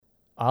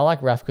I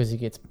like Raph because he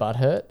gets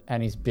butthurt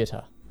and he's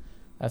bitter.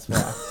 That's why.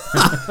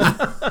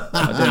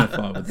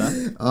 Identify with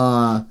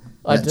that.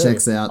 That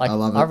checks out. Like, I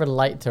love it. I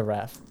relate to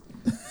Raph.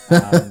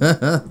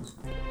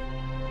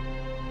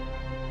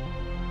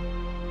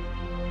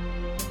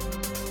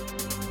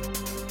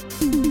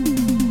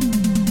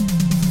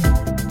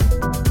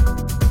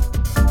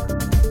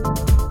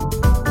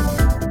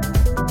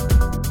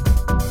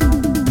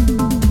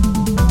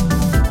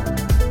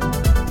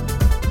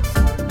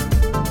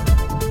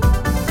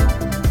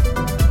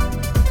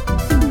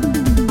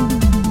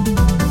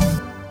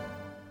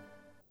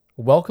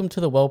 Welcome to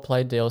the Well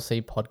Played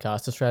DLC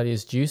podcast,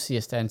 Australia's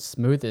juiciest and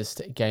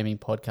smoothest gaming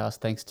podcast,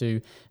 thanks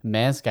to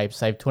Manscaped.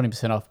 Save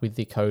 20% off with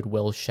the code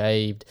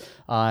WELLSHAVED.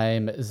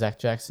 I'm Zach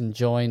Jackson,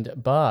 joined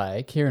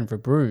by Kieran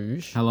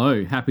Verbruge.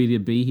 Hello, happy to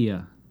be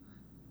here.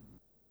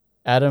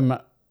 Adam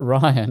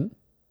Ryan.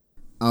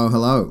 Oh,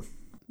 hello.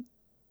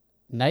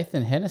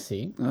 Nathan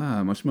Hennessy.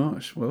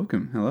 Much.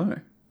 Welcome. Hello.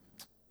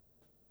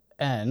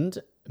 And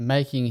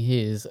making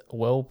his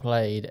Well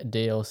Played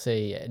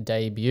DLC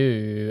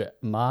debut,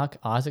 Mark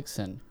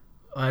Isaacson.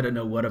 I don't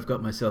know what I've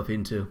got myself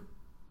into.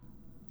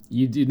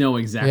 You do know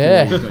exactly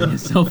what you got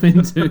yourself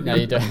into. No,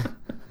 you don't.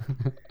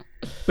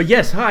 But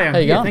yes, hi, I'm How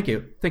you here. going? Thank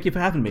you. Thank you for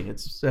having me.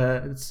 It's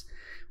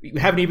we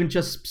haven't even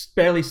just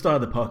barely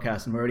started the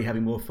podcast and we're already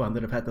having more fun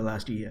than I've had the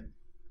last year.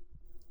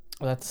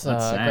 That's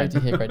sad. great to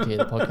hear. Great to hear.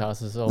 The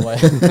podcast as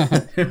always.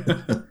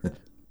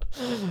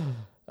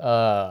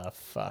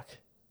 Fuck.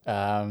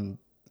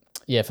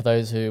 Yeah, for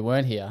those who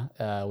weren't here,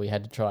 we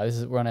had to try.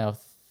 We're on our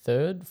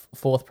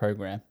fourth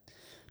program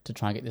to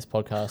try and get this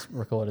podcast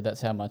recorded. That's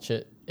how much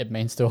it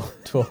means to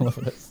all of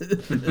us.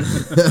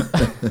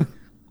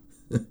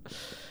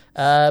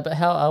 But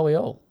how are we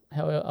all?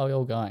 How are we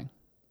all going?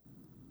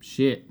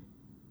 Shit.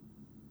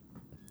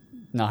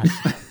 Nice.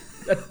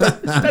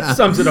 That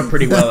sums it up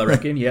pretty well, I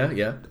reckon. Yeah.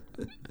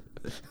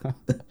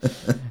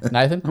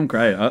 Nathan? I'm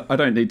great. I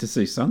don't need to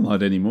see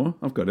sunlight anymore.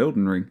 I've got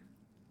Elden Ring.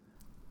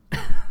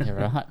 Yeah,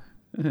 right.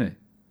 Hey.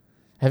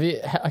 Have you?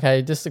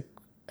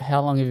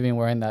 How long have you been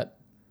wearing that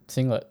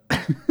singlet?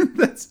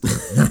 That's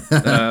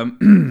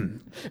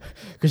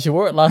Because you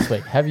wore it last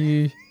week. Have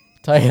you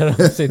taken it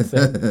off since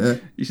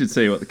then? You should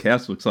see what the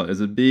couch looks like. There's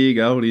a big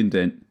old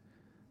indent.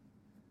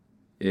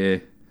 Yeah.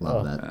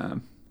 Love that.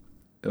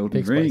 Elden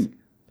Pigs, Ring. please.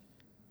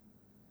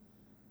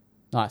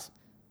 Nice.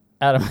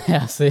 Adam,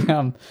 how's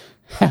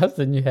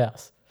the new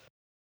house?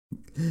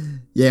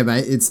 Yeah,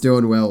 mate, it's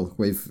doing well.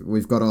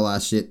 We've got all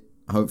our shit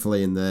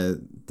hopefully in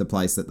the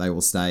place that they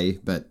will stay,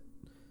 but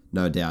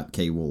no doubt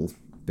Key will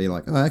be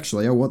like, oh,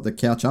 actually, I want the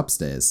couch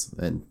upstairs,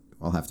 and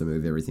I'll have to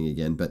move everything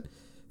again. But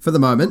for the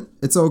moment,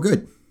 it's all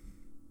good.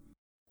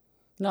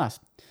 Nice.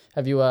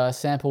 Have you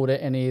sampled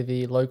at any of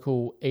the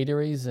local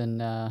eateries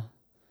and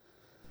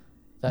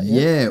that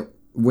yet?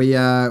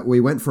 Yeah, we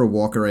went for a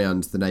walk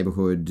around the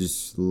neighborhood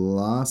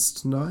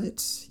last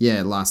night.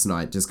 Yeah, last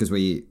night, just because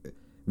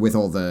with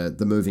all the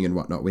moving and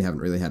whatnot, we haven't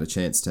really had a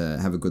chance to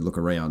have a good look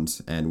around,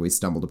 and we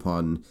stumbled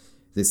upon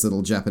this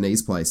little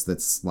Japanese place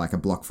that's like a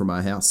block from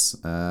our house.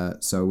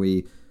 So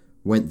we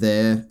went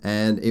there,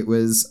 and it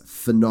was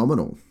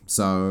phenomenal.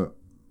 So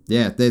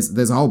yeah,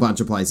 there's a whole bunch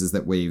of places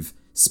that we've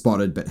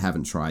spotted but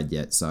haven't tried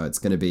yet. So it's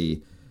going to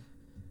be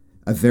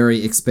a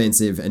very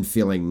expensive and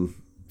filling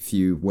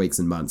few weeks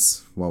and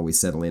months while we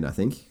settle in, I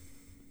think.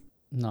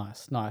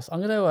 Nice.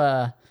 I'm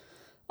gonna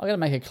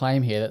make a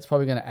claim here that's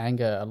probably gonna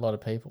anger a lot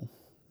of people.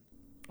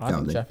 I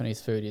think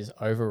Japanese food is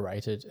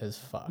overrated as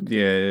fuck.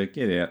 Yeah,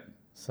 get out.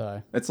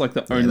 So It's like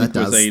the only that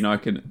does. cuisine I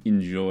can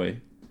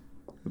enjoy.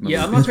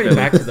 Yeah, I'm not turning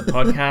back to the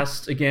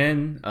podcast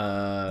again.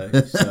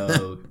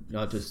 So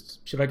not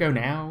just should I go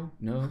now?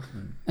 No.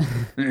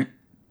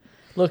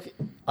 look,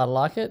 I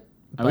like it.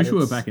 I but wish we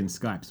were it's back in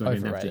Skype so I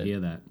didn't have to overrated. hear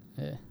that.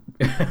 Yeah.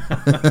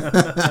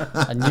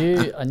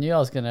 I knew I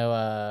was going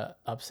to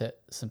upset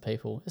some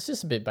people. It's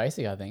just a bit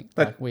basic, I think.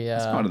 That's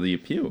part of the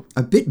appeal.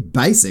 A bit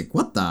basic.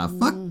 What the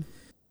fuck?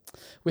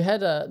 We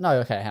had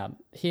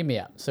hear me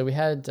out. So we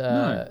had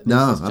No,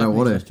 this I don't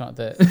want to. restaurant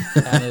that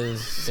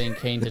Anna's been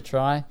keen to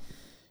try.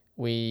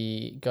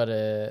 We got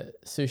a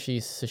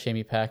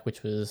sashimi pack,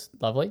 which was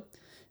lovely,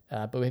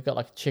 but we got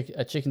like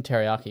a chicken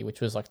teriyaki, which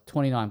was like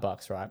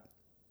 $29, right?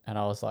 And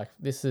I was like,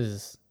 this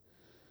is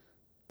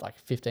like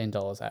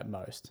 $15 at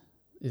most.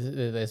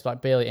 There's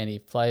like barely any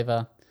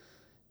flavor,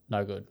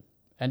 no good.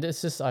 And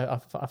it's just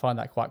I find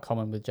that quite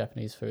common with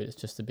Japanese food. It's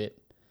just a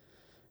bit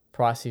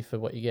pricey for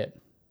what you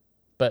get,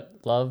 but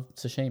love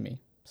sashimi,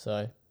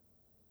 so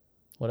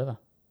whatever.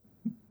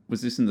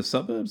 Was this in the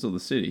suburbs or the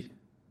city?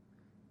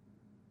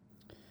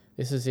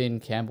 This is in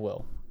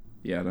Camberwell.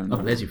 Yeah, I don't know.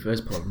 Oh, there's your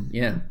first problem.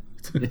 Yeah.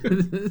 I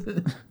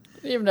don't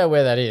even know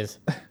where that is.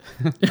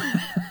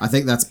 I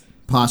think that's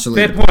partially...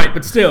 Fair point,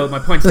 but still, my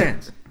point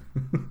stands.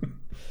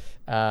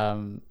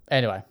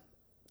 Anyway,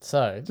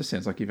 so It just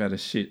sounds like you've had a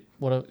shit.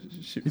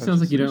 It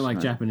sounds like you don't like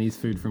Japanese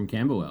food from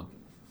Camberwell.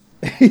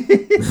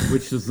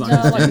 Which is like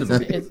understandable.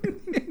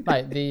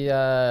 Mate,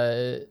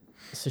 the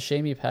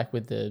sashimi pack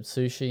with the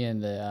sushi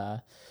and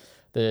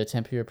the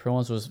tempura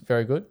prawns was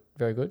very good,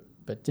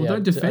 but But Well, yeah,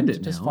 don't defend I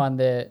it just now. find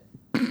their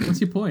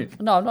What's your point?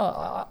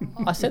 no.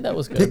 I said that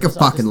was good. Pick a I just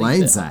fucking think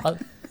lane, that- Zach.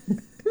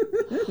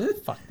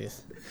 Fuck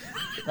this.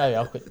 Maybe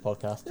I'll quit the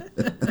podcast.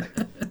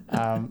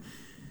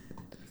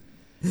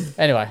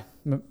 Anyway,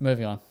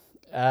 moving on.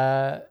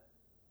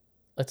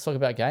 Let's talk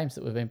about games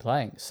that we've been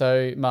playing.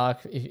 So, Mark,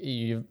 if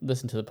you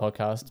listen to the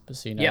podcast,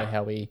 so you know Yeah.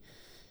 how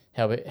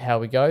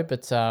we go.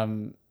 But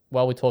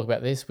while we talk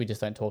about this, we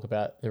just don't talk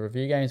about the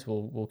review games.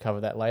 We'll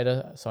cover that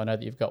later. So I know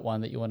that you've got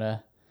one that you want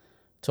to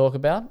talk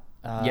about.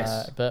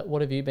 Yes. But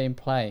what have you been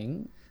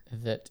playing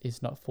that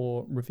is not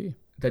for review?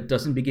 That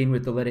doesn't begin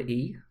with the letter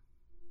E.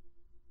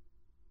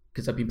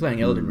 Because I've been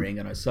playing Elden Ring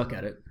and I suck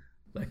at it.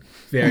 Like,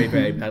 very,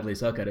 very badly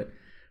suck at it.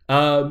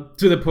 To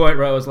the point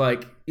where I was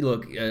like,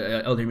 look,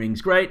 Elden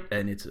Ring's great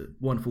and it's a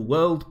wonderful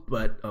world,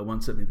 but I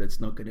want something that's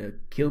not going to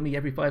kill me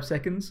every 5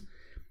 seconds.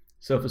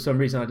 So for some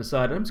reason I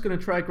decided I'm just going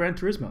to try Gran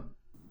Turismo.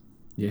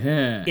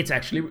 Yeah. It's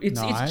actually, it's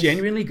Nice.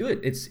 genuinely good.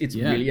 It's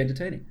Yeah. really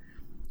entertaining.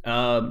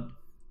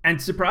 And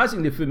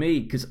surprisingly for me,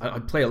 because I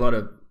play a lot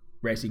of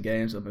racing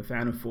games, I'm a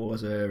fan of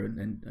Forza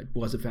and I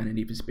was a fan of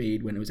Need for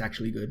Speed when it was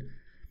actually good.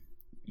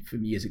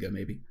 From years ago,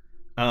 maybe.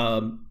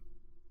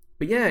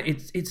 But yeah,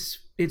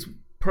 it's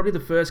probably the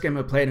first game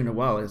I've played in a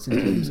while. It's in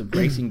terms of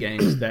racing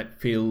games that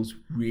feels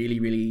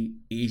really, really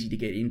easy to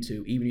get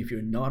into, even if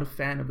you're not a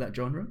fan of that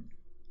genre.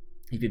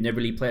 If you've never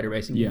really played a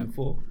racing game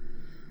before.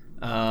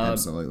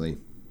 Absolutely.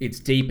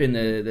 It's deep in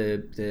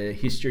the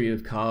history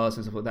of cars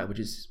and stuff like that, which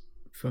is,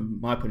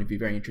 from my point of view,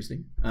 very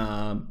interesting.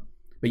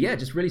 But yeah,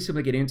 just really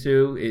simple to get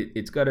into.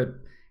 It's got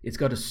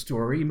a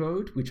story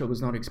mode, which I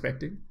was not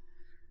expecting.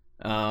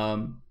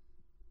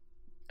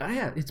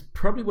 Yeah, it's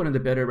probably one of the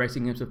better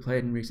racing games I've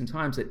played in recent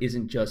times that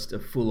isn't just a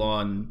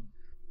full-on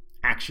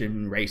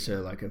action racer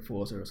like a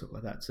Forza or something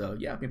like that. So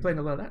yeah, I've been playing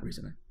a lot of that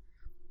recently.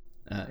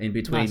 In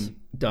between Nice.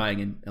 dying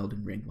in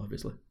Elden Ring,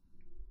 obviously.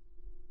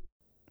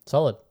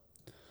 Solid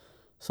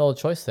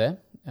choice there.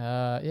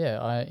 Yeah,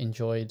 I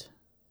enjoyed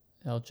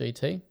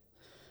LGT.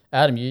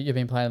 Adam, you've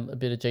been playing a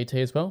bit of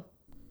GT as well?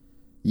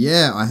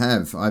 Yeah, I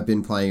have. I've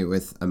been playing it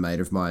with a mate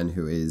of mine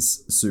who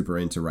is super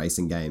into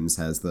racing games,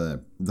 has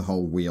the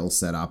whole wheel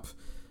set up,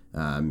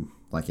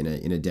 like in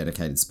a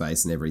dedicated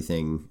space and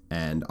everything.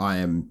 And I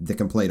am the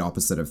complete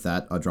opposite of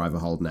that. I drive a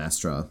Holden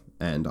Astra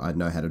and I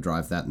know how to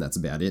drive that, and that's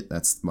about it.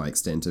 That's my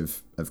extent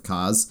of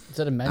cars. Is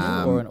it a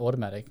manual or an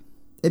automatic?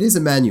 It is a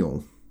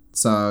manual,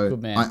 so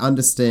Good man. I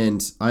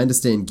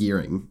understand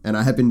gearing, and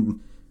I have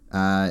been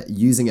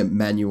using a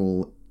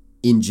manual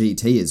in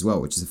GT as well,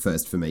 which is a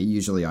first for me.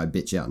 Usually I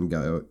bitch out and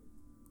go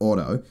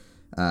auto,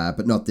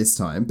 but not this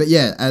time. But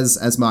yeah,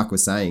 as Mark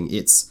was saying,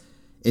 it's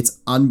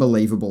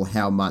unbelievable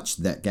how much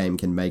that game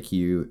can make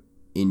you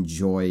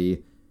enjoy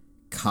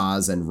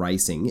cars and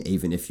racing,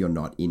 even if you're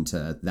not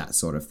into that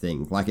sort of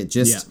thing. Like it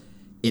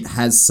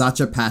has such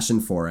a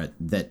passion for it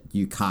that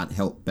you can't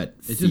help but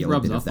It just feel a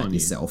rubs bit of off that on you.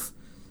 yourself.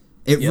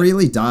 It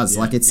really does.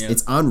 Yeah. Like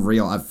it's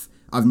unreal.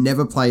 I've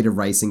never played a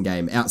racing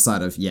game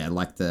outside of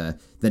like the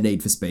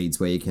Need for Speeds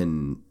where you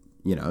can,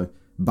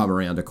 bum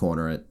around a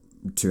corner at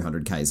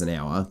 200 k's an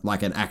hour,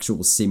 like an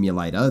actual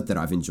simulator that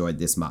I've enjoyed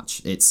this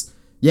much. It's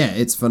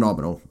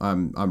phenomenal.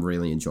 I'm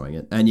really enjoying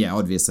it. And yeah,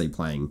 obviously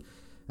playing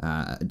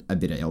a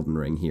bit of Elden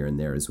Ring here and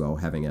there as well,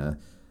 having a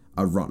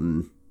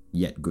rotten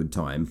yet good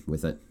time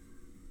with it.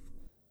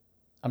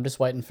 I'm just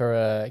waiting for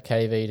a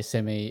KV to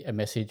send me a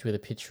message with a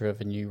picture of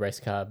a new race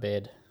car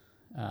bed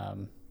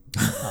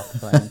after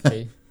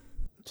playing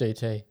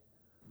GT.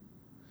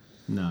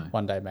 No.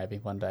 One day, maybe.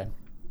 One day.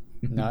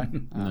 No?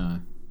 No.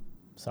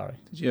 Sorry.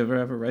 Did you ever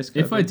have a race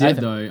car? If I did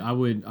though, I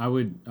would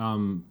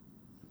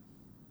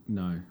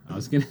no. I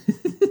was gonna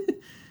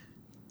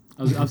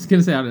I was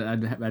gonna say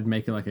I'd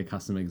make it like a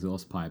custom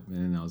exhaust pipe, and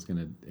then it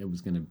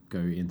was gonna go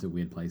into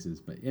weird places.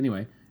 But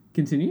anyway,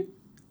 continue.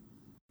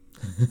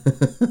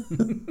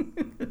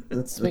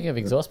 Speaking of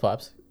exhaust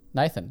pipes,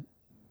 Nathan,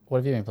 what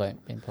have you been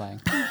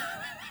playing?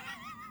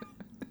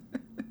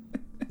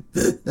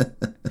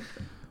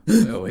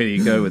 Well, where do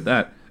you go with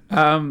that?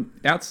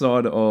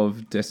 Outside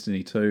of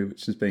Destiny 2,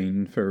 which has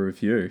been for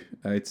review,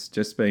 it's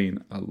just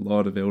been a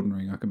lot of Elden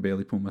Ring. I can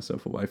barely pull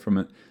myself away from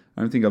it.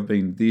 I don't think I've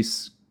been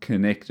this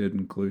connected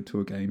and glued to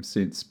a game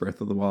since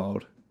Breath of the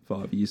Wild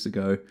 5 years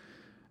ago.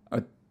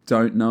 I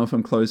don't know if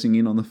I'm closing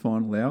in on the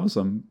final hours.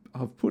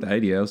 I've put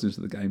 80 hours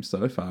into the game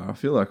so far. I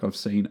feel like I've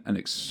seen an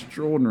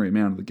extraordinary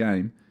amount of the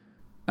game.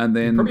 And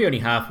then Probably only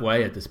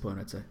halfway at this point,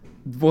 I'd say.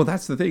 well,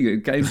 that's the thing. The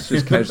game's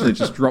just casually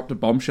just dropped a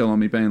bombshell on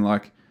me, being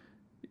like,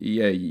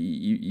 "Yeah,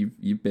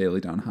 you've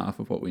barely done half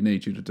of what we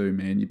need you to do,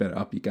 man. You better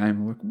up your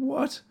game." I'm like,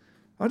 "What?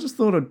 I just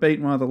thought I'd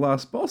beaten one of the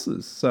last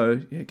bosses."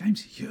 So yeah,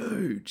 game's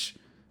huge.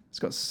 It's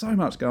got so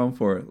much going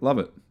for it. Love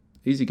it.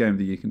 Easy game of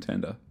the year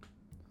contender.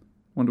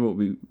 Wonder what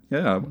we.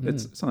 Yeah,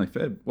 it's only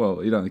Feb. Well,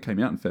 it only came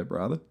out in Feb,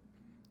 rather.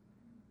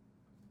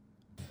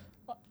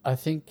 I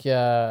think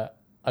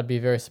I'd be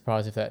very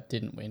surprised if that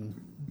didn't win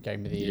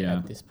Game of the Year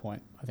at this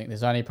point. I think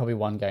there's only probably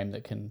one game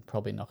that can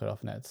probably knock it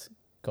off, and that's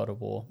God of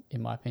War,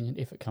 in my opinion,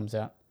 if it comes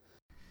out.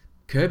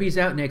 Kirby's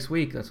out next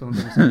week. That's all I'm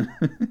going to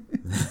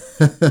say.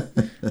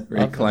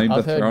 Reclaim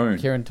I've the heard throne.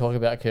 Kieran talk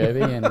about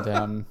Kirby,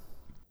 and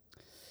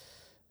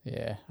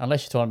yeah,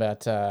 unless you're talking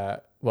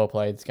about Well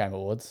Played's Game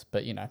Awards,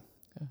 but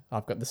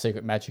I've got the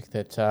secret magic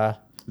that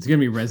It's gonna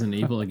be Resident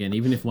Evil again,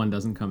 even if one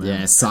doesn't come out.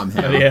 Yeah,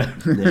 somehow. Yeah.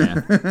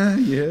 Yeah.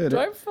 You heard it.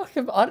 don't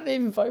fucking. I didn't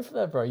even vote for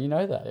that, bro. You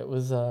know that it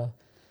was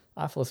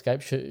Artful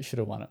Escape should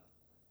have won it,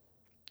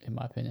 in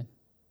my opinion.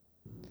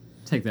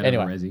 Take that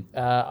Anyway, over Resi.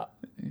 All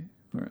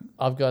right.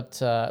 I've got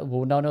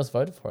well, no one else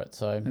voted for it,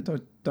 so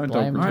Don't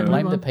blame, return.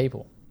 blame move the on.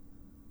 people.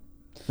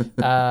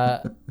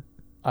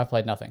 I've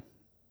played nothing.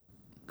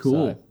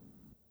 Cool. So,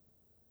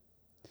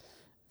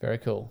 very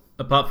cool.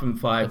 Apart from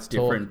 5 Let's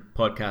talk. different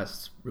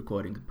podcasts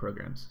recording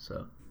programs.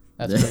 So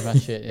That's pretty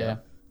much it. Yeah.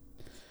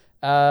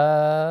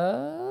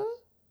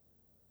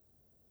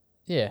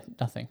 Yeah.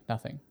 Nothing.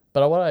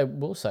 But what I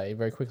will say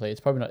very quickly,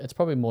 it's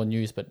probably more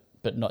news, but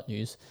not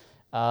news,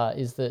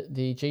 is that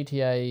the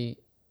GTA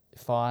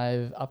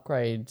 5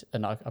 upgrade,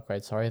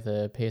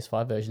 the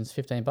PS5 version is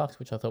 $15,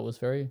 which I thought was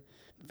very,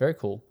 very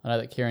cool. I know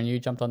that Kieran, you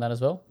jumped on that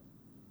as well.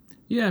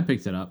 Yeah, I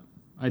picked it up.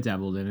 I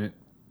dabbled in it.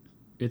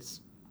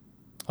 It's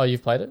Oh,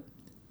 you've played it?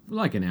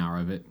 like an hour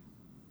of it.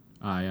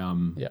 I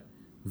Yeah.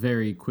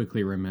 very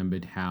quickly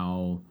remembered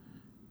how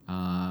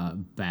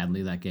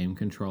badly that game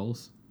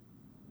controls.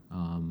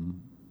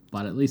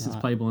 But at least it's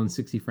playable in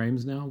 60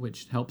 frames now,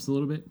 which helps a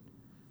little bit.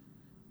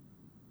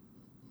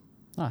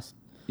 Nice.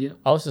 Yeah.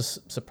 I was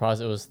just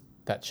surprised it was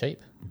that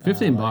cheap. $15 I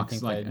didn't bucks,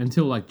 think like they'd-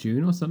 until like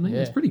June or something.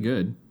 It's Yeah. pretty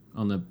good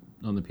on the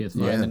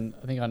PS5. Yeah, Yeah. and then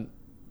I think on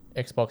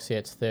Xbox,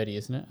 it's 30,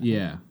 isn't it?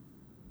 Yeah.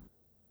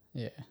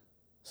 Yeah.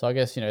 So I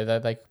guess,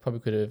 they probably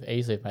could have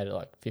easily made it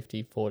like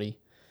 50, 40.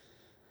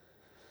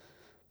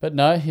 But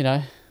no,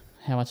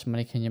 how much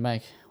money can you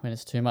make when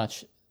it's too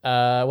much?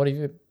 Have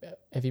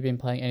you been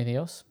playing anything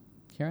else,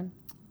 Kieran?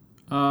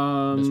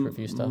 Just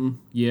review stuff.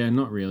 Yeah,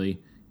 not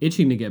really.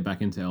 Itching to get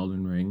back into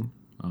Elden Ring.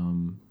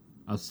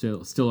 I'll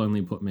still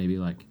only put maybe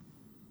like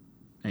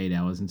 8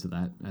 hours into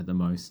that at the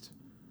most.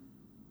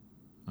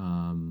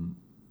 But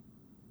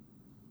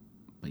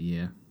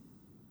yeah,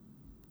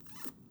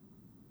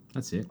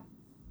 that's it.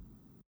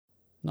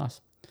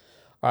 Nice.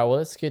 All right, well,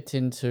 let's get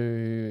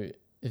into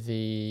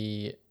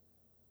the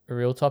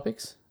real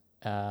topics.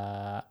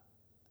 And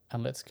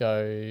let's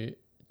go,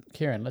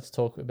 Kieran, let's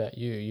talk about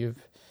you. You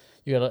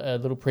got a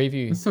little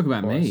preview. Let's talk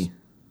about for me. us.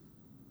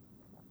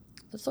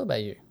 Let's talk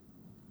about you.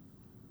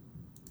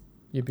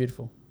 You're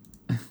beautiful.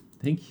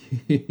 Thank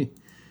you.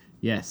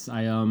 Yes,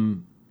 I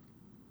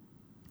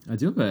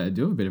do have a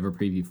bit of a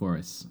preview for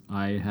us.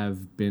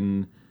 I've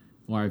been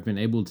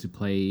able to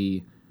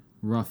play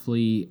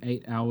roughly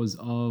 8 hours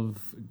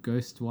of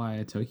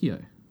Ghostwire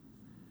Tokyo.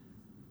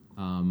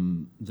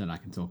 That I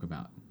can talk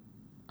about,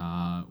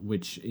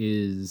 which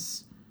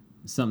is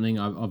something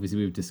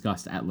we've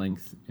discussed at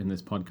length in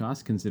this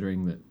podcast,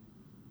 considering that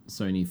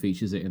Sony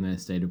features it in their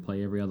State of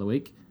Play every other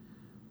week.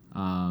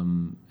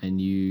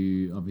 And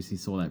you obviously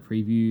saw that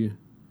preview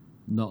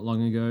not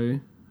long ago.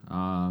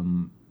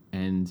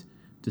 And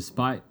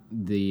despite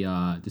the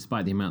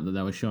amount that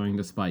they were showing,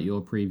 despite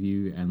your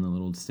preview and the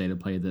little State of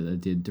Play that they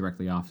did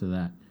directly after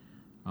that,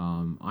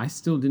 I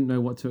still didn't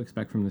know what to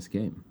expect from this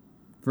game.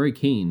 Very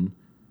keen,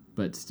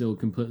 but still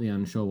completely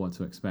unsure what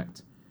to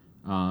expect.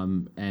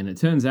 And it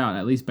turns out,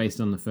 at least based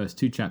on the first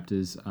 2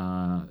 chapters,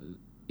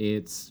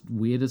 it's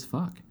weird as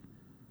fuck,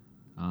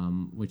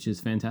 which is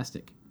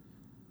fantastic.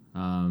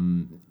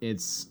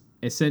 It's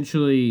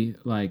essentially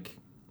like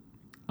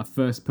a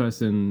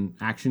first-person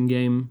action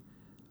game.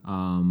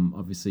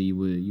 Obviously, you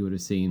would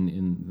have seen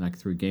in like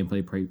through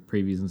gameplay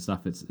previews and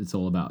stuff. It's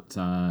all about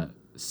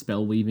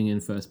spell weaving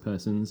in first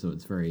person, so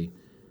it's very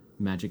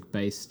magic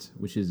based,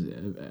 which is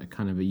a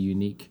kind of a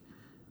unique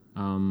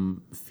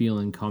feel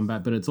in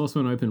combat. But it's also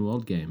an open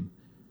world game,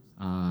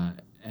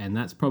 and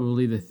that's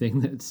probably the thing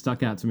that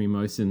stuck out to me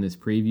most in this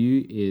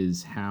preview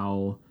is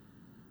how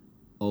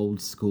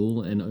old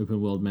school and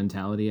open world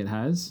mentality it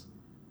has.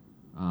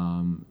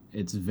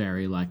 It's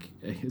very like,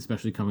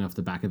 especially coming off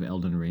the back of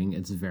Elden Ring,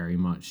 it's very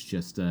much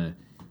just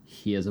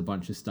here's a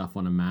bunch of stuff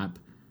on a map.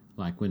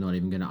 Like, we're not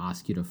even going to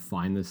ask you to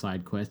find the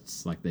side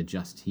quests. Like, they're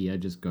just here.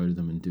 Just go to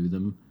them and do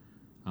them.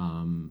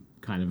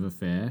 Kind of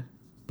affair.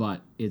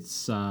 But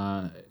it's,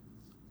 I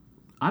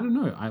don't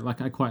know.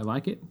 I quite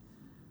like it.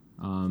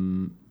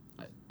 I'm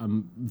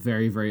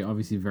very, very,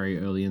 obviously very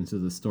early into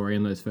the story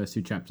in those first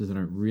 2 chapters. I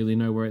don't really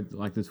know where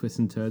the twists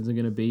and turns are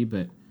going to be,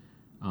 but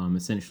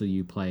essentially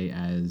you play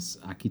as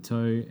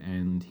Akito,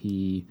 and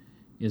he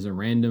is a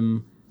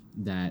random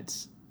that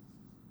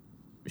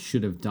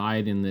should have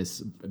died in this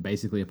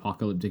basically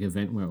apocalyptic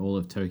event where all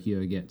of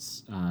Tokyo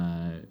gets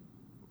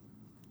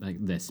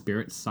like their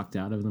spirits sucked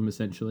out of them,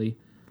 essentially.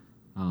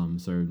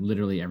 So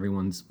literally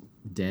everyone's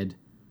dead.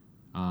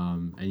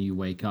 And you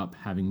wake up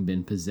having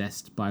been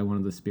possessed by one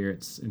of the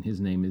spirits, and his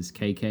name is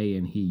KK,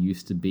 and he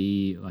used to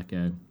be like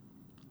a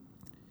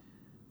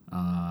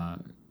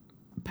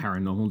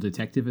paranormal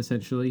detective,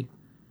 essentially.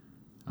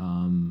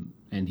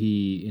 And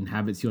he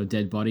inhabits your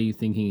dead body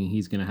thinking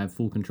he's going to have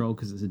full control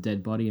because it's a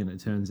dead body, and it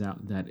turns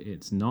out that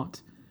it's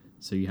not.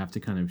 So you have to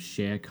kind of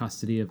share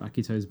custody of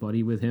Akito's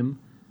body with him.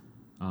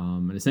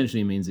 And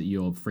essentially it means that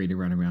you're free to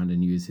run around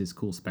and use his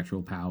cool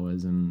spectral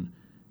powers and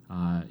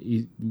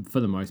you,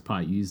 for the most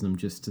part, use them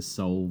just to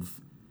solve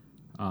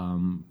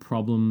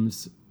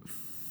problems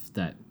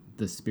that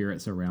the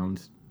spirits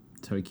around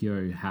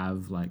Tokyo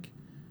have, like,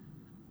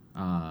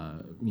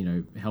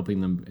 helping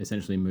them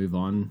essentially move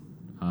on.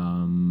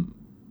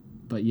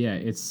 But yeah,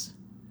 it's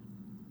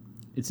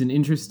an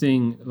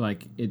interesting,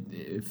 like,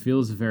 it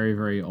feels very,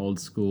 very old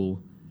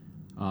school.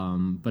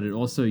 But it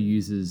also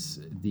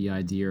uses the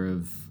idea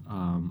of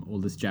all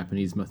this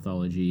Japanese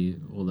mythology,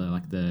 all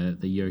the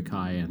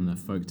yokai and the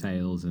folk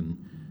tales and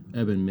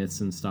urban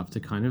myths and stuff to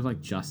kind of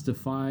like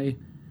justify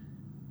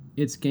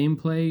its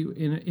gameplay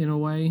in a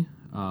way.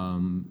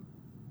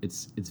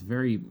 It's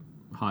very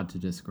hard to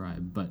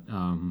describe, but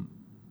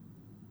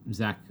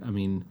Zach, I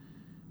mean,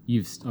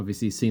 you've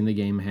obviously seen the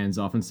game hands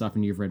off and stuff,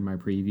 and you've read my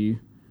preview.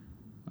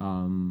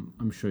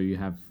 I'm sure you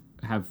have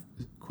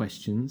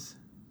questions.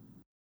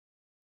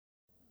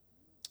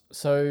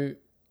 So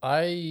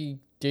I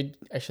did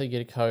actually get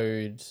a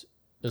code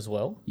as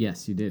well.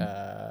 Yes, you did.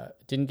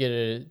 Didn't get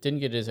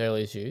it as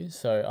early as you.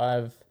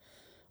 So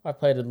I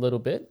played a little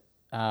bit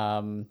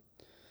of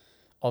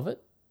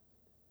it,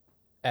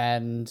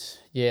 and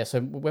yeah.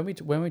 So when we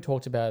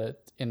talked about it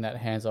in that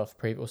hands-off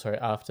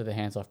preview, after the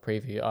hands-off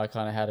preview, I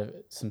kind of had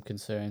some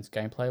concerns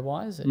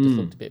gameplay-wise. It just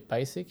looked a bit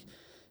basic.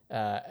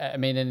 I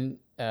mean,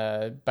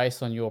 and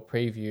based on your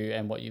preview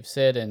and what you've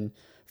said, and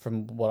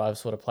from what I've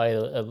sort of played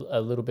a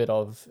little bit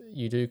of,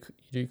 you do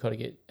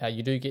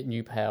get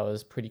new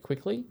powers pretty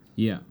quickly.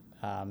 Yeah.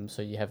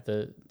 So you have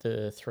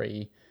the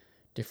three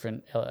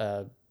different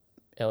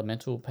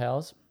elemental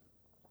powers.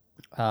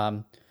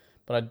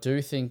 But I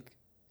do think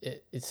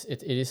it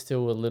is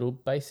still a little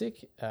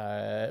basic.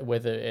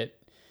 Whether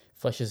it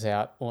fleshes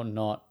out or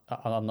not,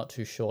 I'm not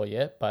too sure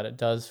yet. But it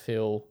does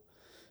feel.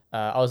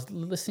 I was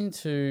listening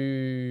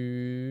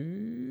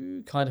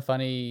to Kind of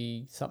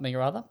Funny something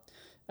or other.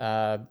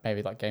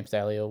 Maybe like Games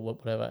Daily or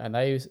whatever, and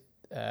they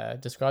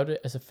described it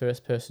as a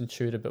first-person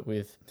shooter, but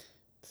with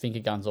finger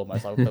guns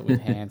almost, like, but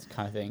with hands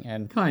kind of thing.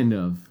 And kind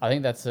of, I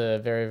think that's a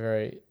very,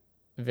 very,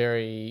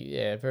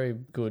 very, very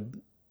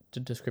good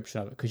description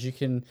of it, because you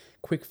can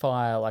quick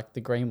fire like the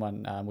green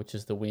one, which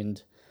is the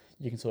wind.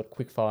 You can sort of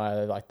quick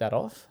fire like that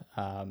off,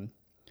 and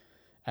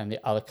the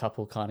other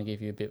couple kind of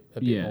give you a bit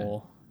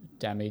more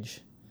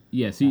damage.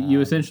 Yeah, so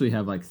you essentially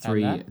have like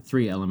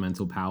three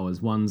elemental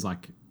powers. One's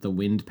like the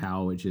wind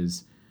power, which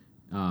is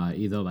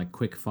either like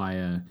quick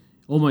fire,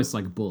 almost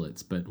like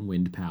bullets, but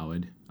wind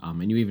powered.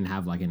 And you even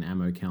have like an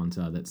ammo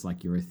counter that's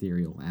like your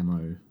ethereal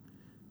ammo.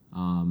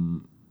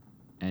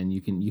 And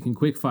you can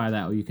quick fire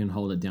that, or you can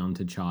hold it down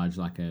to charge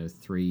like a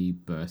 3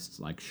 burst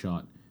like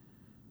shot.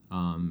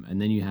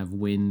 And then you have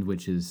wind,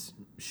 which is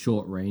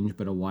short range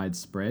but a wide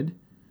spread.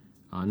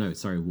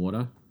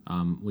 Water.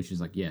 Which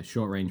is like,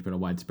 short range but a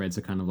wide spread,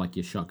 so kind of like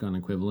your shotgun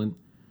equivalent.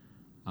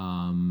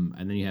 And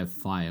then you have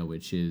fire,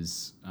 which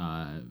is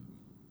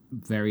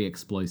very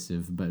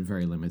explosive but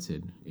very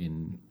limited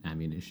in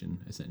ammunition,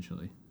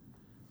 essentially.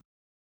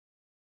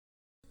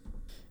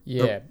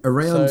 Yeah.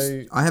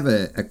 I have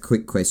a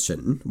quick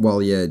question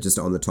while you're just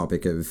on the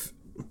topic of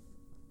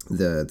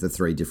the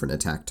 3 different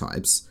attack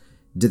types.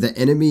 Do the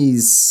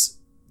enemies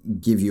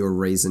give you a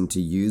reason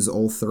to use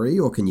all 3,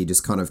 or can you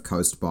just kind of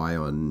coast by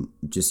on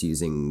just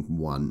using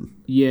one?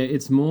 Yeah,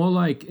 it's more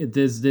like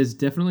there's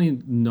definitely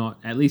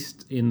not, at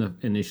least in the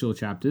initial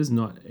chapters,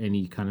 not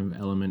any kind of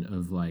element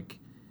of like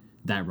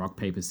that rock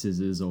paper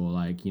scissors, or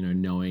like,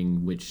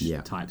 knowing which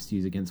types to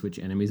use against which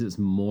enemies. It's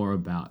more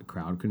about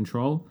crowd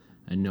control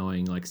and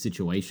knowing like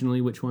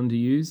situationally which one to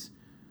use.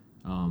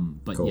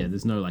 But cool. Yeah,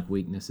 there's no like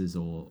weaknesses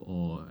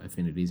or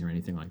affinities or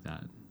anything like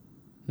that.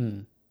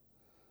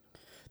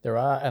 There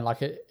are, and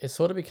like it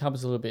sort of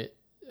becomes a little bit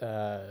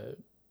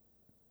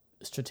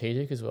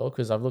strategic as well,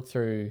 because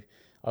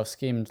I've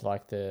skimmed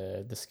like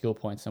the skill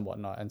points and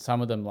whatnot, and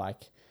some of them,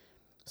 like,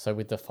 so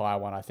with the fire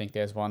one, I think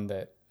there's one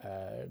that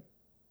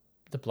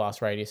the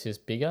blast radius is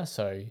bigger,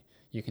 so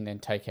you can then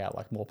take out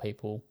like more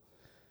people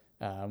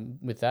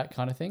with that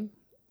kind of thing.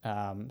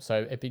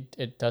 So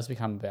it does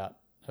become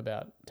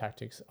about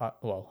tactics. I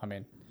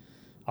mean,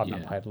 I've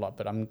not played a lot,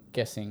 but I'm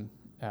guessing.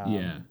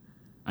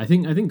 I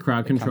think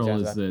crowd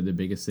control is the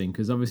biggest thing,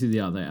 because obviously the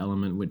other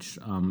element, which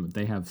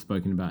they have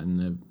spoken about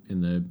in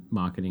the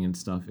marketing and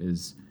stuff,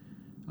 is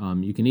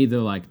you can either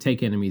like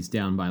take enemies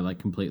down by like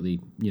completely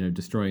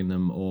destroying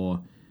them,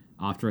 or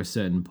after a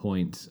certain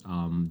point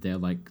their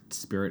like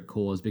spirit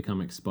cores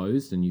become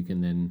exposed, and you can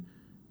then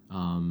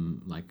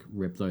like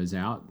rip those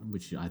out,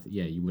 which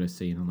you would have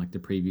seen on like the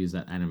previews,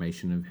 that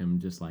animation of him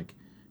just like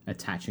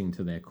attaching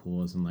to their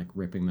cores and like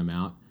ripping them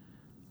out.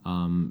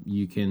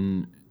 You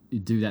can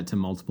do that to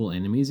multiple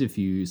enemies if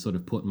you sort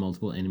of put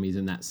multiple enemies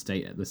in that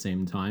state at the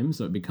same time.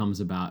 So it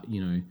becomes about,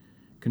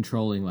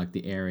 controlling like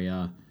the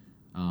area,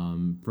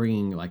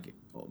 bringing like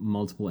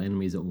multiple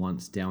enemies at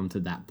once down to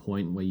that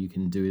point where you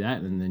can do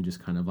that, and then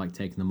just kind of like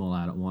taking them all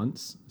out at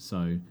once.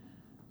 So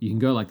you can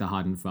go like the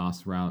hard and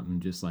fast route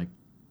and just like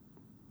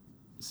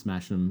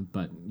smash them.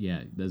 But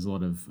yeah, there's a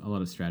lot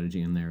of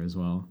strategy in there as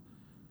well.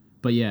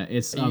 But yeah,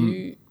 it's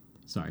sorry.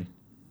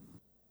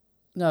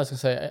 No, I was gonna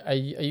say,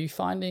 are you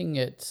finding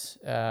it?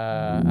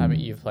 I mean,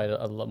 you've played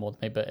a lot more than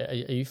me, but are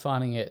you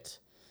finding it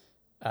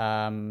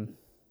hard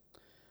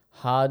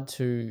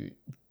to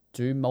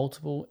do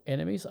multiple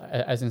enemies?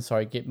 As in,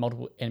 sorry, get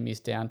multiple enemies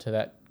down to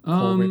that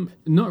core rip?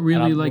 Not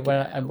really.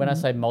 When I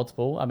say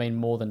multiple, I mean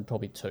more than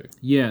probably two.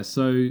 Yeah,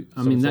 so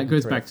I mean that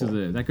goes back to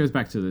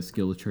four. the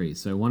skill tree.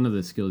 So one of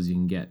the skills you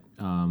can get,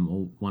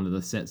 or one of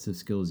the sets of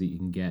skills that you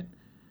can get,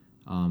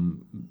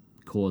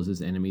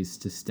 causes enemies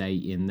to stay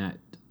in that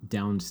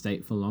down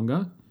state for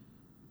longer.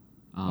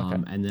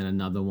 And then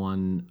another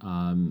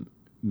one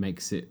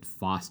makes it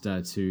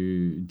faster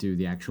to do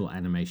the actual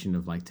animation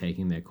of like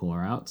taking their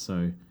core out.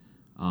 So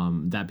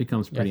that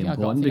becomes pretty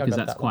important because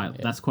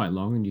that's quite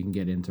long and you can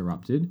get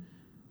interrupted.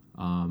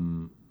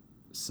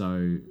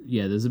 So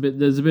yeah, there's a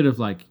bit of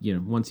like, you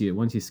know, once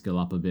you skill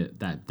up a bit,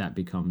 that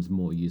becomes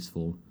more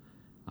useful.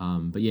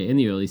 But yeah, in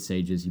the early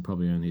stages, you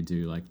probably only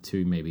do like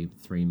 2, maybe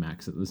 3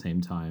 max at the same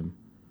time.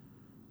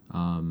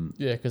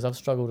 Yeah, because I've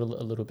struggled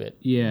a little bit.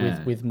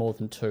 Yeah. with more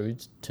than 2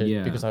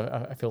 because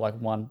I feel like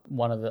one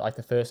of the, like,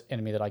 the first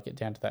enemy that I get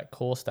down to that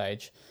core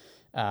stage,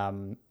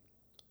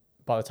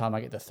 by the time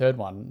I get the third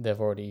one, they've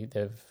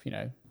you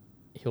know,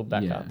 healed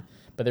back up.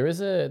 But there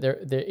is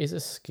a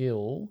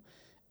skill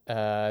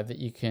that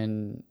you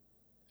can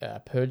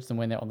purge them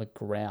when they're on the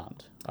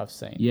ground, I've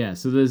seen. Yeah,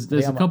 so there's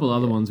a couple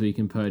other ones where you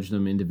can purge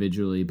them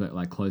individually, but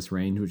like close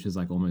range, which is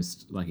like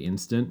almost like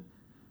instant.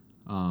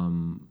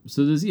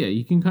 So there's,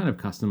 you can kind of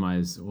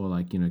customize or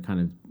like, you know, kind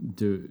of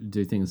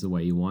do things the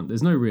way you want.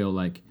 There's no real,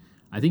 like,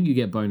 I think you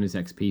get bonus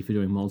XP for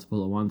doing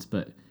multiple at once,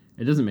 but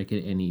it doesn't make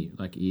it any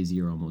like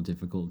easier or more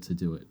difficult to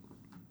do it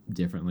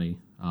differently.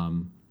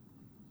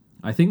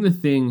 I think the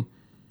thing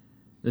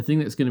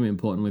that's going to be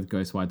important with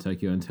Ghostwire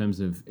Tokyo in terms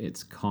of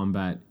its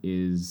combat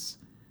is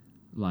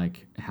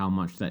like how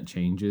much that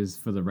changes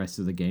for the rest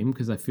of the game,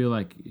 because I feel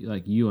like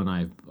you and I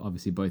have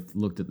obviously both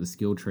looked at the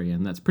skill tree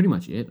and that's pretty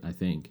much it, I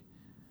think.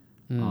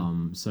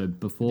 So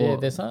before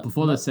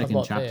the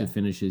second chapter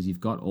finishes, you've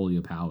got all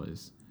your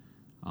powers,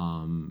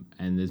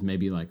 and there's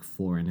maybe like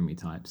 4 enemy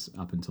types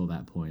up until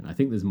that point. I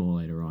think there's more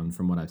later on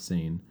from what I've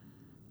seen.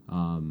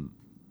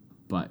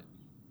 But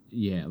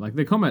yeah, like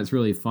the combat's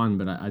really fun,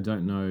 but I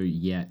don't know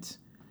yet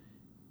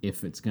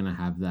if it's gonna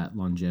have that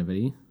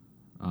longevity.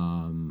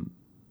 And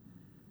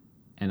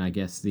I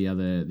guess the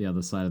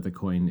other side of the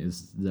coin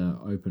is the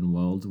open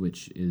world,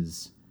 which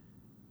is,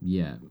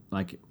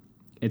 like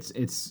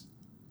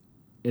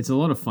it's a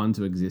lot of fun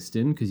to exist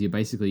in, because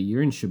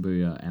you're in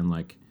Shibuya and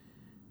like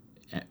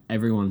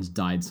everyone's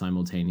died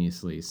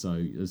simultaneously. So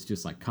it's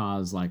just like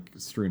cars like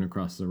strewn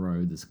across the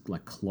road. There's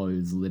like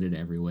clothes littered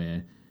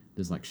everywhere.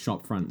 There's like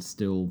shop fronts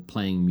still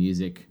playing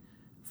music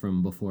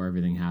from before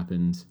everything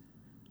happened.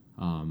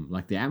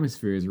 Like the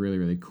atmosphere is really,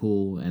 really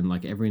cool. And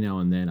like every now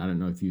and then, I don't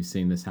know if you've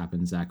seen this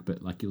happen, Zach,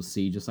 but like you'll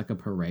see just like a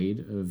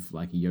parade of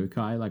like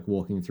yokai like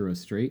walking through a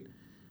street.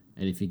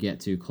 And if you get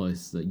too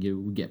close, that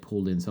you get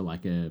pulled into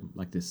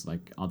this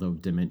other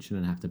dimension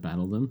and have to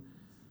battle them.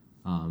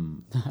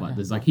 But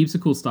there's like heaps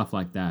of cool stuff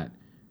like that.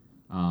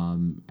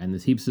 And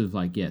there's heaps of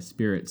like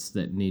spirits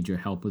that need your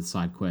help with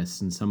side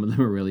quests, and some of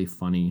them are really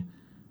funny.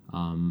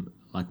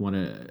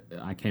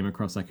 I came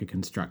across like a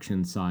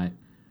construction site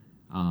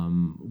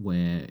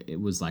where it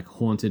was like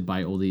haunted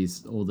by all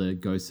the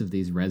ghosts of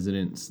these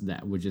residents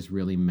that were just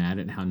really mad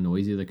at how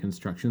noisy the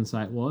construction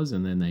site was,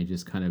 and then they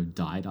just kind of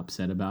died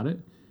upset about it.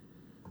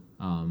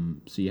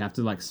 So you have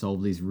to like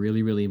solve these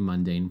really, really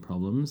mundane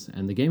problems,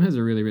 and the game has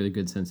a really, really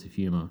good sense of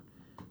humor.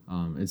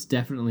 It's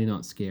definitely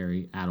not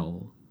scary at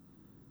all.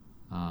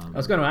 I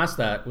was going to ask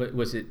that.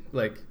 Was it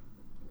like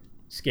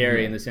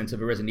scary in the sense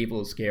of a Resident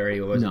Evil scary,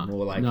 or was it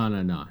more like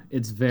no?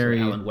 It's very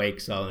sort of Alan Wake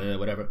style,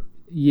 whatever.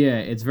 Yeah,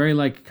 it's very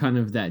like kind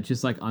of that,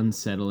 just like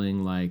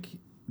unsettling. Like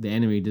the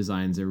enemy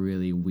designs are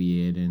really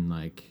weird and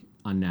like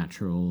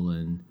unnatural,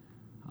 and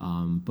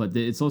but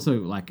it's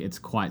also like it's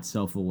quite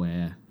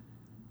self-aware.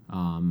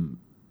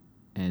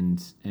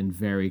 And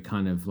very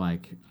kind of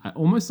like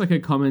almost like a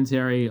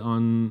commentary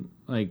on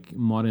like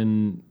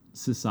modern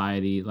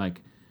society,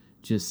 like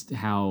just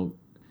how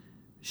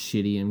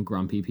shitty and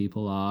grumpy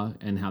people are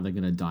and how they're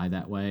going to die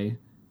that way,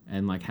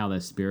 and like how their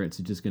spirits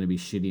are just going to be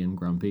shitty and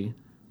grumpy.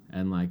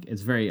 And like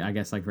it's very, I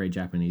guess, like very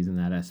Japanese in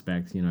that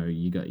aspect. You know,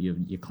 you got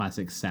your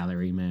classic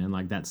salary man,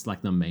 like that's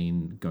like the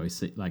main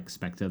ghost like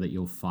specter that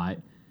you'll fight.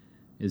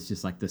 Is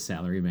just like the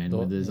salary man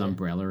with his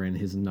umbrella and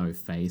his no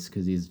face,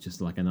 because he's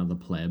just like another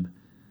pleb.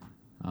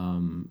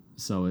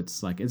 So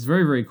it's like it's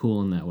very, very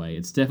cool in that way.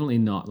 It's definitely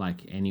not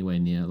like anywhere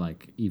near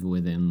like Evil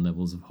Within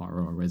levels of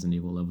horror or Resident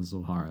Evil levels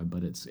of horror,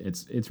 but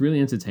it's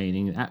really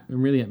entertaining and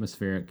really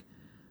atmospheric.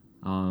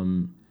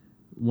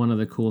 One of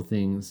the cool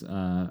things,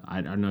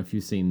 I don't know if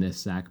you've seen this,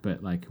 Zach,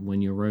 but like when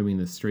you're roaming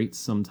the streets,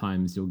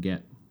 sometimes you'll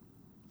get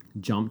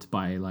jumped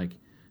by like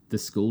the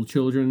school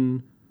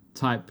children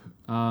type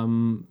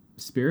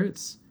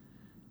spirits,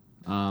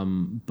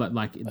 But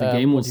like the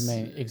game What will. do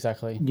you mean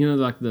exactly? You know,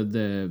 like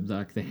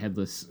the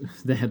headless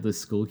the headless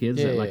school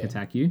kids that like yeah.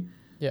 attack you.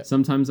 Yeah.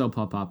 Sometimes they'll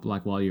pop up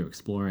like while you're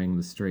exploring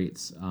the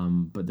streets.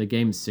 But the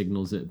game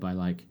signals it by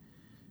like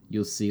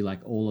you'll see like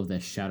all of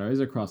their shadows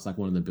across like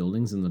one of the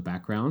buildings in the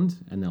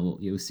background, and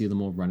you'll see them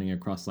all running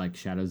across like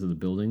shadows of the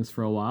buildings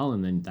for a while,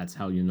 and then that's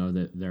how you know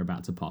that they're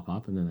about to pop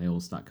up, and then they all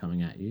start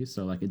coming at you.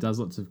 So like it does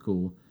lots of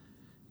cool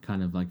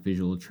kind of like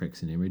visual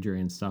tricks and imagery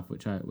and stuff,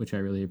 which I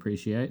really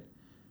appreciate.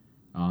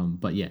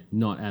 But yeah,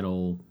 not at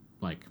all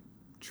like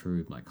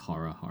true like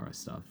horror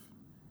stuff.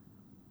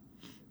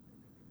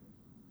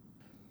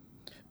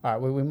 All right,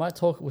 we might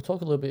talk. We'll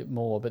talk a little bit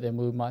more, but then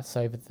we might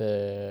save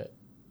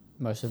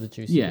most of the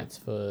juicy bits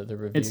for the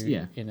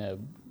review in a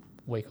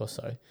week or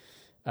so.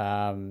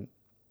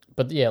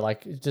 But yeah,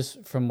 like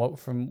just from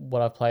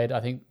what I've played, I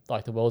think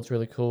like the world's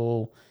really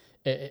cool.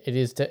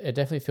 It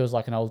definitely feels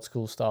like an old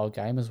school style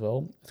game as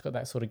well. It's got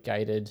that sort of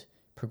gated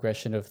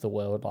progression of the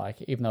world.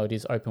 Like even though it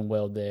is open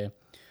world, there,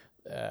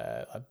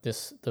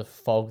 the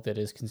fog that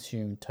is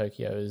consumed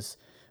Tokyo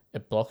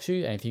it blocks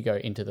you, and if you go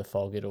into the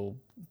fog, it'll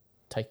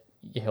take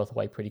your health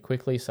away pretty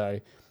quickly. So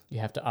you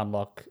have to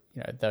unlock,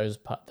 those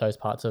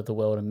parts of the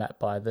world and mapped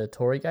by the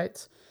Torii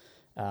gates.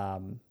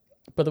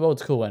 But the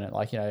world's cool in it.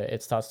 Like,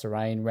 it starts to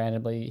rain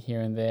randomly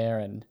here and there.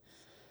 And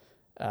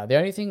the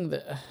only thing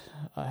that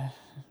I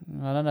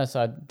don't know,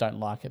 so I don't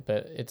like it,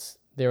 but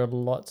there are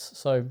lots.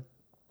 So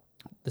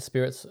the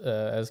spirits,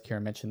 as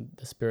Kieran mentioned,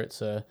 the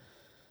spirits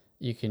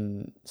you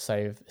can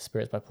save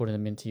spirits by putting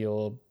them into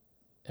your,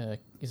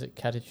 is it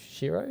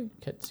Katashiro?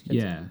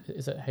 Yeah.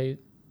 Is it how?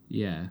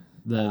 Yeah.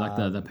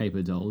 The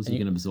paper dolls, you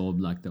can absorb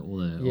like all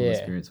the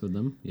spirits with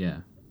them. Yeah.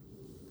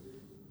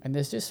 And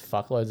there's just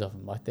fuckloads of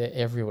them. Like they're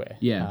everywhere.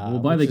 Yeah. Well,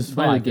 by the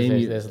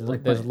game, there's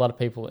a lot of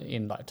people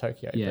in like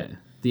Tokyo. Yeah.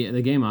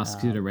 The game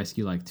asks you to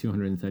rescue like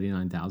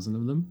 239,000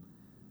 of them,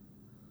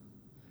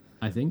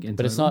 I think.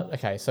 But it's not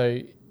okay. So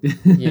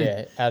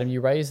yeah, Adam,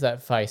 you raise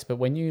that face, but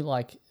when you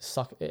like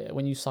suck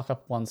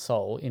up one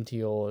soul into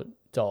your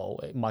doll,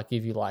 it might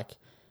give you like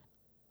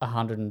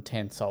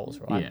 110 souls,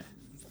 right? Yeah.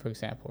 For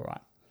example,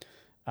 right?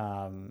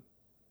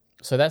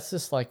 So that's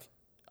just like,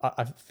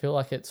 I feel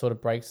like it sort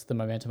of breaks the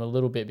momentum a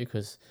little bit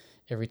because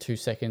every 2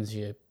 seconds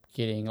you're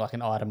getting like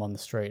an item on the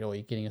street or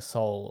you're getting a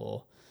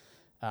soul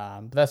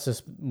but that's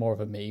just more of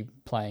a me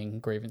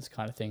playing grievance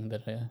kind of thing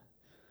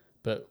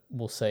but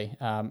we'll see.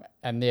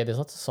 And there's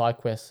lots of side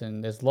quests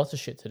and there's lots of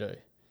shit to do.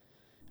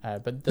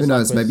 But who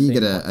knows, maybe you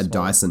get a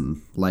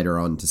Dyson later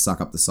on to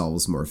suck up the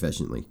souls more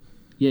efficiently.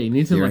 Yeah, you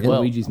need to like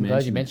Luigi's I'm Mansion.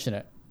 glad you mention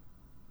it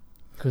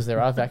because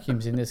there are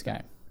vacuums in this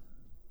game.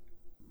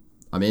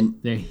 I'm in.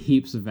 There are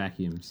heaps of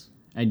vacuums,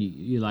 and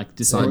you like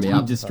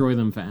destroy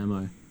them for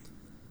ammo.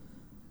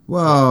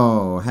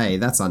 Whoa, hey,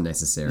 that's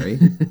unnecessary.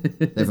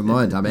 Never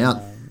mind, I'm out.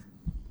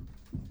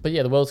 But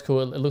yeah, the world's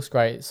cool. It looks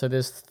great. So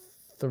there's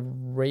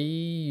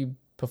 3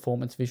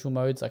 performance visual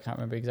modes. I can't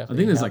remember exactly. I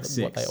think there's like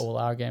 6. What they all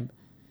are again.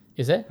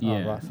 Is there?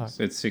 Yeah. Oh, right, fuck.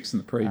 Said 6 in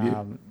the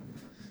preview.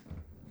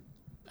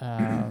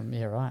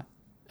 Yeah, right.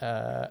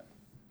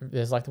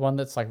 There's like the one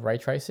that's like ray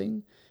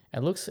tracing. It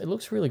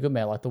looks really good,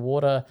 man. Like the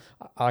water,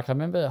 like I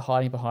remember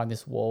hiding behind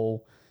this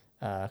wall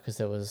because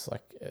there was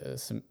like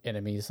some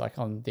enemies like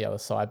on the other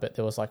side, but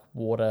there was like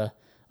water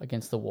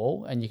against the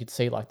wall, and you could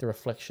see like the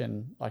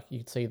reflection, like you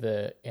could see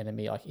the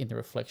enemy like in the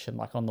reflection,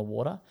 like on the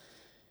water,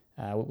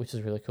 which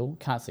is really cool.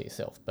 Can't see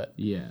yourself, but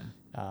yeah,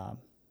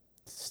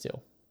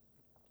 still.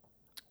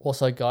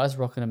 Also, guys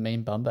rocking a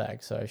mean bum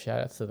bag, so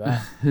shout outs to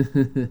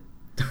that.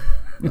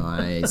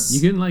 Nice.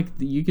 You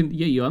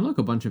unlock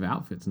a bunch of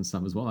outfits and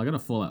stuff as well. I got a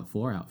Fallout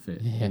 4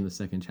 outfit in the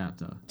second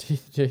chapter.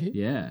 Do you?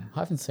 Yeah. I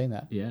haven't seen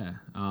that. Yeah.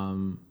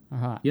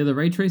 Right. Yeah, the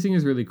ray tracing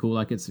is really cool.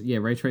 Like it's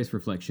ray trace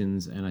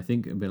reflections and I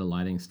think a bit of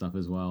lighting stuff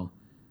as well.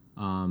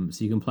 So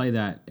you can play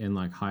that in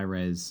like high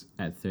res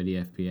at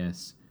 30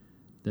 FPS.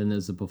 Then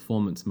there's a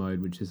performance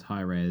mode which is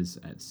high res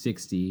at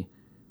 60.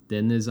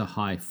 Then there's a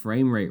high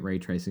frame rate ray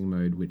tracing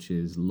mode which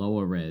is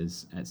lower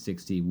res at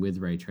 60 with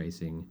ray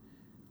tracing.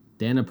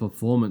 Then a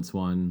performance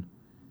one,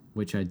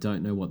 which I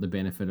don't know what the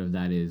benefit of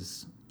that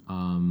is,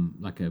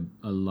 like a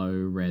low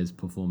res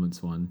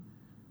performance one.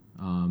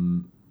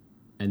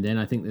 And then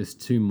I think there's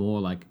 2 more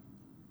like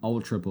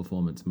ultra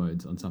performance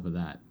modes on top of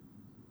that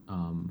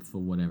for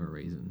whatever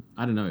reason.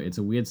 I don't know. It's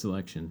a weird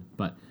selection,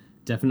 but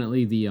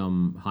definitely the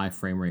high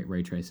frame rate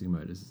ray tracing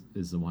mode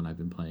is the one I've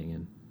been playing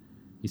in.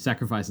 You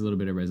sacrifice a little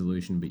bit of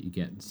resolution, but you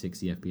get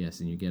 60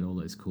 FPS and you get all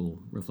those cool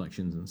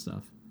reflections and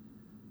stuff.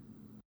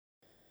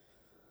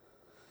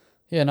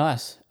 Yeah,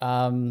 nice.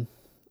 All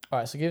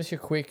right, so give us your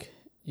quick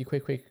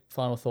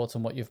final thoughts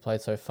on what you've played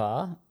so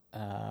far.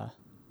 And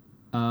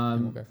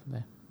we'll go from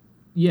there.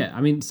 Yeah, I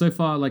mean, so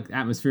far, like,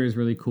 atmosphere is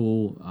really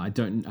cool. I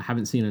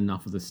haven't seen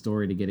enough of the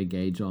story to get a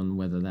gauge on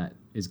whether that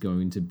is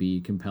going to be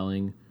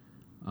compelling.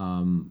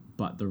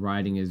 But the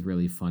writing is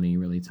really funny,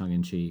 really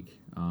tongue-in-cheek.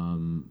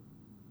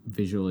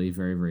 Visually,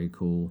 very, very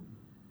cool.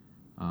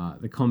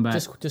 The combat...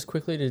 Just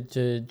quickly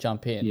to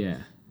jump in. Yeah.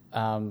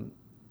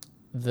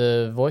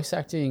 The voice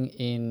acting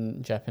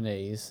in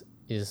Japanese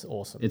is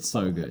awesome. It's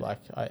so good. Like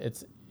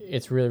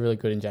it's really really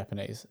good in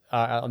Japanese.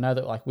 I know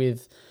that like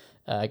with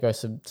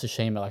Ghost of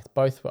Tsushima, like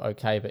both were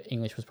okay, but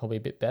English was probably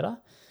a bit better,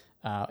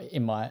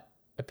 in my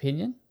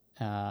opinion.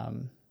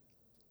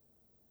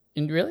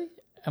 Really?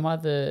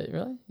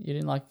 Really? You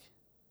didn't like?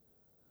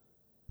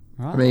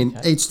 Right, I mean,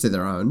 okay. each to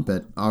their own,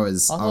 but I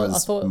was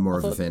thought- more I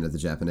of a thought- fan of the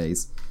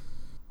Japanese.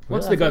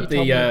 Once Really? they I got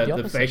thought you told me the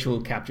opposite.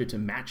 facial capture to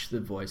match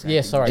the voice acting.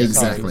 Yeah, sorry.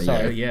 Exactly,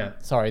 Sorry. Yeah.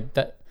 Sorry.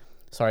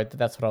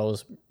 That's what I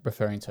was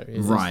referring to.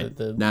 is Right.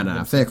 the-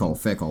 No. Fair call.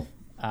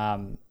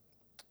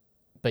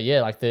 But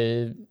yeah, like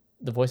the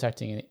voice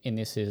acting in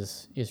this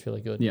is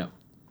really good. Yeah.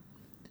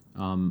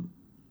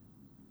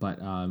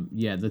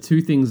 Yeah, the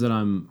two things that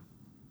I'm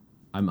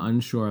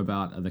unsure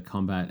about are the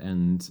combat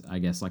and I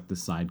guess like the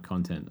side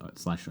content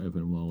 /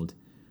 open world.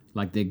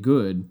 Like they're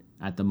good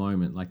at the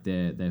moment, like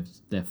they're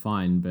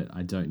fine, but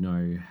I don't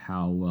know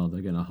how well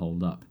they're gonna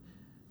hold up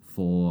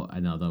for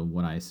another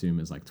what I assume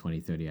is like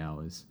 20-30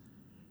 hours.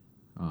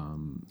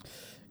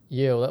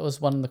 Yeah, well, that was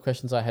one of the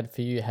questions I had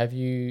for you. Have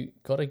you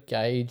got a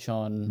gauge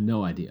on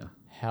No idea.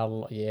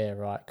 how? Yeah,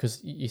 right.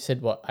 Because you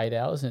said what 8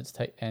 hours, and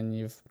and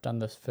you've done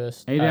the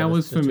first 8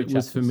 hours the for me two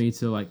was for chapters. me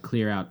to like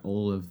clear out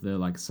all of the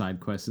like side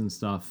quests and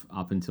stuff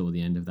up until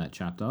the end of that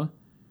chapter.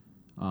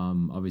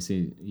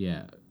 Obviously,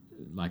 yeah,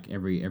 like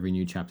every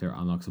new chapter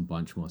unlocks a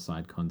bunch more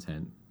side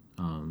content.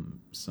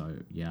 So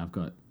yeah,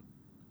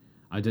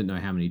 I don't know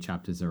how many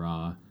chapters there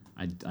are.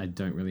 I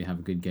don't really have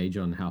a good gauge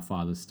on how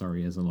far the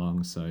story is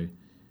along. So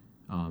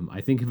I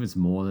think if it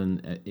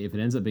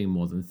ends up being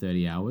more than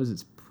 30 hours,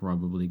 it's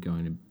probably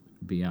going to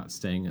be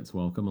outstaying its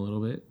welcome a little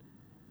bit.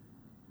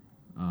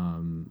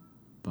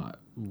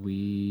 But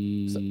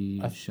we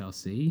shall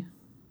see.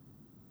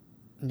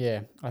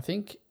 Yeah, I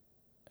think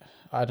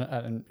I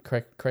don't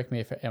correct me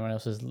if anyone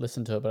else has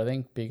listened to it, but I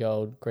think big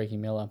old Greaky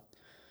Miller,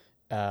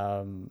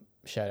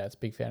 shout outs,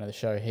 big fan of the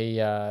show. He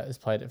has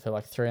played it for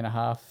like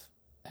 3.5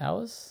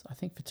 hours, I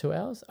think, for 2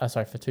 hours.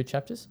 For 2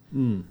 chapters,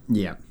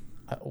 Yeah.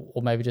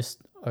 or maybe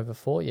just over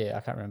 4. Yeah,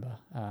 I can't remember.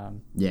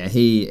 Yeah,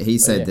 he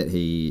said yeah. that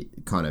he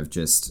kind of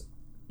just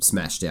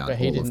smashed out But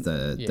he all of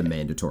didn't- the yeah.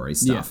 mandatory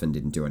stuff and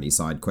didn't do any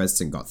side quests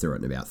and got through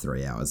it in about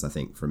 3 hours, I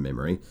think, from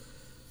memory.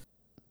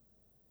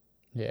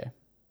 Yeah,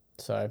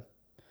 so,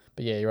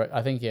 but yeah, you're right.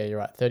 I think you're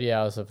right. 30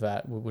 hours of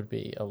that would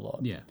be a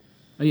lot. Yeah.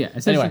 Oh, yeah.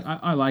 Essentially, Anyway,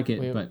 I like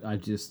it, but I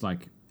just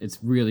like it's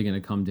really going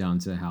to come down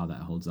to how that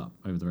holds up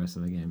over the rest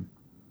of the game.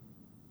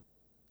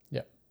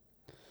 Yeah.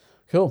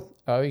 Cool.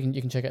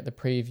 You can check out the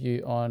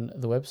preview on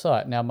the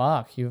website. Now,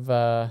 Mark,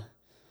 you're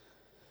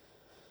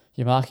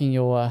marking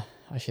your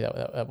actually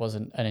that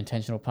wasn't an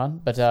intentional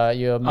pun, but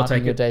you're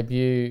marking your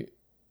debut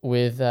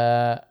with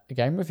a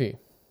game review.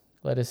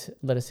 Let us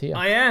hear.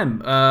 I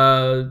am.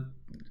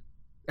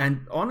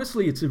 And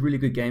honestly, it's a really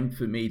good game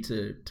for me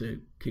to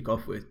kick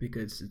off with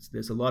because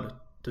there's a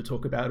lot to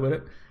talk about with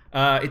it.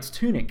 It's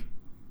Tunic,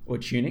 or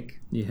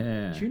Tunic.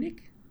 Yeah.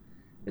 Tunic?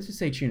 Let's just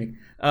say Tunic.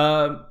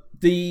 I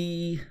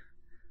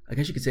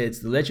guess you could say it's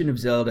the Legend of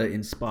Zelda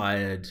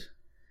inspired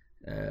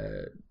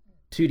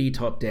 2D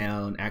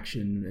top-down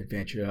action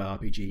adventure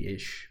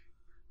RPG-ish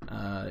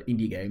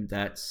indie game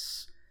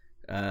that's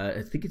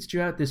I think it's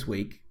due out this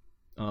week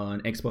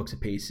on Xbox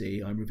and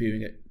PC. I'm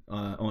reviewing it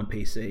on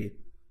PC.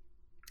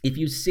 If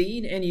you've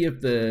seen any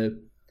of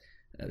the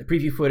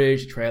preview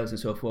footage, trailers, and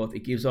so forth,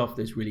 it gives off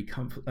this really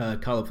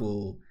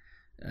colorful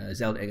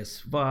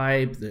Zelda-esque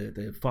vibe.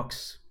 The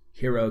fox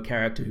hero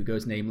character who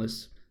goes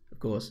nameless, of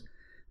course,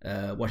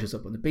 washes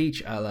up on the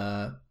beach, a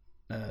la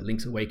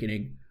Link's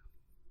Awakening.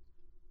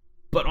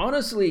 But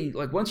honestly,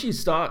 like once you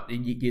start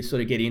and you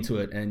sort of get into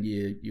it, and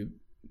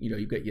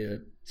you've got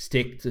your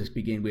stick to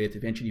begin with.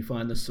 Eventually, you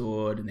find the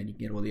sword, and then you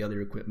get all the other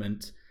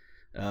equipment.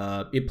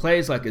 It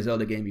plays like a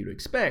Zelda game you'd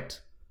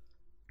expect.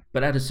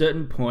 But at a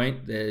certain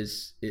point,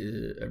 there's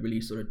a really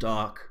sort of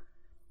dark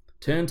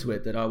turn to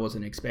it that I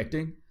wasn't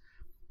expecting.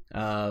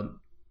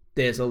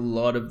 There's a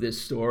lot of this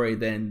story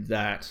then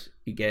that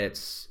it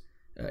gets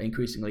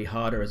increasingly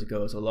harder as it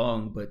goes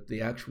along, but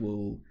the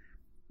actual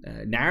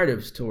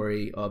narrative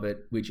story of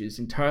it, which is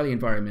entirely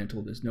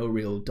environmental, there's no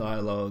real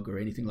dialogue or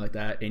anything like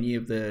that. Any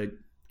of the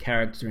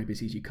characters or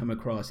NPCs you come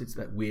across, it's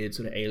that weird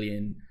sort of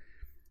alien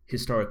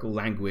historical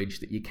language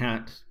that you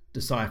can't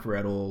decipher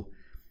at all.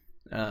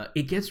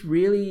 It gets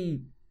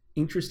really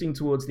interesting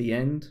towards the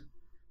end,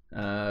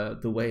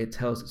 the way it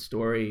tells its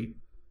story.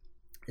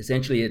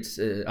 Essentially, it's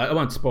I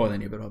won't spoil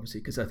any of it, obviously,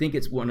 because I think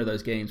it's one of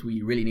those games where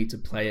you really need to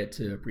play it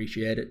to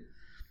appreciate it.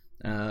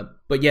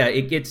 But yeah,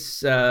 it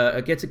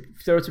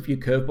throws a few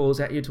curveballs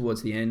at you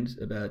towards the end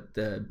about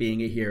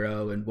being a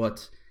hero and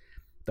what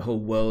the whole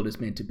world is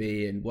meant to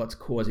be and what's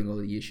causing all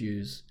the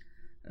issues.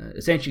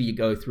 Essentially, you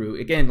go through,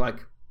 again,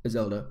 like a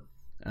Zelda,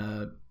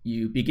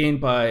 you begin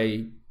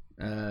by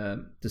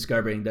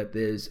discovering that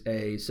there's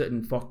a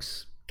certain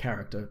fox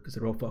character, because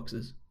they're all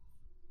foxes,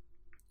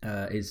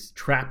 is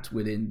trapped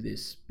within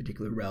this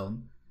particular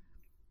realm.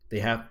 They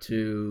have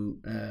to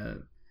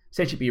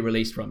essentially be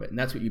released from it, and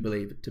that's what you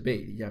believe it to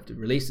be. You have to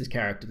release this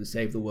character to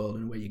save the world,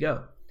 and away you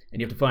go. And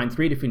you have to find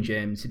 3 different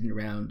gems hidden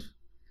around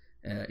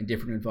in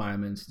different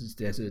environments. There's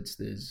deserts,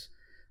 there's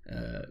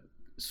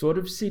sort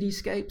of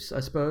cityscapes, I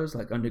suppose,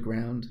 like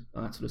underground,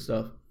 that sort of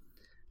stuff.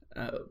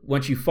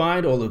 Once you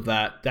find all of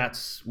that,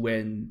 that's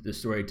when the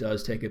story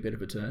does take a bit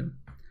of a turn.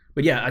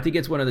 But yeah, I think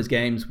it's one of those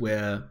games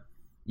where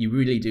you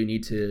really do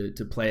need to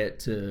play it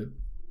to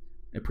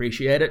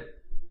appreciate it.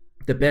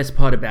 The best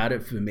part about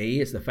it for me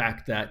is the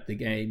fact that the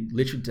game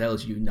literally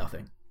tells you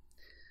nothing.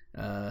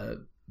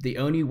 The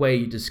only way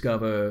you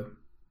discover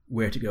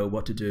where to go,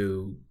 what to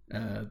do,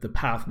 the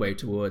pathway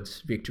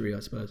towards victory, I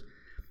suppose,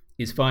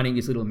 is finding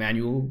these little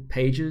manual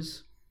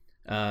pages.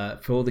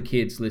 For all the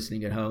kids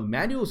listening at home,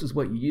 manuals is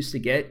what you used to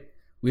get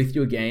with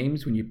your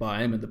games when you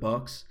buy them in the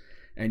box.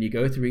 And you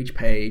go through each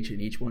page, and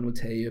each one will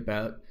tell you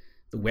about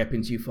the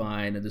weapons you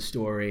find and the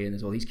story, and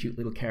there's all these cute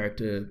little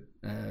character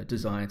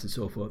designs and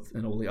so forth,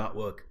 and all the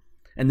artwork.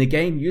 And the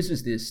game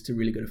uses this to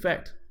really good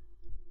effect.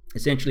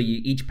 Essentially,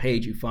 each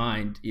page you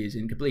find is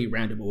in completely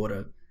random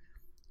order,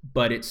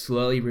 but it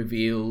slowly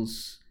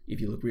reveals,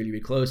 if you look really,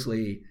 really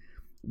closely,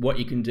 what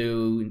you can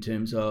do in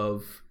terms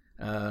of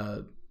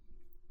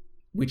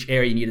which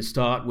area you need to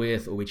start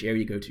with, or which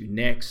area you go to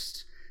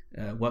next,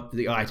 what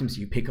the items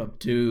you pick up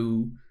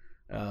do.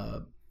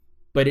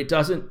 But it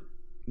doesn't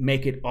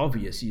make it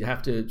obvious. You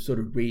have to sort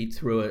of read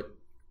through it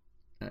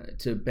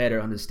to better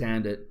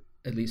understand it,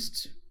 at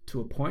least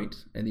to a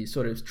point. And it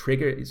sort of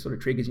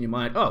triggers in your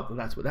mind, oh, well,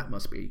 that's what that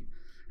must be.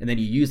 And then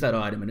you use that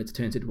item and it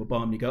turns into a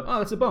bomb, and you go, oh,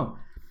 that's a bomb.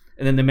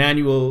 And then the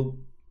manual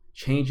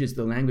changes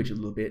the language a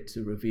little bit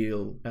to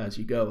reveal, as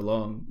you go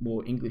along,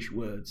 more English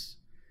words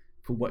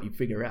for what you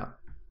figure out.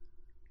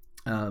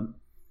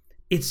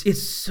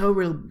 It's so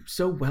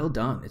well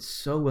done. It's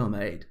so well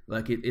made.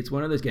 Like it's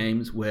one of those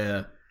games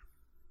where,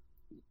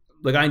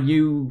 like, I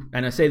knew,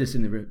 and I say this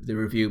in the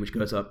review, which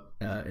goes up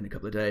in a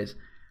couple of days.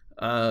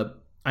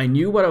 I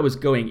knew what I was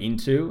going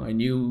into.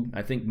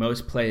 I think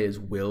most players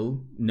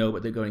will know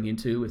what they're going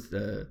into with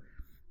the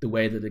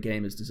way that the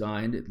game is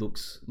designed. It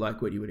looks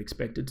like what you would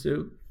expect it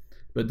to.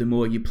 But the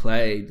more you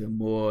play, the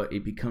more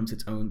it becomes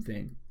its own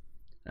thing.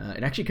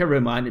 It actually kind of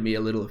reminded me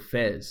a little of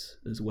Fez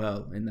as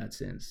well, in that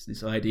sense.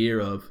 This idea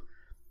of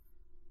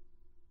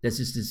there's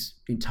just this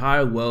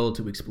entire world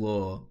to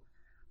explore,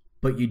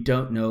 but you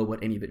don't know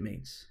what any of it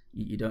means.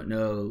 You don't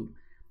know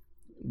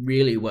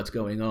really what's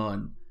going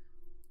on.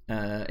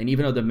 And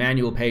even though the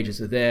manual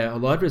pages are there, a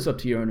lot of it's up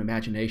to your own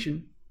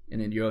imagination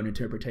and in your own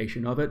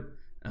interpretation of it.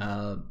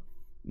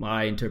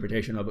 My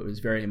interpretation of it was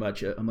very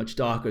much a much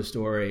darker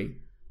story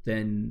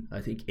than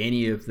I think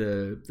any of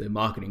the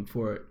marketing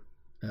for it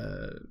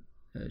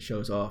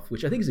shows off,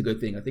 which I think is a good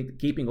thing. I think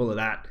keeping all of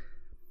that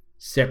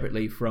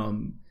separately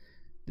from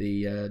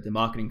the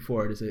marketing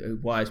for it is a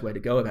wise way to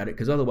go about it,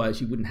 because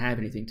otherwise you wouldn't have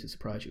anything to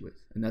surprise you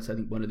with. And that's, I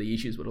think, one of the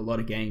issues with a lot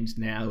of games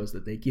now, is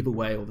that they give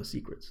away all the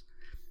secrets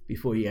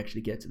before you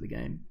actually get to the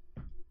game.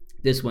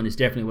 This one is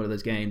definitely one of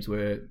those games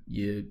where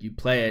you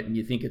play it and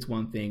you think it's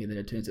one thing, and then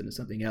it turns into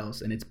something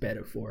else, and it's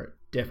better for it.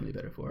 Definitely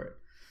better for it.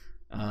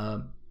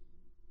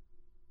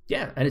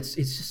 Yeah, and it's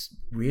just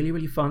really,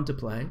 really fun to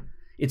play.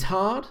 It's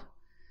hard.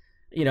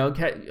 You know,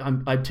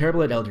 I'm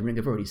terrible at Elden Ring.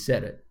 I've already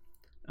said it.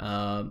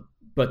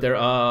 But there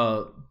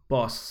are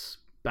boss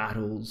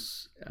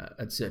battles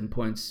at certain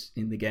points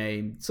in the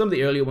game. Some of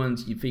the earlier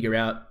ones you figure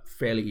out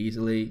fairly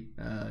easily.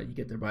 You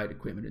get the right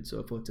equipment and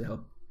so forth to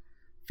help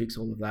fix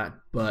all of that.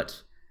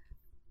 But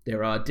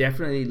there are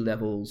definitely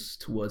levels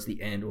towards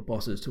the end, or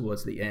bosses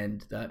towards the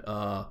end, that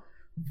are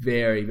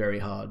very, very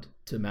hard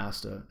to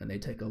master, and they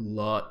take a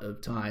lot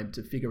of time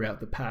to figure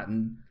out the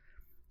pattern.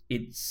 I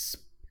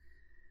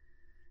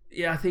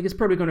think it's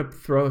probably going to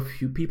throw a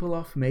few people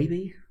off,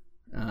 maybe.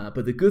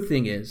 But the good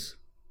thing is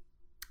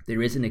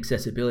there is an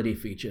accessibility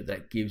feature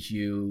that gives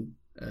you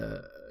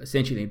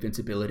essentially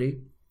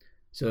invincibility.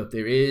 So if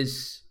there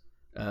is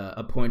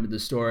a point of the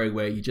story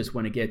where you just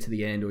want to get to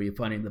the end, or you're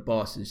finding the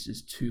boss is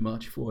just too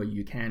much for you,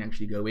 you can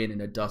actually go in,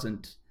 and it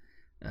doesn't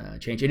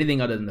change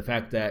anything other than the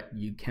fact that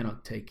you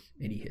cannot take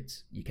any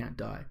hits. You can't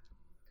die,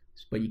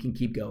 but you can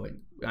keep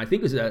going. I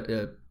think it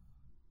was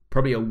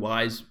probably a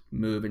wise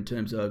move in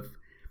terms of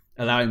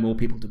allowing more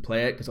people to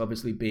play it, because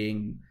obviously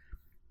being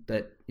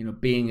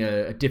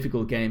a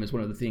difficult game is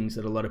one of the things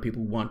that a lot of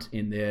people want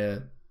in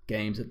their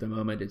games at the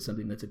moment. It's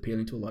something that's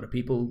appealing to a lot of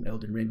people,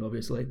 Elden Ring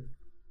obviously.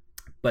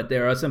 But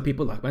there are some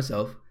people like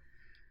myself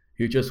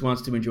who just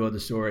wants to enjoy the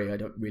story. I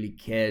don't really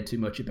care too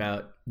much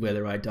about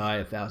whether I die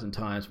 1,000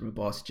 times from a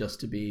boss, just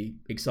to be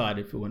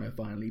excited for when I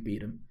finally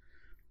beat him.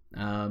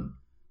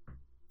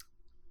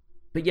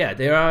 But yeah,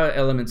 there are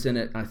elements in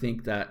it, I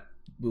think, that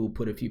will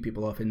put a few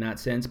people off in that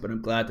sense, but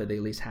I'm glad that they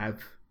at least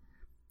have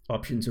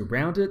options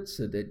around it,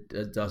 so that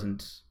it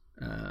doesn't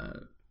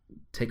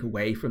take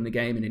away from the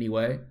game in any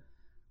way,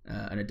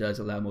 and it does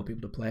allow more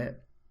people to play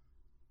it.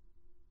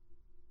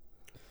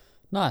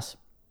 Nice.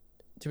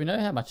 Do we know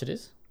how much it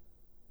is?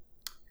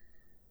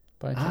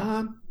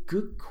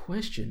 Good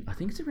question. I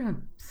think it's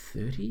around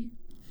 30.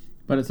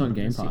 But it's on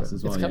Game Pass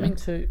as well. It's coming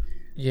to...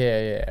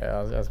 Yeah.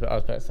 I was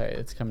about to say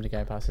it's coming to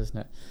Game Pass, isn't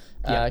it?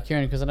 Yeah.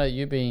 Kieran, because I know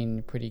you've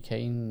been pretty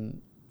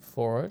keen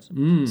for it,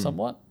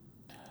 somewhat.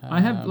 I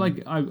have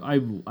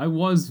I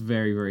was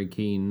very, very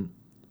keen.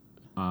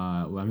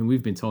 I mean,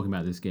 we've been talking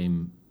about this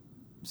game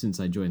since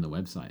I joined the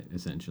website,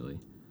 essentially.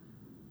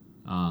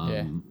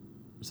 Yeah.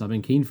 So I've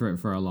been keen for it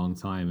for a long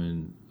time,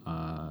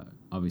 and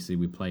obviously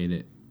we played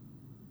it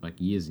like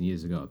years and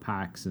years ago at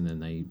PAX, and then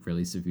they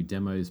released a few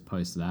demos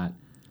post that.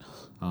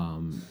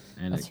 And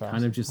That's it right.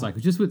 kind of just like,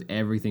 just with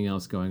everything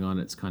else going on,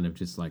 it's kind of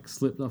just like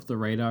slipped off the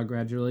radar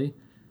gradually.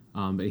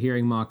 But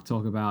hearing Mark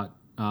talk about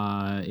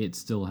it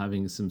still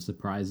having some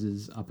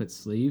surprises up its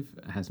sleeve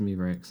has me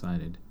very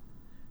excited.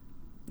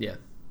 Yeah,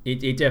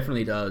 it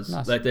definitely does.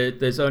 Nice. Like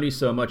there's only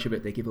so much of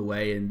it they give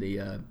away in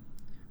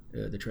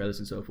the trailers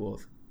and so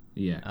forth.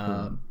 Yeah.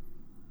 Cool.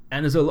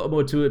 And there's a lot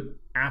more to it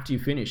after you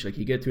finish. Like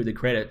you get through the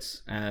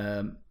credits,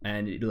 and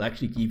it'll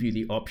actually give you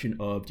the option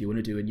of, do you want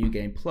to do a new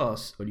game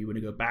plus, or do you want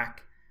to go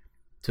back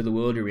to the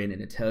world you're in,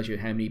 and it tells you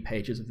how many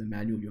pages of the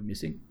manual you're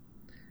missing.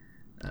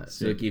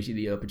 So it gives you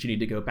the opportunity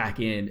to go back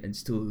in and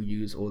still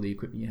use all the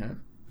equipment you have.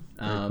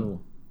 Very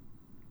cool.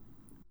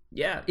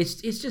 Yeah,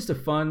 it's just a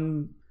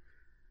fun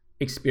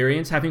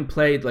experience. Having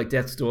played like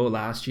Death's Door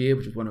last year,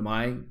 which was one of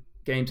my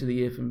games of the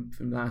year from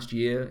last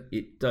year,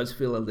 it does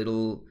feel a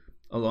little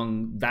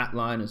along that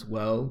line as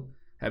well.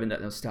 Having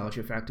that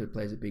nostalgia factor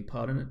plays a big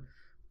part in it.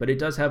 But it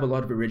does have a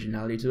lot of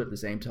originality to it at the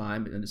same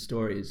time, and the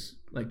story is,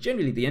 like,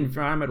 generally the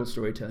environmental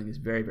storytelling is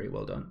very, very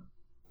well done.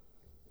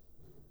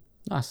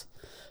 Nice.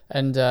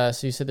 And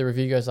so you said the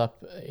review goes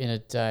up in a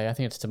day. I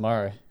think it's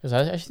tomorrow. Because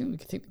I actually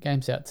think the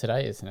game's out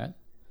today, isn't it?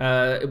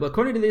 Well,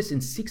 according to this,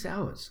 in 6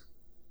 hours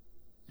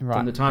Right.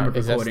 from the time of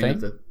Is that recording of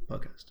Steam? the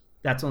podcast.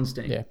 That's on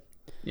Steam. Yeah.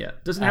 Yeah.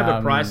 Doesn't have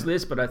a price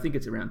list, but I think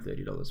it's around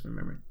 $30 from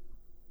memory.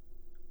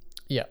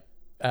 Yeah.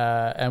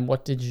 And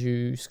what did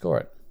you score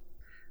it?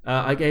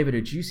 I gave it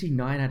a juicy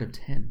 9 out of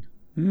 10.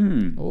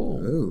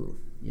 Oh. Ooh.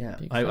 Yeah,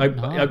 Big I fat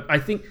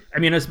nine. think, I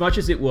mean, as much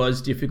as it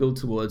was difficult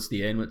towards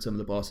the end with some of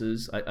the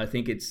bosses, I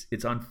think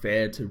it's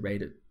unfair to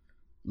rate it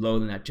lower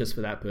than that just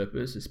for that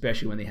purpose,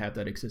 especially when they have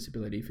that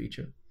accessibility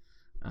feature.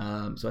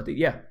 So I think,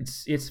 yeah,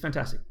 it's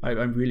fantastic. I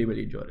really,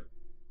 really enjoyed it.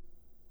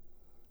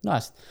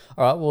 Nice.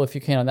 All right. Well, if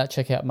you're keen on that,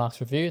 check out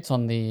Mark's review. It's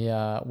on the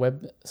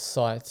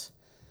website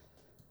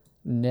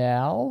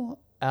now.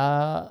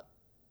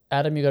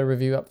 Adam, you got a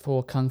review up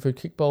for Kung Fu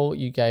Kickball.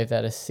 You gave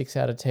that a 6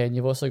 out of 10.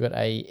 You've also got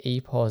a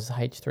EPOS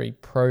H3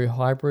 Pro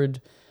Hybrid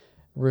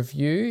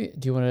review.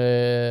 Do you want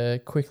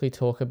to quickly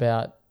talk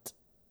about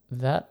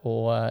that,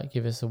 or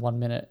give us a 1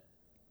 minute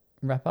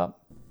wrap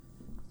up?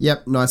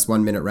 Yep, nice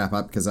 1 minute wrap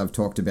up, because I've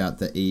talked about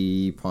the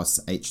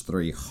EPOS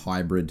H3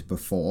 Hybrid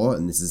before,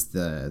 and this is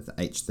the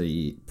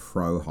H3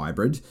 Pro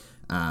Hybrid.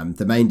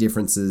 The main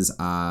differences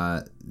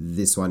are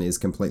this one is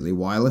completely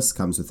wireless,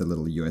 comes with a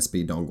little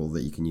USB dongle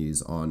that you can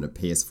use on a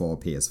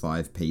PS4,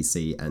 PS5,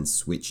 PC, and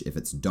Switch if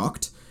it's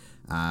docked.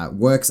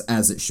 Works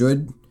as it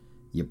should.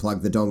 You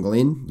plug the dongle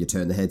in, you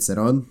turn the headset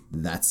on,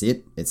 that's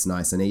it. It's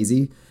nice and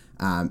easy.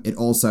 It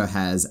also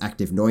has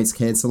active noise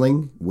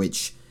cancelling,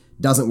 which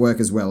doesn't work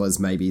as well as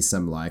maybe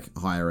some like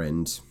higher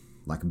end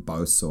like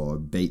Bose or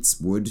Beats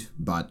would,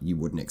 but you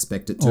wouldn't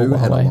expect it to. Or And a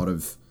Huawei. lot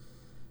of,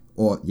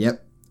 or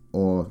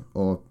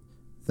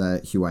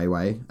the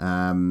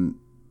Huawei.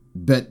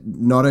 But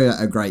not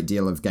a great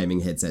deal of gaming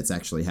headsets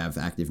actually have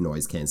active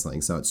noise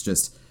cancelling, so it's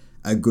just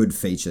a good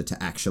feature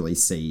to actually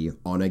see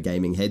on a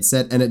gaming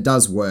headset, and it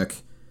does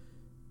work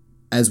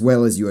as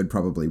well as you would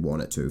probably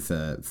want it to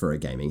for a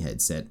gaming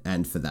headset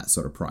and for that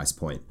sort of price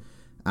point.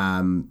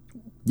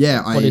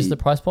 What is the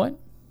price point?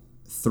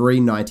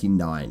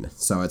 $399,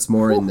 so it's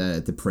more in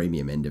the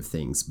premium end of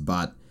things,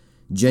 but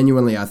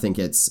genuinely I think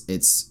it's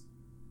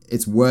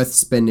worth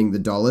spending the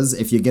dollars.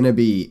 If you're going to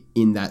be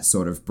in that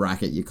sort of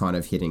bracket, you're kind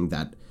of hitting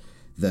that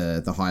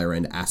the higher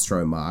end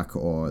Astro mark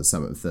or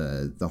some of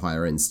the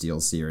higher end Steel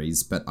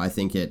series, but I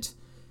think it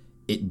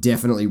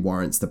definitely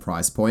warrants the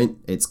price point.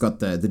 It's got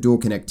the dual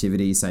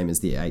connectivity, same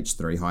as the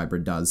H3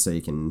 Hybrid does, so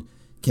you can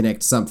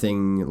connect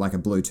something like a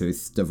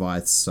Bluetooth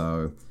device.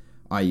 So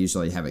I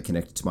usually have it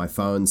connected to my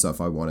phone, so if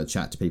I want to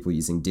chat to people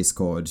using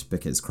Discord,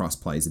 because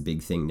crossplay is a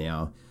big thing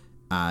now,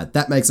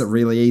 that makes it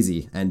really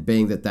easy. And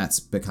being that that's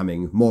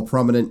becoming more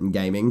prominent in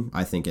gaming,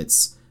 I think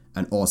it's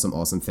an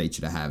awesome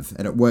feature to have.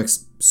 And it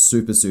works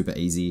super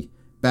easy.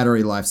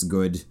 Battery life's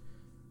good.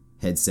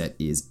 Headset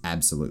is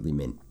absolutely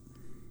mint.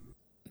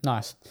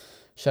 Nice.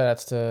 Shout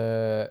outs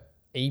to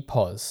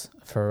EPOS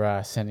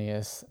for sending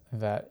us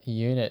that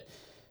unit.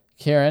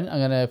 Kieran, I'm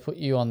going to put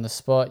you on the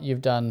spot.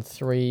 You've done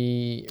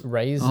 3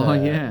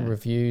 Razer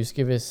reviews.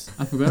 Give us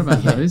I forgot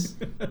about those.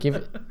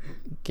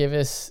 give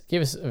us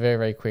a very,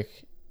 very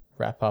quick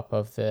wrap up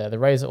of the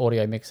Razer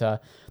Audio Mixer,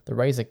 the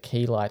Razer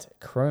Keylight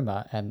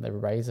Chroma, and the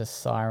Razer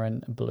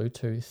Siren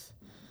Bluetooth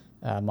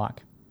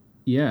mic.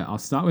 Yeah, I'll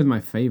start with my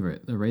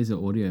favorite, the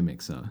Razer Audio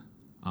Mixer.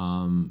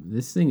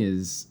 This thing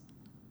is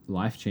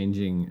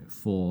life-changing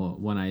for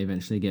when I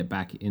eventually get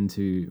back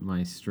into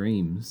my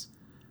streams.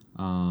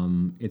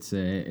 It's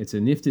a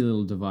nifty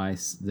little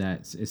device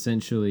that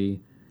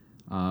essentially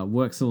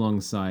works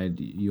alongside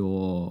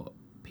your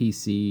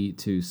PC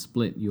to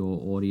split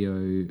your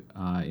audio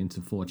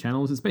into 4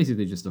 channels. It's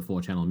basically just a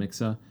 4-channel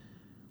mixer.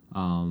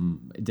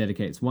 It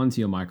dedicates one to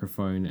your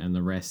microphone, and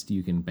the rest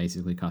you can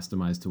basically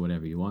customize to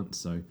whatever you want.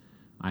 So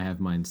I have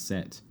mine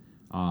set.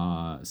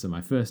 So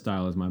my first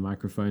dial is my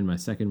microphone. My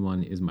second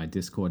one is my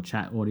Discord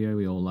chat audio.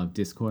 We all love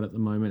Discord at the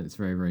moment. It's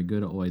very, very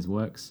good. It always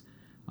works.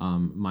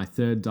 My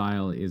third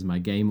dial is my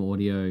game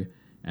audio,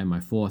 and my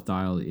fourth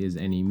dial is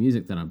any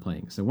music that I'm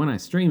playing. So when I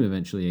stream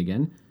eventually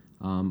again,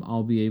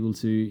 I'll be able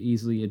to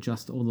easily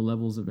adjust all the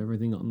levels of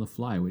everything on the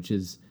fly, which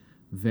is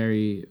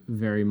very,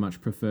 very much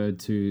preferred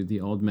to the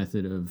old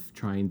method of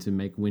trying to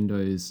make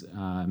Windows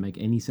make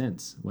any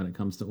sense when it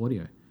comes to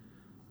audio.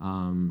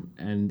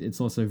 And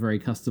it's also very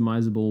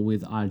customizable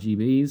with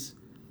RGBs.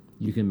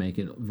 You can make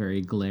it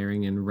very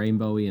glaring and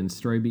rainbowy and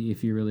stroby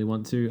if you really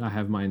want to. I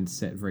have mine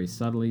set very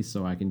subtly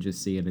so I can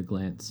just see at a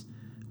glance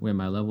where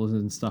my levels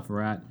and stuff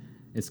are at.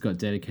 It's got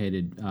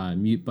dedicated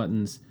mute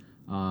buttons.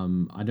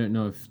 I don't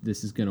know if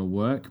this is going to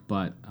work,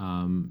 but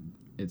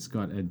it's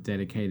got a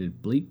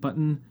dedicated bleep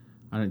button.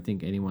 I don't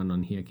think anyone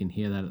on here can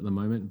hear that at the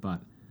moment,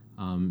 but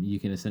you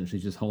can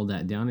essentially just hold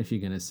that down if you're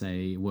going to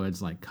say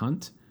words like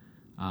cunt,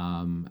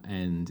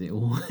 and it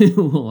will, it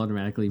will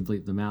automatically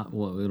bleep them out,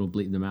 or it'll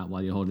bleep them out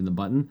while you're holding the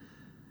button.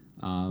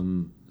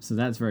 So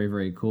that's very,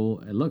 very cool.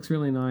 It looks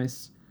really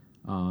nice.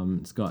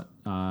 It's got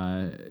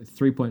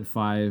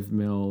 3.5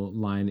 mil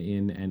line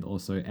in and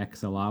also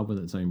XLR with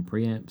its own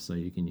preamp, so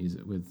you can use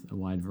it with a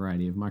wide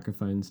variety of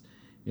microphones.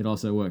 It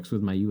also works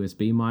with my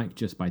USB mic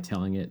just by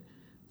telling it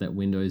that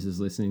Windows is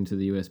listening to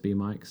the USB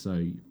mic,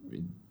 so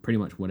pretty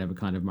much whatever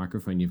kind of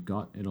microphone you've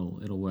got,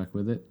 it'll work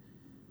with it.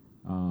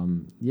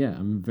 Yeah,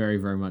 I'm very,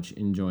 very much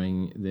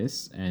enjoying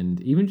this, and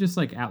even just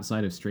like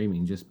outside of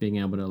streaming, just being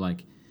able to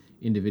like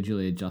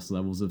individually adjust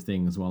levels of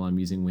things while I'm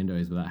using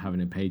Windows without having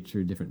to page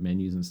through different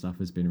menus and stuff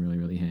has been really,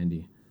 really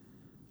handy.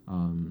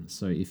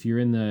 So if you're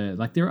in the,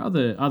 like, there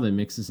are other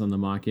mixers on the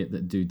market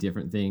that do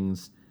different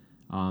things,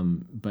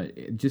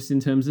 but just in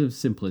terms of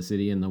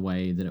simplicity and the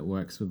way that it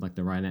works with like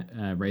the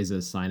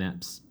Razer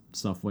Synapse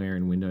software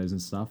and Windows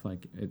and stuff,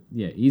 like,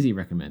 yeah, easy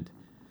recommend.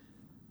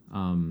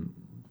 One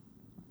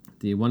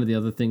of the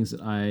other things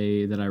that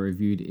I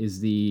reviewed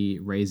is the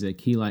Razer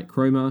Keylight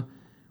Chroma,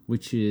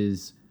 which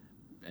is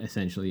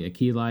essentially a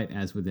key light,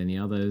 as with any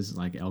others.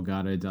 Like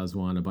Elgato does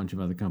one, a bunch of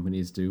other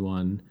companies do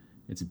one.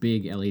 It's a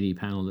big LED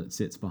panel that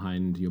sits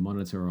behind your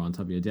monitor or on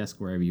top of your desk,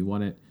 wherever you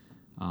want it,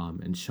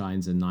 and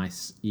shines a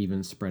nice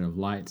even spread of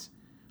light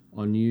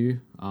on you.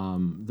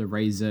 The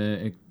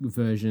Razer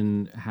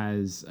version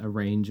has a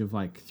range of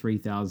like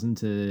 3,000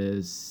 to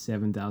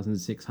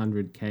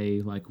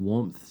 7,600K like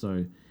warmth,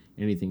 so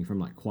anything from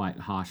like quite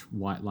harsh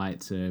white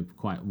light to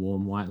quite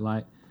warm white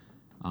light.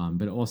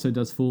 But it also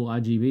does full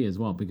RGB as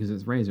well, because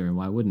it's Razer, and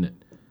why wouldn't it?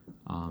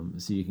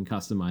 So you can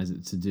customize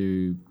it to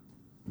do,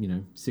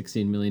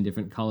 16 million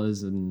different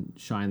colors and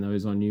shine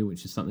those on you,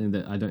 which is something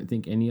that I don't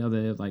think any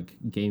other like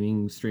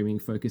gaming streaming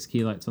focused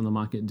key lights on the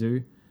market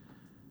do,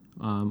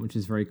 which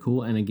is very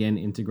cool. And again,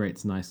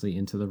 integrates nicely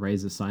into the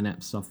Razer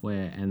Synapse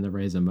software and the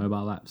Razer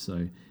mobile app.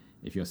 So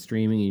if you're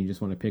streaming and you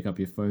just want to pick up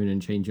your phone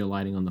and change your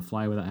lighting on the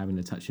fly without having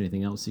to touch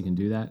anything else, you can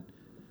do that.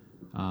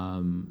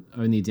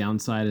 Only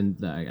downside,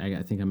 and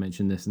I think I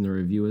mentioned this in the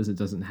review, is it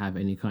doesn't have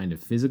any kind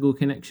of physical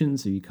connection,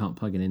 so you can't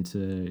plug it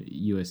into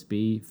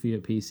USB for your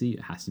PC.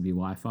 It has to be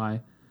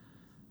Wi-Fi,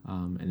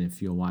 and if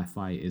your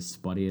Wi-Fi is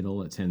spotty at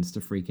all, it tends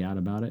to freak out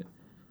about it.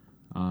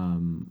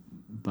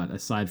 But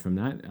aside from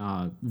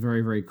that,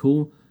 very, very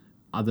cool.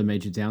 Other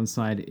major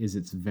downside is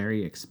it's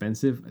very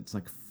expensive. It's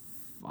like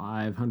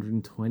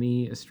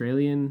 520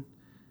 Australian.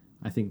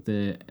 I think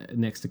the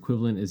next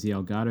equivalent is the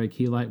Elgato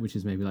Keylight, which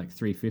is maybe like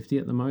 350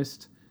 at the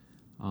most.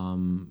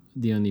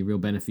 The only real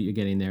benefit you're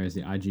getting there is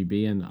the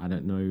RGB, and I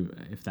don't know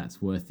if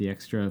that's worth the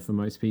extra for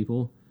most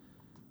people.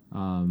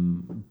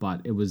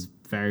 But it was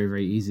very,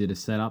 very easy to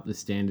set up. The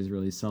stand is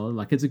really solid.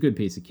 Like, it's a good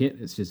piece of kit.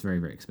 It's just very,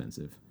 very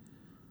expensive.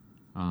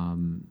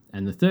 And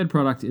the third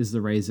product is the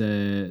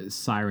Razer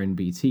Siren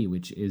BT,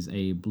 which is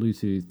a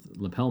Bluetooth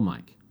lapel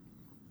mic.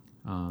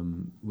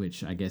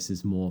 Which I guess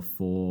is more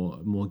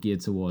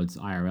geared towards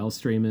IRL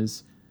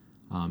streamers,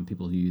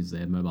 people who use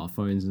their mobile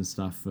phones and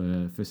stuff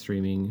for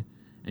streaming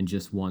and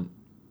just want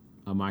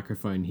a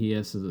microphone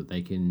here so that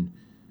they can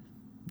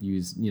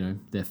use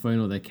their phone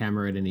or their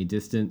camera at any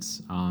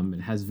distance.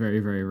 It has very,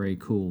 very, very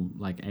cool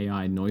like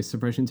AI noise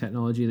suppression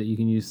technology that you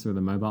can use through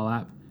the mobile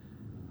app.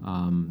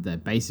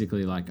 That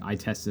basically, like, I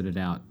tested it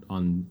out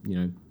on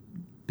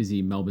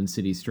busy Melbourne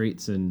city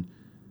streets, and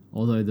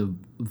although the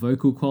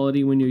vocal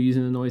quality when you're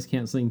using the noise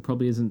cancelling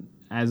probably isn't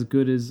as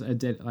good as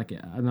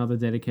another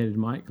dedicated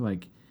mic,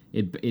 like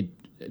it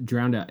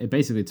drowned out. It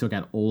basically took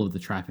out all of the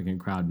traffic and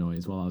crowd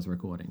noise while I was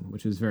recording,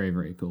 which was very,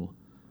 very cool.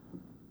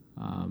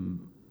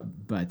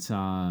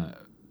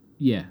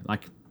 Yeah,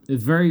 like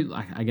it's very,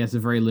 like, I guess a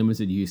very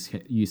limited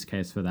use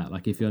case for that.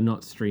 Like if you're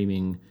not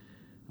streaming,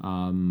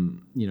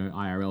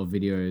 IRL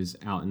videos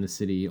out in the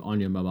city on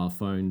your mobile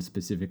phone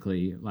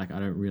specifically, like I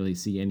don't really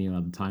see any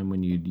other time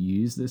when you'd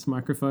use this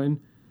microphone.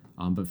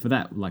 But for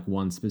that, like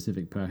one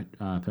specific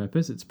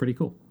purpose, it's pretty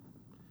cool.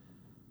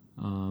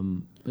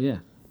 But yeah.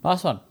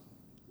 Nice one.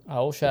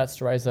 All shouts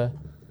to Razer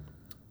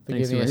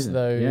Thanks giving for us raising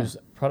it. those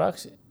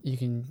products. You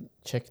can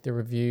check the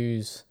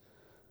reviews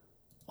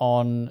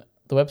on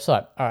the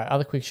website. All right,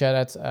 other quick shout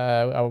outs.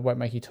 I won't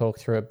make you talk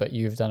through it, but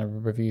you've done a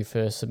review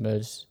for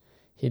Submerged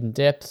Hidden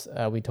Depths.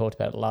 We talked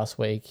about it last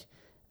week.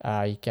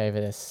 You gave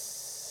it a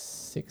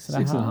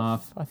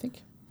 6.5, I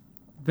think.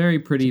 Very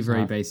pretty,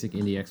 very basic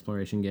indie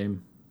exploration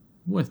game.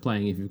 Worth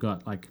playing if you've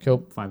got like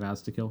 5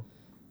 hours to kill.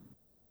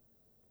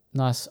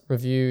 Nice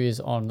review is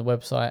on the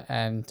website,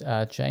 and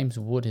James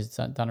Wood has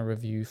done a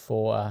review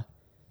for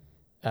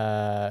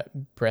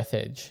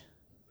Breathedge,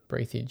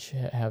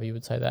 however you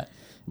would say that.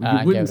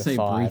 You wouldn't say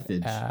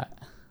Breathedge.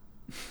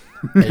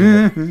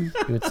 You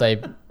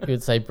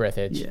would say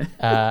Breathedge.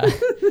 Yeah.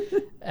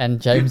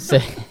 And James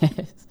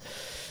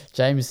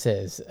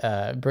says,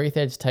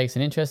 Breathedge takes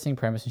an interesting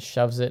premise and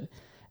shoves it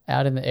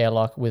out in the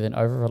airlock with an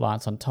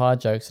over-reliance on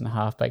tired jokes and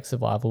half-baked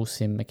survival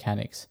sim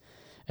mechanics.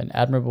 An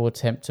admirable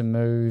attempt to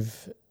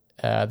move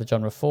the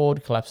genre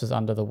forward collapses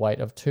under the weight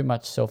of too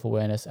much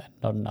self-awareness and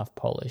not enough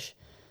polish.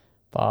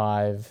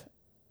 5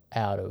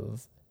 out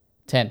of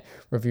 10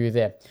 review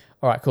there.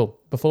 All right, cool.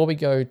 Before we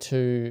go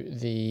to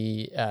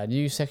the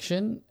news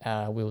section,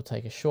 we'll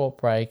take a short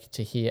break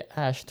to hear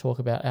Ash talk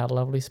about our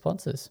lovely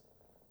sponsors.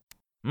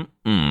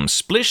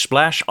 Splish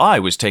splash, I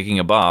was taking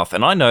a bath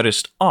and I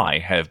noticed I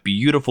have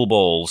beautiful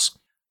balls.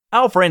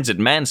 Our friends at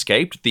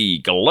Manscaped, the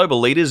global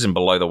leaders in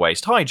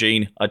below-the-waist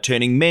hygiene, are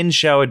turning men's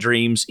shower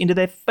dreams into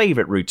their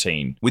favourite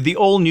routine with the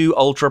all-new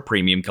Ultra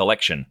Premium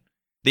collection.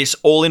 This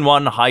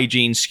all-in-one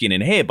hygiene skin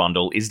and hair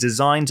bundle is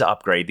designed to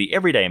upgrade the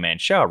everyday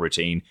man's shower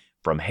routine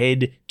from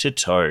head to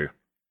toe.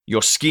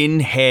 Your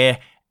skin, hair,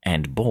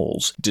 and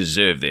balls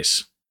deserve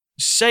this.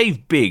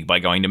 Save big by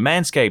going to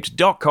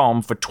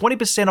manscaped.com for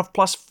 20% off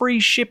plus free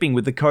shipping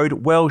with the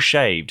code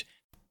WELLSHAVED.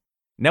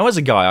 Now, as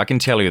a guy, I can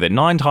tell you that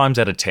 9 times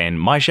out of 10,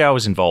 my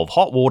showers involve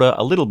hot water,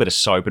 a little bit of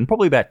soap, and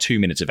probably about 2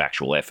 minutes of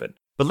actual effort.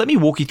 But let me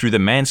walk you through the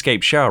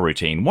Manscaped shower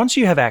routine once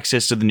you have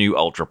access to the new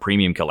Ultra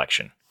Premium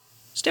collection.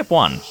 Step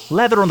 1.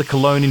 Lather on the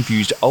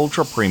cologne-infused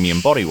Ultra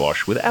Premium body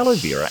wash with aloe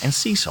vera and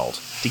sea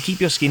salt to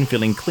keep your skin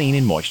feeling clean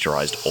and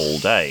moisturized all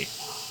day.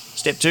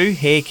 Step 2.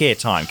 Hair care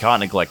time, can't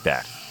neglect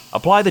that.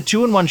 Apply the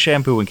 2-in-1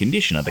 shampoo and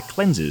conditioner that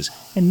cleanses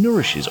and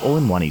nourishes all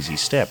in one easy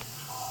step.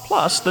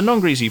 Plus, the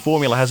non-greasy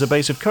formula has a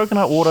base of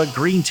coconut water,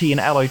 green tea and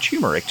aloe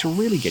turmeric to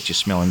really get you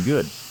smelling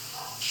good.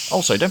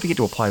 Also, don't forget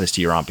to apply this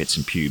to your armpits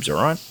and pubes,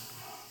 alright?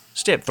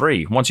 Step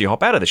 3. Once you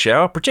hop out of the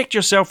shower, protect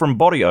yourself from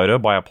body odor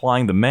by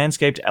applying the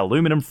Manscaped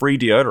aluminum-free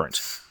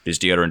deodorant. This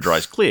deodorant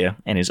dries clear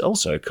and is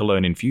also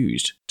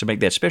cologne-infused to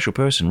make that special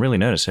person really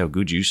notice how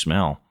good you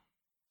smell.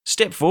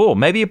 Step 4.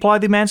 Maybe apply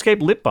the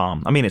Manscaped lip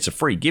balm. I mean, it's a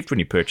free gift when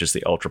you purchase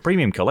the Ultra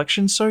Premium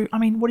collection, so,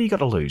 what do you got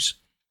to lose?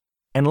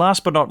 And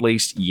last but not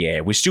least,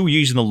 we're still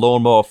using the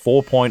Lawnmower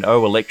 4.0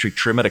 electric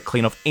trimmer to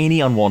clean off any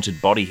unwanted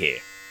body hair.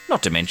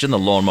 Not to mention the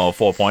Lawnmower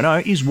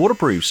 4.0 is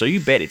waterproof, so you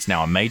bet it's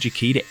now a major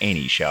key to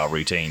any shower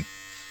routine.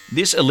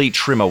 This elite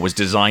trimmer was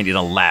designed in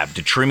a lab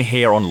to trim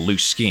hair on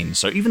loose skin,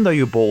 so even though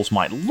your balls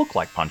might look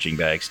like punching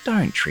bags,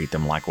 don't treat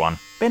them like one.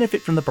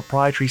 Benefit from the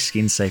proprietary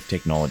skin-safe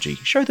technology.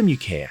 Show them you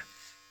care.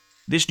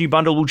 This new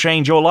bundle will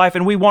change your life,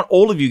 and we want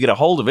all of you to get a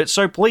hold of it,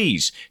 so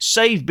please,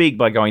 save big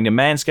by going to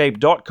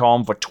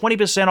manscaped.com for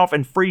 20% off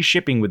and free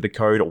shipping with the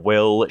code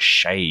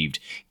WELLSHAVED.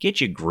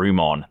 Get your groom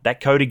on.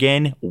 That code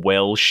again,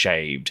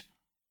 WELLSHAVED.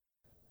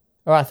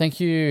 All right, thank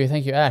you,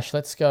 Ash.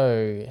 Let's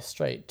go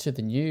straight to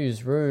the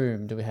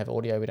newsroom. Do we have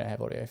audio? We don't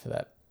have audio for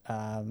that.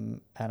 And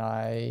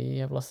I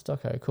have lost the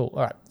doco. Cool.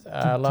 All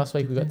right. Last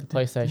week we got the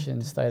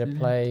PlayStation State of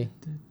Play.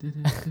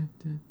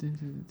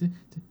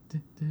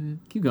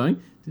 Keep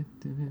going.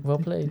 Well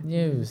played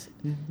news.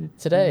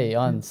 Today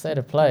on State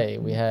of Play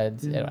we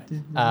had. Anyway,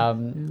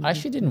 I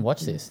actually didn't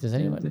watch this. Does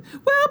anyone?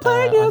 Well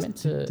played news. I meant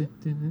to.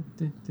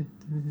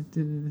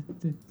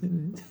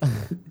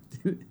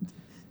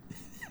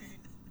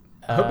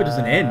 I hope it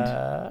doesn't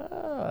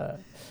end.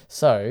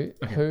 So,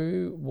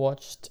 who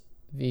watched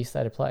the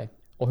State of Play?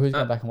 Or who's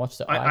gone back and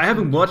watched it? I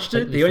haven't watched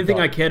it. The only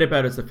thing I cared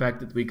about is the fact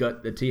that we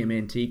got the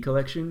TMNT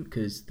collection,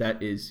 because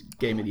that is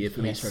Game of the Year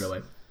for me straight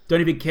away.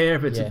 Don't even care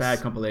if it's a bad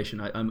compilation.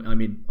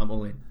 I'm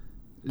all in.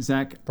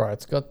 Zach? Bro,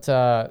 it's got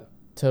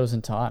Turtles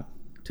in Time.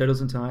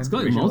 Turtles in Time. It's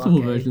got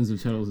multiple versions of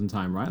Turtles in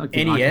Time, right? Like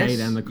the NES, arcade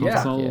and the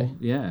console.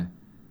 Yeah,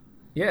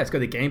 it's got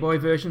the Game Boy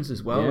versions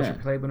as well, which I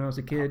played when I was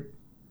a kid.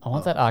 I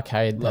want that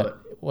arcade.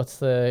 What's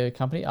the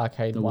company?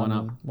 Arcade the One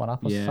Up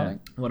or something?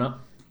 One Up.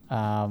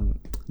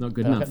 Not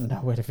good enough. I don't know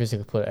where to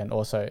physically put it, and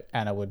also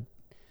Anna would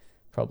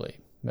probably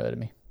murder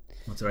me.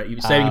 That's all right. You're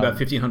saving about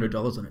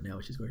 $1,500 on it now,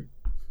 which is great.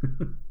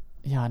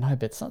 Yeah, I know,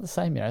 but it's not the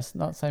same. It's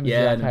not the same as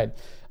the arcade.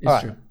 No,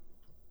 it's true.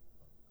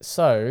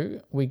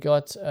 So we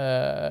got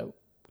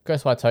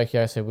Ghostwire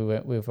Tokyo. So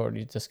we've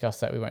already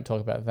discussed that. We won't talk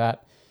about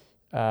that.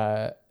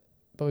 But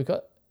we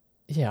got.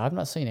 Yeah, I've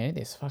not seen any of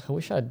this. Fuck, I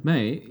wish I'd.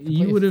 Mate,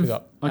 you would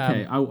have.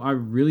 Okay, I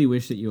really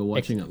wish that you were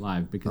watching it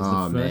live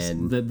because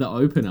the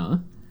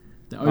opener.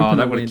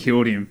 That would have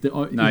killed him.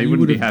 No, he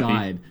wouldn't be happy.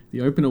 Died. The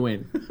opener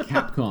went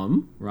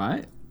Capcom,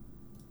 right?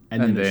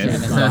 And then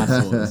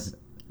dinosaurs.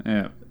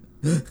 Yeah.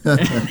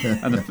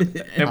 And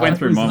it went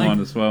through my mind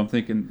as well. I'm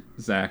thinking,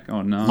 Zach,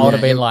 oh no. I would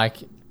have been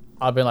like,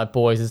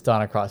 boys, it's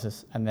Dino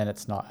Crisis, and then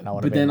it's not. And I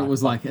would have But been then it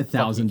was like 1,000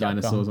 fuck you, Capcom.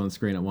 dinosaurs on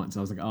screen at once.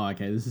 I was like, oh,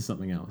 okay, this is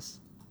something else.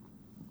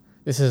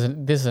 This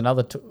is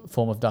another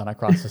form of Dino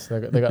Crisis.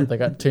 They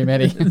got too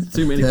many.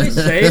 Too many. Did they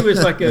say it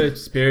was like a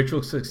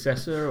spiritual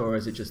successor, or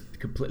is it just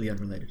completely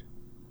unrelated?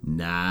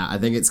 Nah, I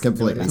think it's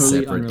completely Totally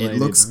separate. It unrelated.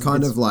 looks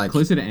kind It's of like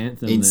closer to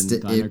Anthem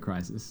insta- than Dino it-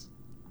 Crisis.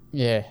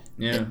 Yeah.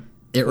 Yeah.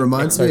 It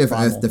reminds me of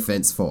Exoprimal. Earth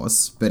Defense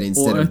Force, but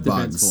instead Or of Earth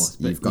Defense bugs, Force,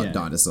 but you've got yeah.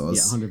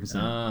 dinosaurs. Yeah, 100%.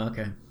 Ah,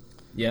 okay.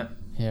 Yeah.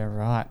 Yeah.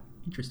 Right.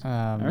 Interesting.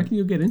 I reckon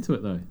you'll get into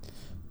it though.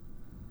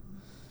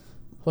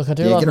 Look, I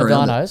do Yeah, love get my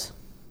around it. dinos.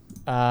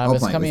 I'll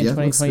It's play it coming in with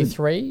you. Looks good.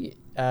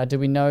 2023. Do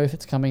we know if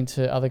it's coming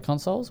to other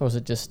consoles or is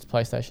it just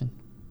PlayStation?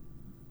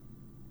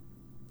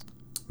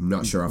 I'm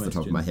not sure off the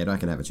top of Question. my head. I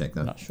can have a check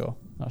though. Not sure.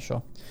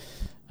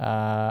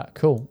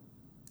 Cool.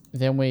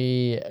 Then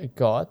we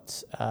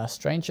got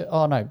Stranger.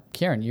 Oh no,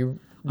 Kieran, you.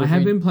 I have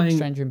reviewed been playing-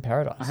 Stranger in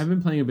Paradise. I have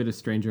been playing a bit of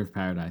Stranger of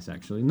Paradise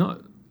actually.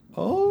 Not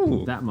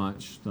Oh. that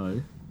much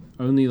though.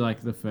 Only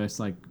like the first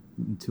like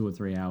 2 or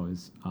 3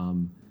 hours.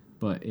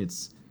 But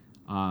it's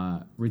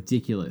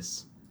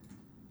ridiculous.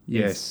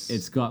 Yes.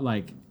 It's got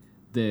like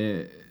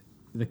the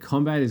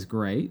combat is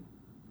great.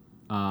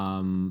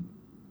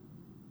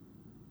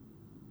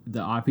 The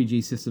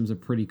RPG systems are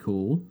pretty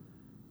cool.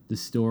 The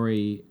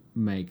story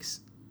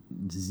makes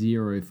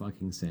zero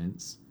fucking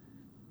sense.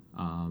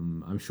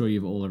 I'm sure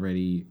you've all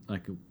already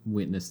like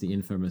witnessed the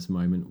infamous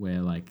moment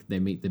where like they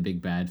meet the big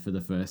bad for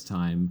the first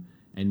time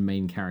and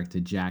main character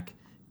Jack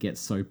gets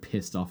so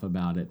pissed off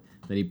about it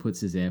that he puts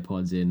his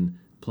AirPods in,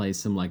 plays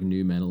some like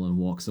new metal and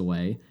walks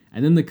away.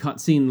 And then the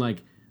cutscene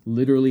like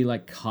literally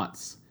like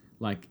cuts,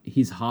 like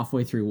he's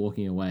halfway through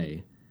walking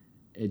away.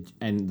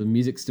 And the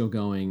music's still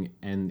going,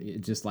 and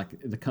it just like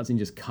the cutscene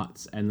just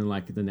cuts, and then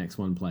like the next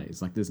one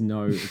plays. Like there's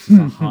no, it's just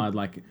a hard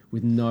like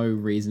with no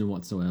reason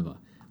whatsoever.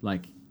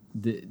 Like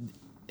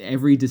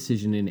every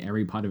decision in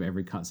every part of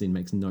every cutscene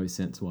makes no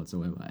sense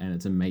whatsoever, and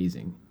it's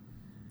amazing.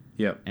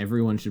 Yep.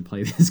 Everyone should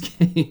play this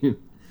game.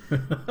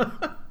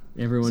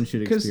 Everyone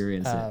should 'Cause,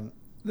 experience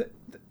it.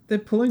 They're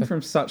pulling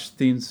from such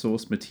thin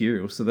source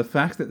material, so the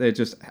fact that they're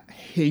just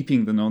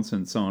heaping the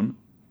nonsense on,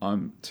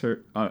 I'm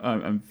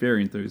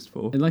very enthused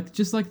for. And like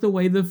just like the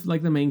way the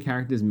main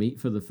characters meet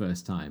for the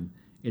first time,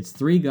 it's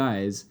 3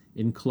 guys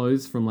in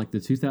clothes from like the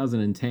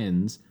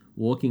 2010s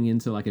walking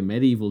into like a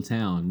medieval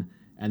town,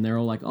 and they're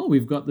all like, "Oh,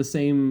 we've got the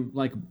same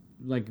like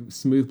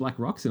smooth black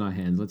rocks in our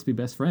hands. Let's be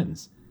best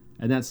friends."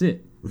 And that's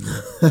it.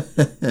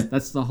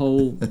 That's the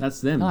whole.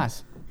 That's them.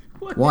 Nice.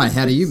 Why?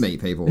 How do you meet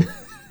people?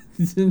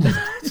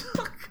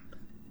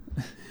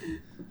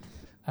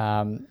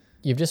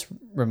 You've just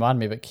reminded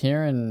me, but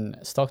Kieran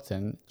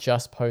Stockton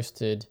just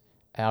posted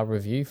our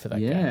review for that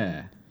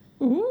game.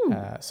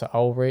 Yeah. So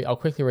I'll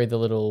quickly read the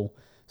little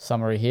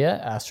summary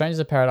here. Strangers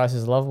of Paradise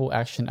is a lovable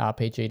action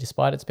RPG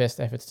despite its best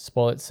efforts to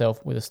spoil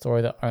itself with a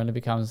story that only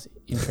becomes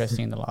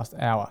interesting in the last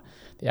hour.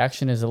 The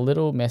action is a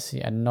little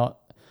messy and not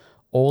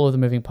all of the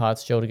moving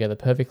parts gel together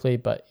perfectly,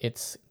 but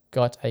it's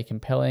got a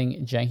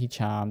compelling, janky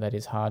charm that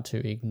is hard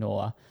to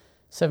ignore.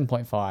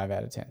 7.5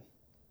 out of 10.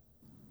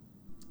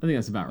 I think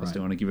that's about I right.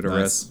 still want to give it a Nice.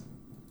 rest.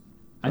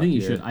 I think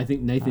you Yeah. should. I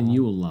think Nathan,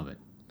 you will love it.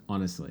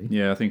 Honestly.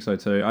 Yeah, I think so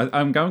too.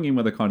 I'm going in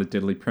with a kind of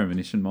deadly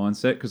premonition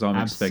mindset because I'm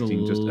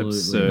expecting just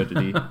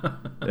Absolutely. absurdity.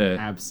 Yeah.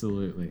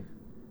 Absolutely.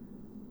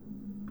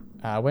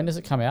 When does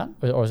it come out?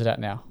 Or is it out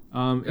now?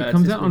 It it's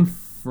comes this out on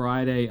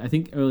Friday. I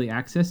think early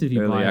access. If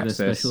you Early buy access.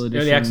 the special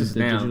edition, Early access the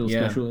now, digital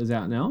yeah. special is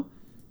out now.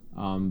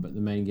 But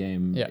the main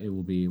game, Yeah. it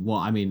will be. Well,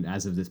 I mean,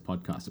 as of this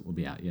podcast, it will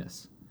be out.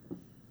 Yes.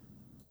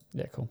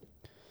 Yeah, cool.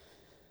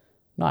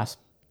 Nice.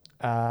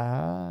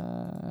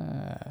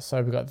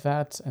 So we got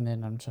that, and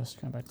then I'm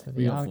just going back to the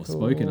We got article.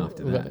 Forspoken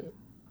after We've that.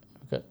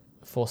 We've got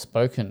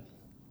Forspoken,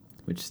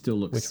 Which still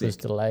looks which sick. was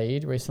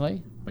delayed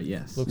recently. But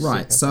yes. Looks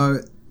Right. sick,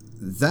 So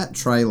that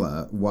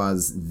trailer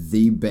was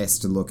the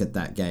best look at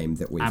that game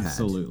that we've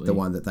Absolutely. had. The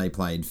one that they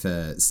played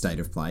for State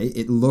of Play.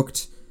 It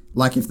looked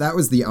like if that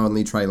was the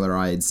only trailer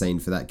I had seen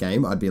for that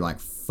game, I'd be like,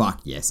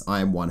 "Fuck yes, I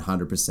am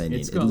 100% in."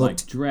 It's It got like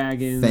looked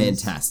dragons.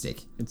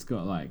 fantastic. It's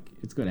got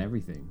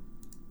everything.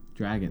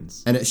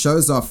 Dragons. And it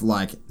shows off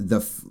like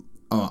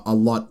a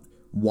lot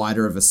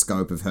wider of a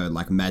scope of her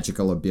like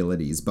magical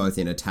abilities, both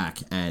in attack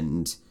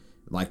and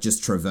like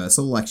just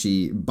traversal. Like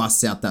she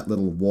busts out that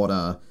little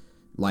water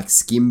like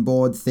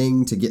skimboard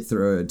thing to get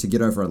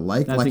over a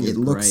lake. That like thing it is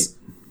looks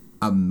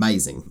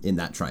amazing in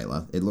that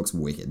trailer. It looks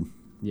wicked.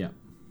 Yeah.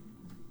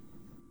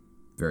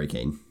 Very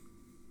keen.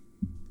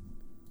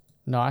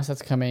 Nice.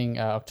 That's coming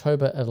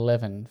October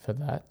 11 for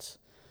that.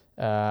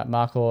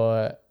 Mark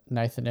or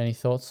Nathan, any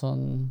thoughts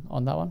on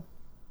that one?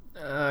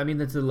 I mean,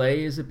 the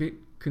delay is a bit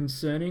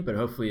concerning, but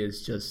hopefully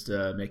it's just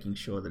making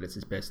sure that it's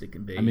as best it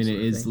can be. I mean, sort it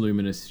of is thing.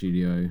 Luminous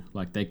Studio.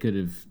 Like they could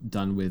have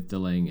done with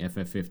delaying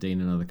FF15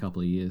 another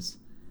couple of years.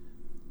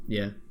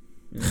 Yeah.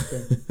 That's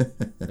fair.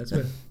 That's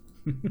fair.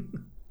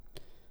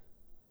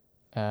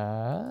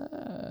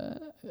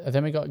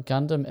 Then we got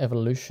Gundam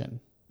Evolution.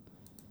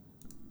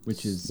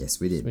 which is Yes,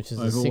 we did. which is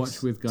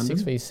Overwatch with Gundam?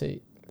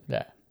 6v6.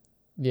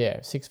 Yeah,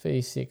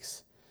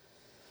 6v6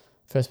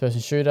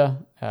 first-person shooter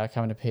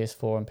coming to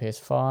PS4 and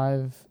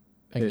PS5.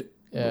 It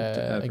looked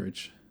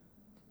average.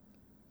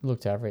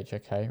 Looked average.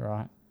 Okay,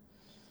 right.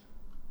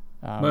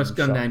 Most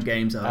shocked. Gundam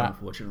games are,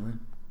 unfortunately.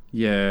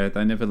 Yeah,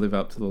 they never live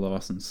up to the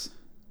license.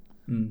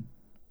 Mm.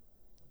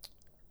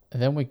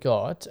 And then we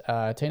got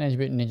Teenage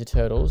Mutant Ninja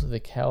Turtles: The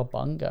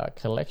Cowabunga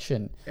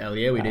Collection, Hell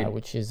yeah, we did.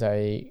 which is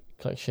a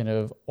collection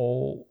of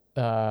all.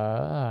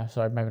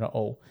 Sorry, maybe not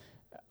all,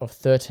 of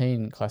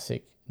 13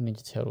 classic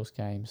Ninja Turtles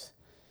games,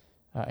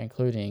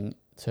 including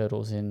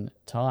Turtles in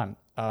Time.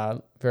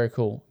 Very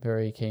cool.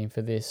 Very keen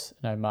for this.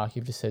 No, Mark,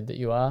 you've just said that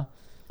you are.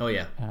 Oh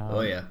yeah.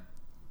 Oh yeah.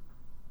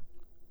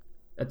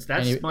 That's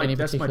any my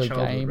particular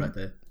childhood game? right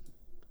there.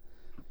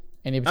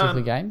 Any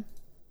particular game?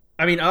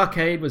 I mean,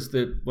 arcade was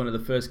one of the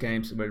first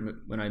games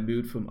when I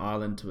moved from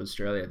Ireland to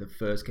Australia. The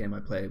first game I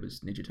played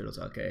was Ninja Turtles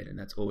Arcade, and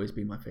that's always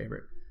been my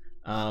favorite.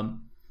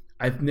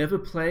 I've never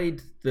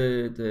played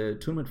the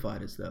Tournament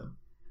Fighters though,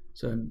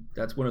 so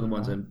that's one of the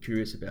ones I'm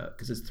curious about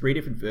because there's 3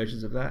 different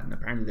versions of that, and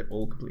apparently they're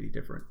all completely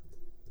different.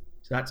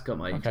 So that's got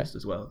my interest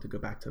as well to go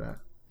back to that.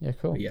 Yeah,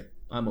 cool. But yeah,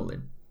 I'm all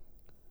in.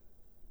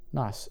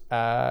 Nice.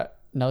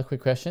 Another quick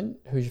question: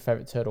 who's your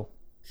favorite turtle?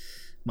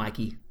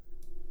 Mikey.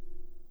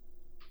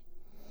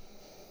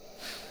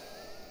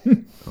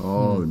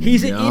 Oh,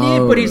 He's an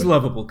idiot, but he's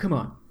lovable. Come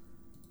on.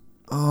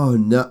 Oh,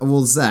 no.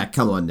 Well, Zach,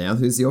 come on now.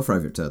 Who's your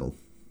favourite turtle?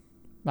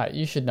 Mate,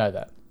 you should know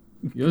that.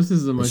 Yours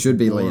is the It most. should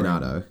be boring.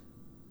 Leonardo.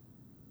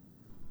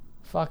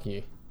 Fuck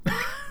you.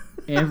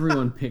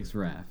 Everyone picks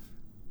Raph.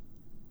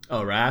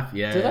 Oh, Raph.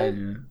 Yeah. Do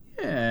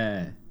they? Yeah.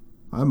 Yeah.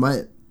 I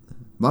might.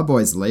 My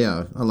boy's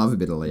Leo. I love a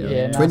bit of Leo.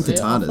 Yeah, no, Twin see, I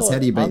katanas. thought- How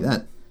do you beat I'm-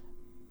 that?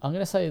 I'm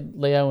gonna say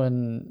Leo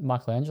and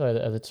Michelangelo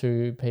are the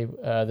two people,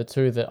 the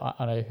two that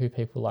I know who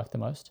people like the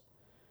most.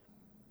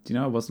 Do you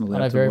know I wasn't I know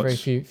allowed to very watch?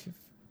 very few.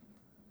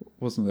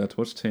 Wasn't allowed to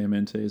watch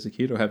TMNT as a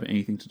kid or have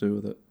anything to do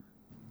with it.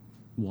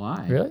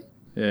 Why? Really?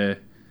 Yeah.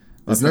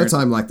 There's no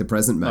time like the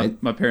present, mate.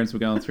 My parents were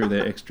going through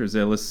their extra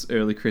zealous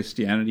early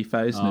Christianity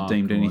phase, and Oh, it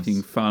deemed of course.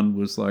 anything fun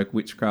was like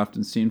witchcraft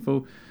and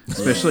sinful,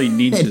 especially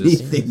ninjas.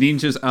 Anything.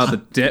 Ninjas are the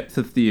depth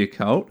of the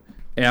occult.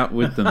 Out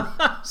with them.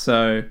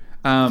 So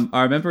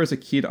I remember as a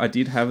kid, I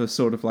did have a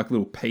sort of like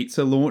little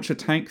pizza launcher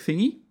tank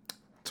thingy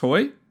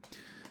toy.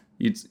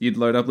 You'd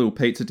load up little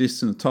pizza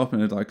discs in the top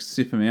and it'd like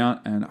sip them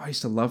out, and I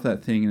used to love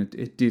that thing, and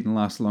it didn't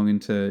last long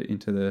into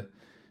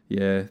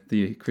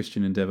the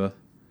Christian endeavor.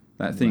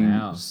 That thing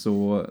Wow.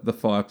 saw the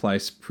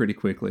fireplace pretty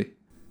quickly.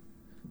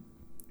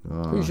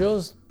 Who's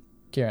yours,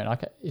 Kieran?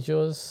 Okay, is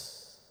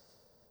yours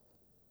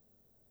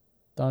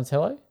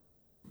Donatello?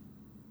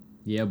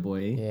 Yeah,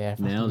 boy. Yeah,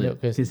 fucking Nailed knew it.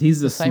 because Because he's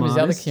the same as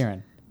the other smartest,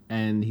 Kieran.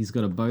 and he's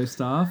got a bow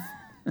staff,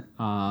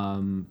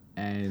 and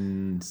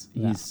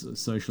he's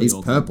socially He's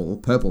awkward. purple.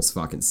 Purple's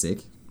fucking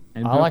sick.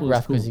 And I like purple is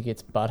Raph because cool. he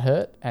gets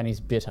butthurt and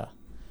he's bitter.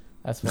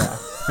 That's why.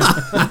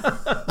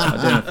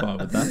 Identify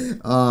with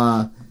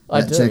that.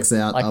 I That do. checks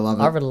out. Like, I love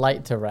it. I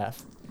relate to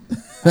Raph.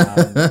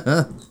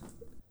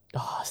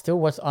 I still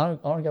watch. I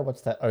want to go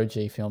watch that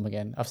OG film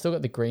again. I've still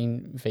got the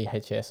green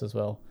VHS as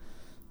well.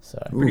 So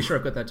Pretty sure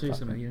I've got that too.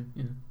 Somewhere. Yeah.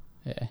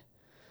 yeah,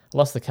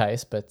 lost the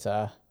case, but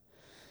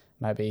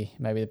maybe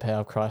the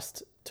power of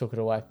Christ took it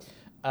away.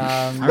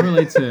 I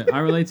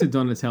relate to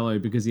Donatello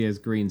because he has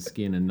green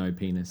skin and no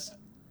penis.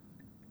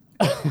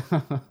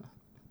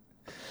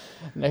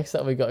 Next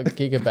up, we got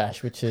Giga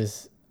Bash, which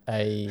is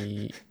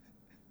another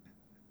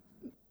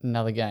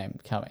game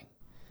coming.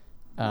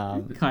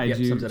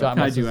 Kaiju, sums it up.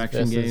 kaiju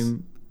action Versus-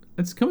 game.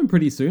 It's coming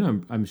pretty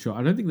soon. I'm sure.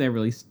 I don't think they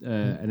released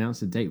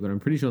announced a date, but I'm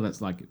pretty sure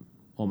that's like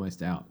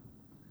almost out.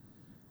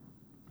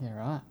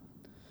 Yeah,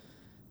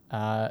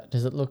 right.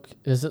 Does it look?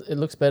 It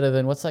looks better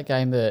than what's that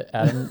game that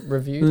Adam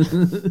reviewed?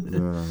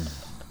 That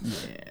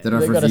I've They got a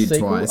reviewed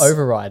sequel, twice.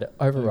 Override,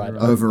 Override,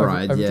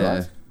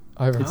 yeah. Overdrive.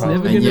 It's never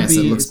And gonna yes,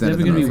 it be. looks It's better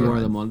never than gonna be War Override.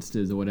 of the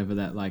Monsters or whatever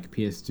that like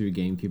PS2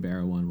 GameCube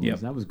era one was. Yep.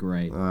 That was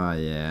great. Oh,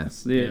 yeah.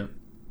 That's it.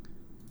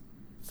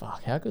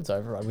 Fuck, how good's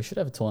Override? We should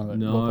have a tournament.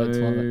 No. We'll play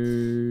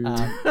tournament.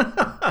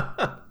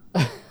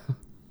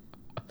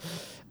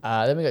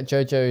 Then we got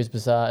JoJo's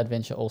Bizarre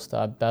Adventure All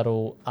Star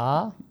Battle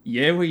R.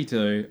 Yeah, we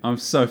do. I'm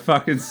so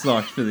fucking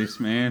psyched for this,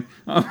 man.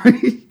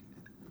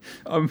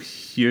 I'm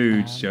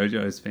huge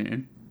JoJo's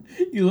fan.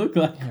 You look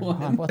like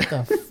Right, what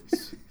the?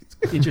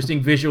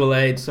 Interesting visual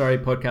aid. Sorry,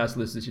 podcast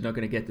listeners, you're not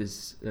going to get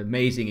this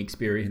amazing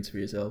experience for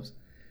yourselves.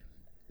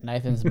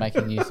 Nathan's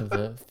making use of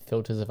the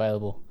filters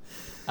available.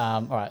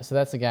 All right, so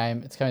that's the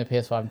game. It's coming to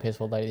PS5 and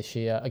PS4 later this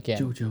year. Again,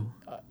 JoJo.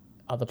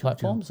 other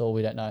platforms, or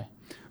we don't know.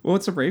 Well,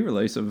 it's a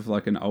re-release of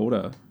like an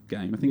older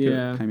game. I think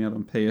Yeah. it came out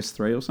on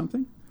PS3 or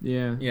something.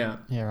 Yeah. Yeah.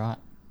 Yeah, right.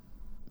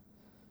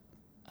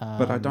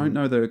 But I don't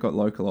know that it got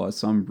localized,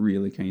 so I'm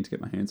really keen to get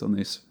my hands on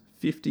this.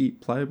 50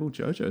 playable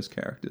JoJo's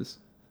characters.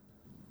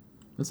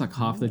 That's like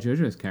half the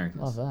JoJo's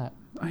characters. Love that.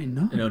 I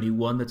know. And only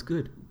one that's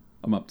good.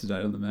 I'm up to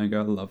date on the manga.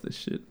 I love this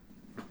shit.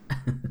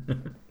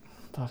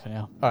 Fucking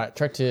hell. All right,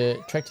 Trek to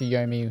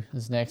Yomi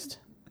is next.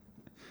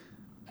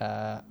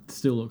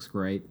 Still looks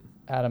great.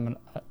 Adam and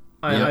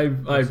I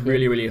That's good.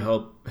 really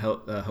hope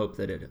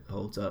that it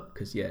holds up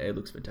because it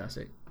looks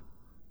fantastic.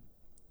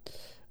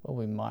 well,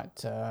 we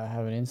might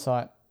have an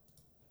insight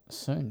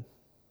soon.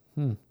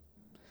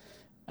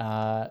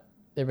 The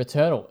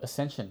Returnal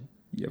Ascension.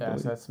 Yeah,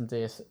 So that's some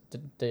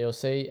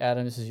DLC.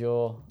 Adam, this is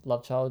your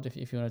love child.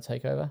 If you want to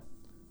take over.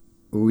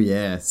 Oh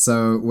yeah,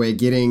 so we're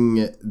getting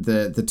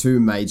the two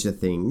major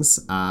things.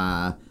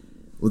 Well,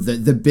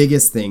 the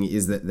biggest thing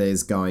is that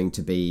there's going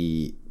to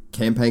be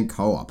campaign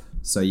co-op.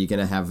 So you're going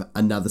to have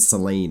another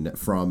Celine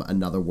from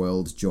another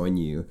world join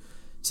you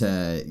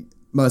to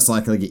most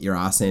likely get your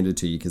ass handed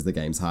to you because the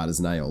game's hard as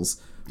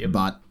nails. Yep.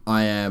 But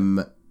I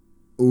am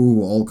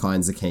all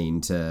kinds of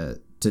keen to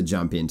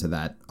jump into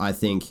that. I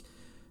think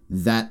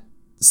that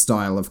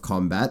style of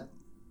combat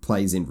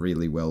plays in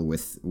really well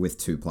with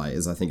two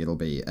players. I think it'll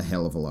be a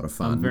hell of a lot of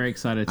fun. I'm very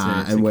excited to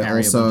and we're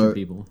carry a bunch also- of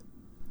people.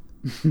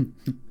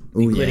 Oh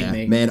Including yeah,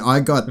 me. man!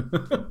 I got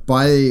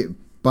by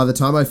the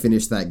time I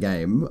finished that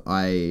game,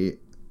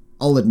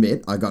 I'll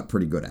admit I got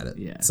pretty good at it.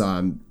 Yeah. So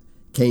I'm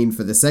keen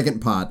for the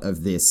second part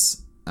of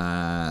this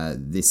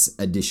this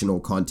additional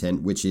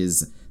content, which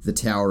is the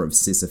Tower of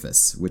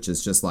Sisyphus, which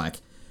is just like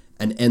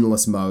an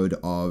endless mode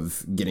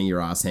of getting your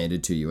ass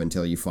handed to you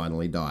until you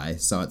finally die.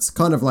 So it's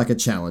kind of like a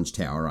challenge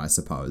tower, I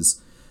suppose,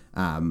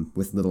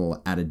 with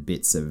little added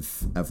bits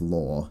of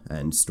lore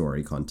and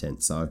story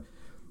content. So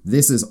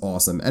this is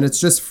awesome, and it's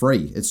just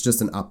free. It's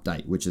just an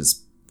update, which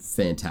is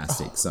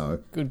fantastic.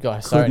 So Good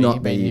guy, Could Sony. not I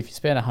mean, be- if you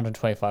spend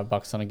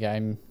 $125 on a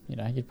game,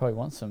 you'd probably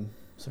want some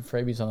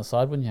freebies on the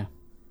side, wouldn't you?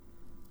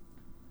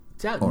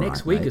 It's out All next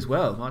right, week mate. as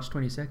well, March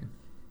 22nd.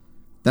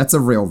 that's a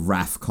real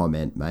RAF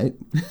comment, mate.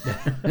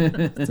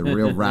 It's a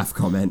real RAF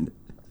comment.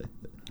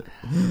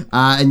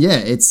 And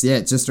it's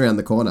just around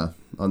the corner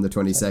on the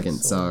 22nd.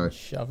 So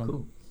Shove 'em.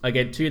 Cool. I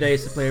get 2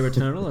 days to play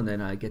Returnal, and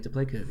then I get to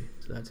play Kirby.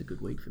 So that's a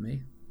good week for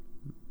me.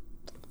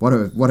 what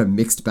a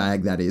mixed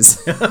bag that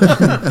is.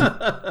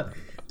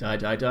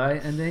 Die,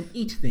 and then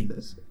eat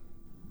things.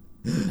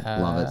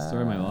 Love it.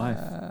 Story of my life.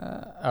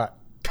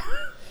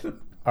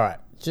 All right.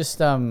 Just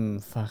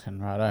fucking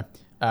righto.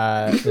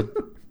 The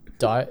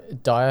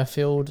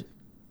Direfield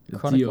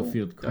Chronicle.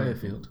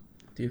 Deerfield.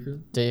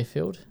 Deerfield?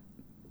 Deerfield.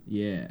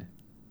 Yeah.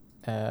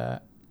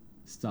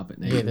 Stop it,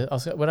 Nate.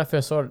 Yeah. When I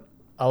first saw it,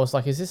 I was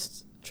like, "Is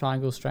this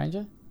Triangle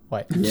Stranger?"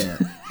 Wait. Yeah.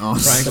 Oh,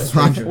 Triangle right.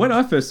 Stranger. When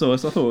I first saw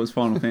this, I thought it was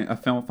Final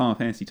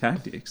Fantasy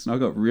Tactics, and I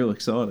got real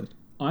excited.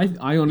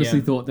 I honestly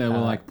Yeah. thought they were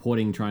like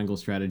porting Triangle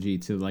Strategy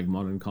to like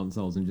modern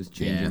consoles and just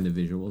changing Yeah. the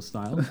visual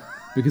style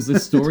because the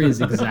story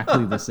is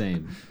exactly the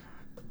same.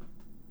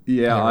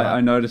 Yeah, right.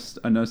 I noticed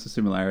a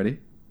similarity.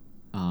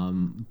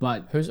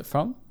 But Who's it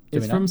from? Do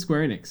it's we know? from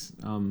Square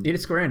Enix. It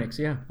is Square Enix,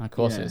 yeah. Of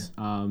course yeah, it is.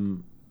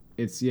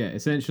 It's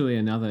essentially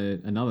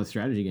another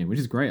strategy game, which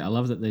is great. I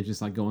love that they're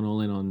just like going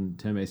all in on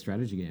turn-based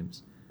strategy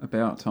games.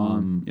 About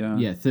time.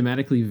 Yeah,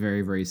 thematically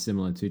very, very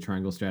similar to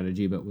Triangle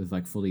Strategy, but with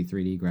like fully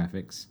 3D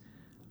graphics.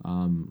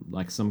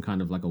 Like some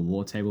kind of like a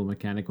war table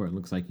mechanic where it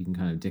looks like you can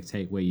kind of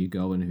dictate where you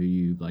go and who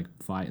you like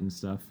fight and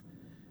stuff.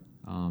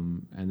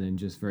 And then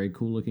just very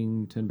cool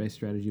looking turn-based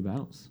strategy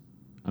battles.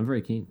 I'm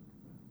very keen.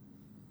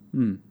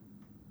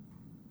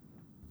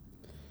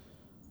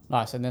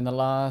 Nice. And then the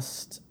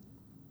last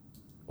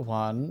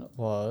one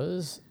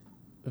was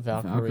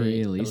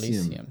Valkyrie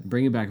Elysium.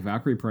 Bringing back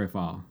Valkyrie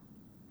Profile.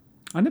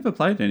 I never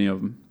played any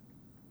of them.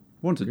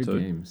 Wanted Good to.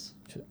 games.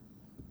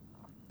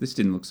 This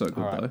didn't look so good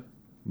Alright. though.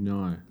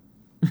 No.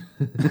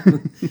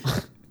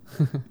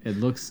 It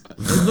looks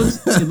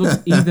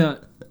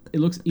either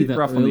Bit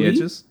rough early, on the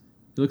edges.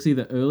 It looks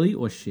either early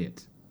or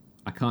shit.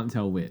 I can't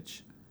tell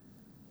which.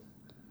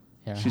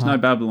 Yeah, She's no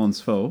Babylon's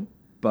Fall,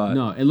 but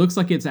No, it looks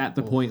like it's at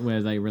the point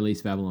where they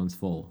release Babylon's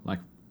Fall, like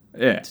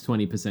yeah.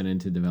 20%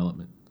 into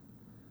development.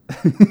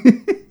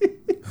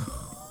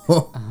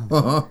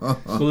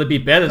 Will it be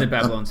better than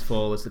Babylon's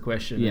Fall is the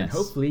question. And Yes.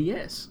 hopefully,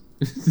 yes.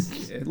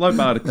 Low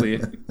bar to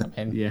clear.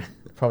 And Yeah.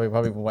 probably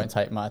won't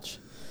take much.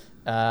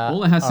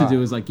 All it has to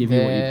do is like give you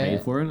what you There-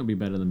 paid for it, and it'll be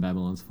better than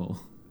Babylon's Fall.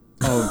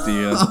 Oh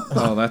dear.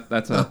 Oh,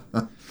 that's a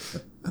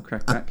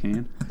crack that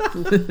can.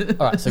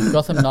 All right, so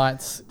Gotham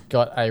Knights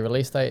got a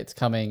release date. It's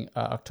coming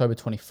October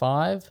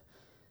 25.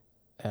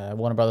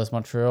 Warner Brothers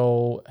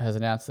Montreal has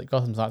announced that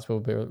Gotham Knights will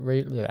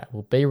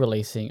be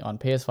releasing on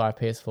PS5,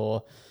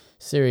 PS4,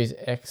 Series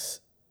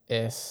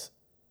XS,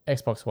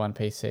 Xbox One,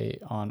 PC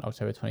on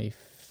October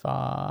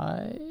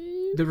 25.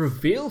 The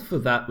reveal for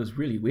that was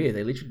really weird.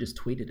 They literally just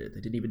tweeted it. They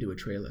didn't even do a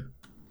trailer.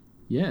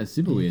 Yeah, it's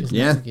super weird. Because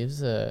Yeah. no one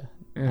gives a.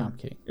 No, I'm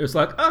kidding. It was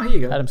like, oh, here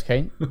you go. Adam's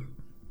keen.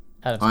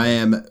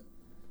 Adam's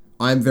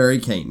I'm very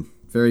keen.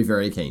 Very,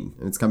 very keen.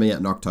 And it's coming out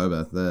in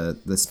October, the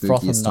Frotham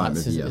spookiest time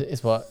Knights of is, year.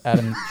 is what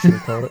Adam should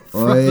have called it.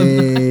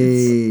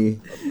 Oi.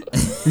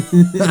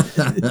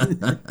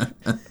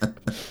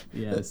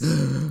 Yes.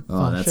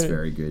 Oh, that's shit.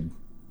 very good.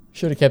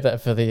 Should have kept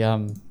that for the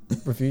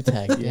review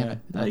tag. Damn Yeah. it.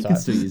 No, you That's can all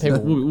still right. use People-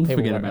 it. We'll people forget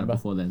will about it remember.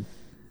 before then.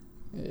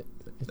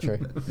 True.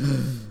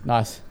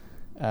 Nice.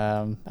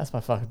 That's my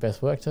fucking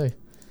best work too.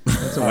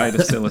 That's a way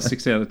to sell a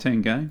 6 out of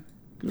 10 game.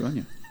 Good on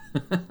you.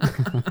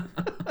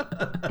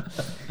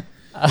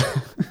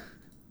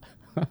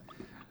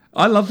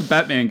 I love the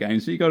Batman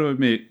games, but you got to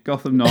admit,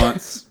 Gotham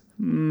Knights,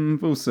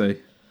 we'll see.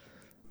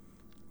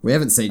 We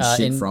haven't seen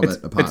shit from it's-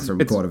 it apart it's- from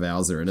it's- Court of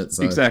Owls are in it.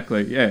 So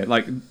Exactly, yeah.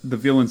 Like, the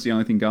villain's the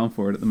only thing going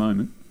for it at the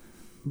moment.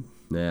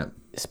 yeah.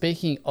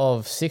 Speaking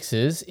of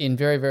sixes, in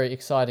very, very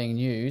exciting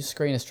news,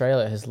 Screen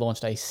Australia has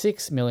launched a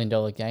 $6 million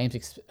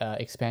games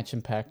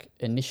expansion pack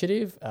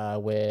initiative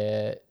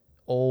where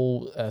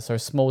all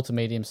small to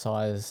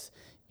medium-sized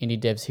indie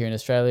devs here in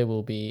Australia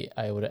will be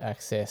able to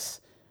access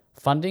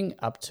funding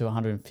up to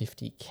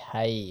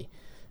 150k.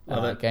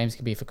 Games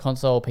can be for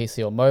console,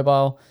 PC, or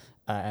mobile.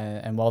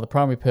 And while the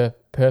primary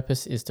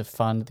purpose is to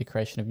fund the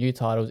creation of new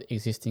titles,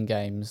 existing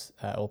games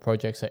or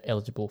projects are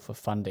eligible for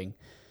funding.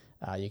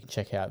 You can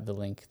check out the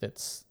link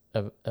that's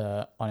on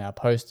our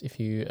post if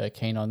you are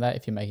keen on that.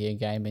 If you're making a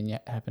game and you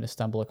happen to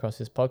stumble across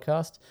this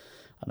podcast,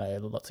 I know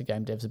lots of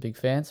game devs are big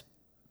fans.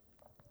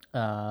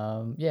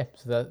 So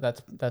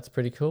that's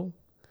pretty cool.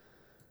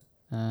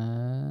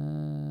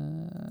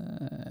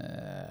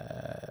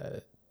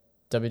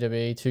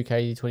 WWE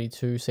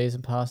 2K22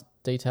 season pass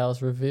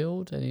details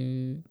revealed.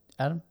 Any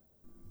Adam?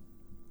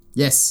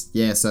 Yes,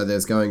 yeah. So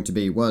there's going to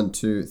be 5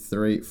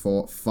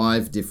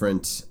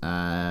 different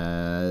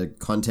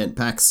content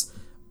packs.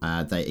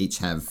 They each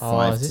have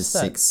 5 to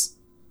 6.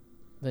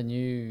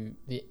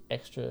 The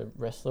extra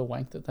wrestler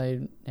wank that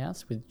they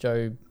announced with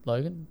Joe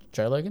Logan.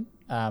 What's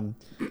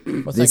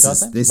that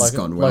guy's name? This has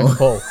gone well. Logan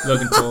Paul.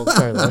 Logan Paul.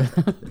 Joe Logan.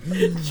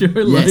 Joe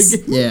Yes,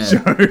 Logan. yeah.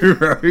 Joe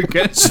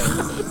Rogan.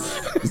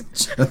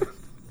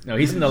 No,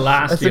 he's in the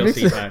last That's a mix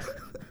DLC of- pack.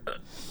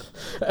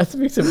 That's a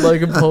mix of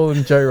Logan Paul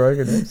and Joe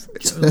Rogan. I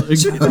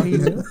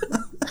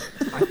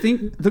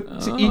think,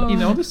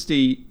 in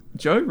honesty,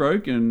 Joe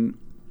Rogan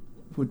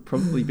would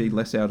probably be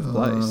less out of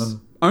place.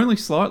 Only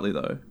slightly,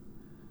 though.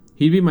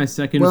 He'd be my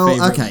second Well,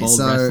 favorite okay, bald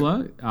so-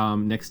 wrestler,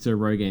 next to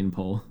Rogaine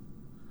Paul.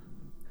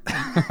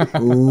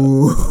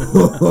 Ooh.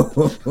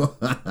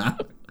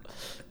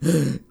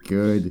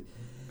 Good.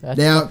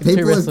 Now, Two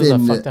people have wrestlers are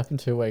been fucked up in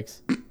 2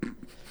 weeks.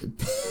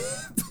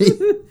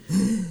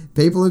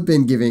 people have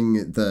been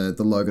giving the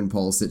Logan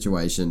Paul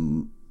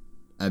situation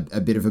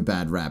a bit of a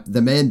bad rap.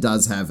 The man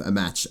does have a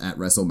match at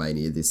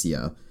WrestleMania this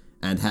year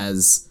and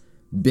has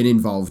been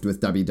involved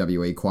with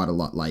WWE quite a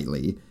lot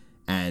lately.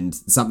 And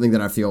something that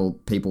I feel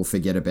people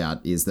forget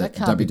about is that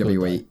That can't be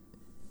WWE...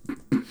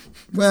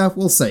 Well,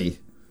 we'll see.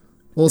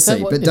 We'll Is that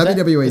see. what- But is that-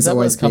 WWE's is that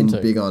what always it's come been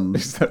to? big on...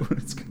 Is that what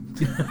it's going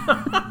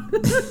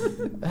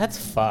to That's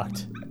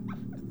fucked. be?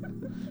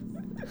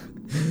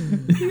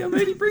 I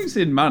mean, he brings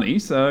in money,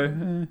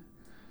 so...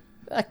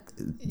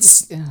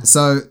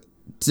 So,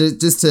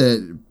 just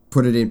to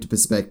put it into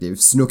perspective,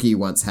 Snooki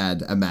once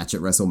had a match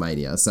at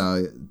WrestleMania.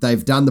 So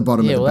they've done the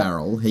bottom of the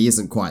barrel. He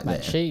isn't quite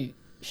Mate, there.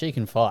 she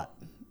can fight.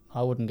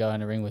 I wouldn't go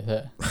in a ring with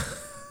her.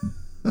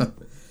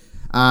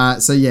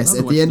 So yes,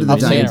 at the end of the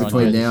I've seen day, her on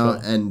between Jersey now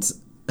Shore. and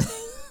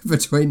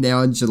between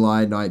now and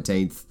July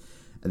 19th,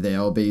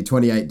 there'll be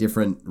 28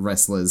 different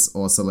wrestlers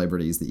or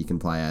celebrities that you can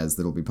play as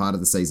that'll be part of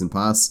the season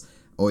pass,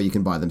 or you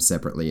can buy them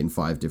separately in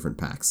 5 different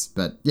packs.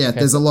 But yeah,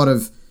 there's a lot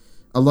of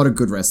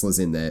good wrestlers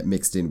in there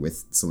mixed in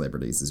with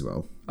celebrities as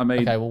well. I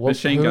mean, Okay, well,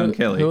 Machine Gun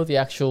Kelly. Who are the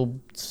actual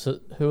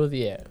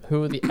celebrities?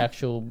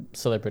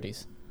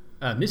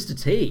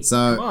 Mr. T.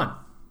 So- Come on.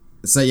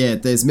 So yeah,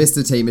 there's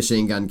Mr. T,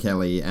 Machine Gun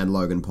Kelly, and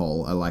Logan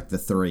Paul are like the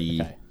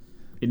 3. Okay.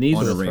 It needs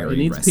Honorary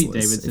Pete wrestlers,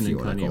 Davidson if you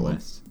and wanna Kanye call them.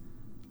 West.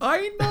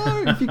 I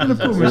know! If you're going to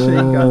put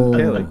Machine Gun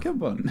Kelly,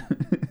 come on.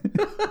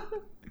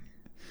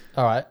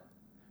 All right.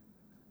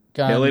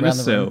 Going Hell in a around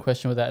the room, cell.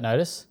 question without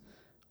notice.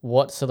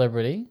 What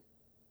celebrity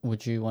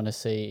would you want to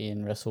see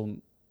in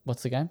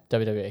what's the game?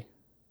 WWE.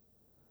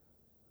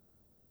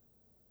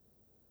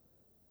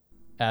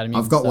 Adam, you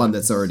I've can got start. one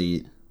that's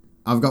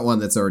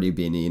already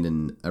been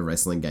in a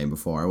wrestling game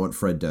before. I want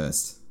Fred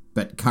Durst,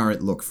 but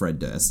current look Fred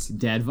Durst.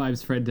 Dad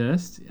vibes Fred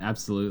Durst?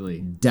 Absolutely.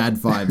 Dad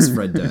vibes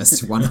Fred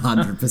Durst,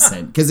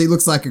 100%, because he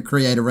looks like a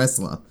creator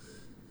wrestler.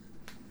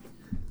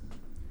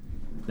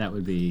 That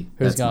would be...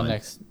 Who's That's going mine.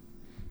 next?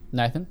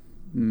 Nathan?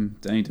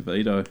 Danny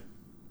DeVito.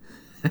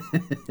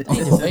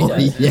 Oh,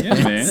 Yeah,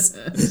 man. yes.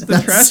 It's the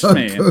That's Trash so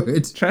Man.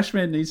 good. Trash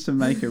Man needs to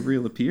make a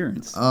real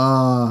appearance.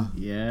 Ah,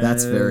 Yeah.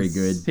 that's very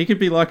good. He could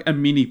be like a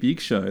mini Big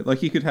Show.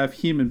 Like, you could have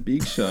him and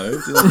Big Show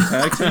do like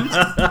tag teams.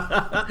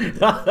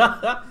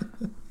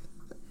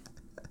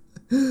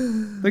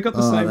 They got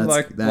the same, that's-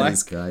 like, that black,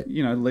 is great.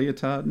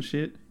 leotard and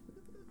shit.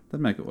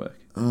 That'd make it work.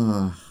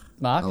 Ah,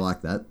 Mark? I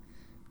like that.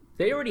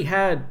 They already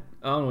had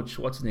Arnold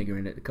Schwarzenegger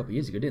in it a couple of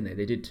years ago, didn't they?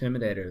 They did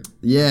Terminator.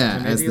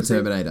 Yeah, as the DLC?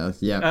 Terminator.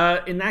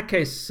 Yeah. In that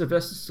case,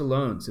 Sylvester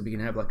Stallone, so we can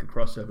have like a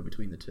crossover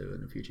between the two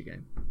in a future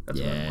game. That's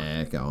what I want.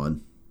 Yeah, go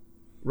on.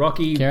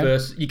 Rocky Karen?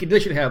 versus... You could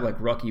literally have like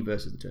Rocky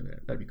versus the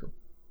Terminator. That'd be cool.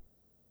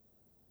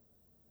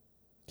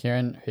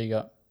 Kieran, who you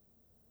got?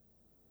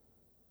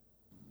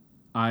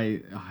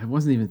 I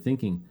wasn't even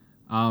thinking.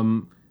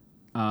 I'm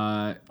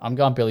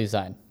going Billy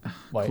Zane. Of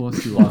Wait.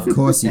 course you are. Of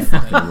course you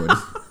fucking would.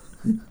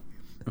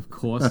 Of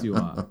course you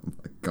are. Oh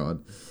my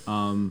god.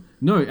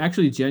 No,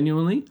 actually,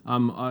 genuinely,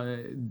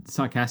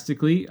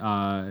 sarcastically,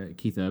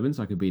 Keith Urban,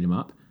 so I could beat him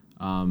up.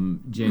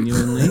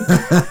 Genuinely.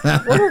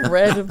 What a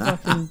random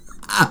fucking.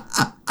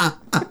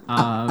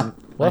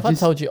 What if I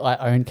told you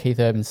I own Keith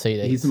Urban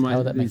CDs? He's How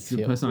would that make he's you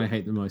the feel? person I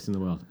hate the most in the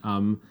world.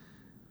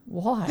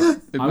 Why?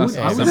 It must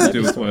have something to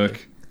do with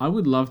work. I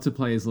would love to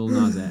play as Lil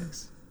Nas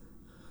X.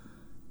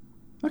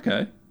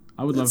 Okay.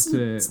 I would love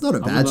to. it's not a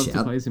I bad would love to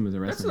shout. play as him as a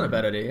That's wrestler. not a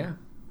bad idea. Yeah.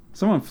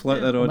 Someone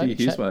float that idea maybe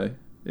his chat- way.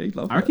 Yeah, he'd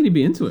love I reckon that. he'd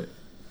be into it.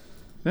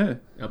 Yeah.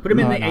 I'll put him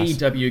in Oh, the nice.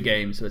 AEW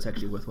game, so it's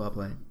actually worthwhile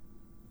playing.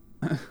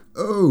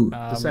 Oh,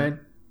 Just saying.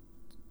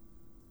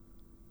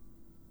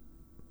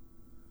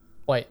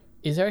 Wait,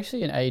 is there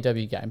actually an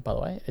AEW game, by the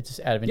way? It's just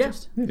out of Yeah.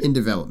 interest. in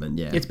development,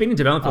 yeah. It's been in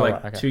development for Oh,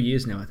 like right, okay. 2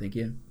 years now, I think.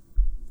 Yeah.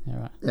 Yeah,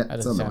 right. Yeah, That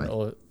it's doesn't on the sound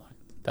way. all, like,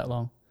 that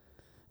long.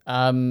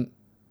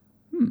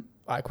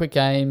 Right, quick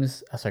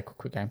games. Sorry,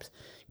 quick games.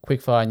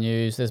 Quickfire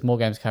news. There's more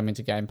games coming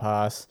to Game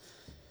Pass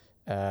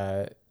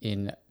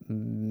in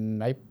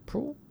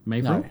April?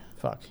 April? No,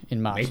 fuck.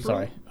 In March, April?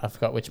 sorry. I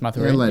forgot which month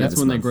Yeah, we're in. later Yep. That's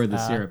when they month. grow the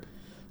syrup.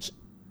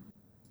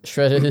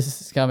 Shredded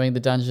is coming. The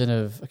Dungeon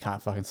of... I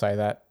can't fucking say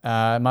that.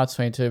 March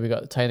 22, we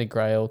got Tainted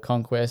Grail,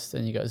 Conquest,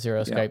 and you got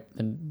Zero Escape,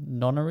 the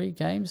Nonary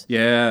games.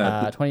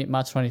 Yeah.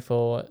 March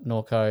 24,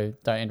 Norco.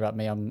 Don't interrupt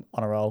me. I'm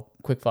on a roll.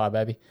 Quickfire,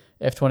 baby.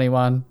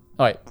 F21.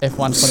 Oh, wait.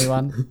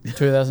 F121.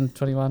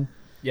 2021.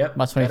 Yep.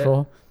 March got it.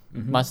 24.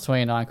 March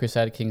 29,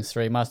 Crusader Kings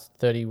 3. March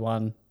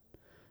 31,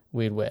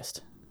 Weird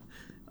West.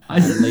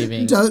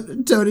 Leaving.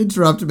 Don't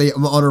interrupt me.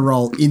 I'm on a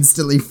roll.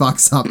 Instantly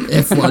fucks up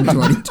F1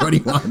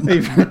 2021. He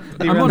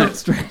ran that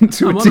straight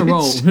into I'm a on a ditch.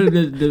 roll.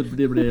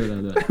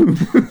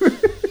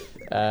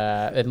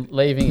 And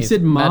leaving He is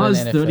said Madden Mars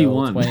NFL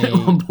 31 at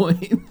one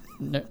point.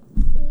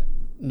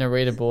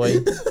 Narita Boy,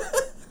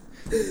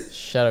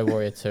 Shadow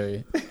Warrior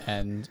 2,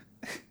 and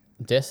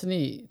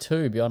Destiny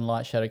 2 Beyond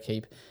Light,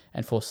 Shadowkeep,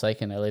 and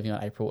Forsaken are leaving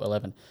on April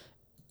 11.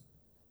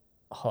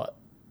 Hot.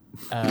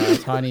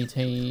 Tiny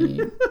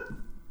Tina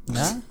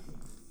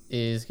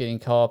is getting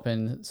co-op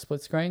and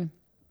split screen.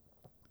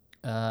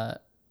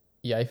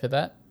 Yay for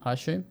that, I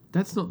assume.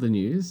 That's not the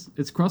news.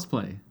 It's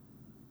crossplay.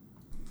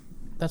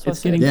 That's what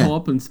It's I said. getting Yeah.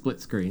 co-op and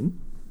split screen.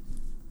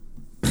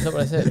 Is that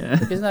what I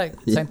said? Isn't that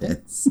the same thing?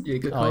 Yes. Yeah,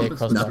 good Oh, yeah,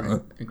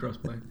 crossplay. And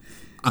crossplay.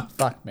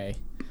 Fuck me.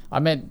 I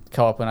meant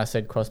co-op when I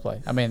said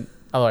crossplay. I mean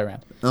other way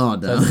around. Oh,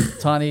 So no.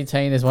 Tiny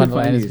Tina's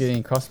Wonderland is news.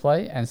 getting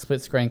crossplay and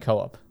split screen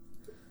co-op.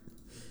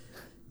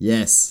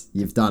 Yes,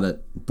 you've done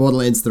it.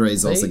 Borderlands 3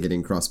 is also See?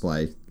 getting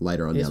crossplay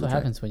later on Here's down the what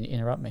track. happens when you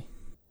interrupt me.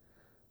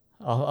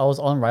 I was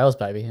on rails,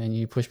 baby, and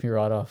you pushed me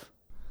right off.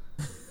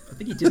 I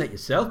think you did that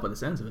yourself by the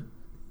sounds of it.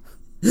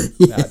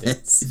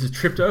 Yes. You just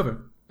tripped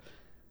over.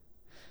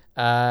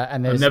 And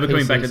I'm there's never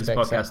coming PC back to this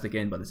specs podcast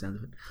again by the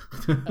sounds of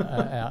it.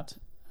 out.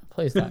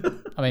 Please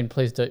don't. I mean,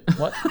 please do.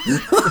 What?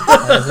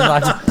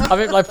 I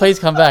mean, like, please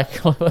come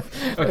back.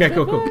 Okay,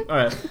 cool. All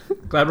right.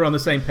 Glad we're on the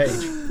same page.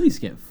 Please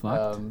get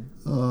fucked.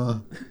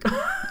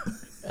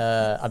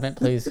 I meant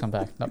please come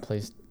back, not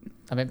please.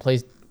 I meant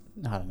please.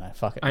 I don't know.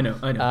 Fuck it. I know.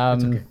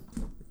 It's okay.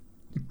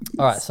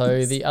 All right.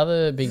 So the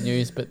other big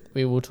news, but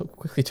we will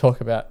quickly talk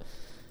about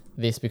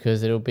this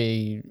because it'll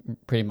be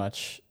pretty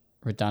much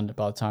redundant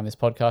by the time this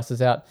podcast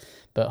is out.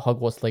 But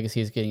Hogwarts Legacy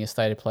is getting a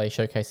state of play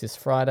showcase this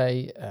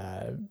Friday,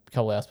 a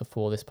couple hours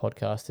before this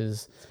podcast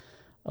is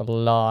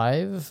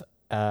live.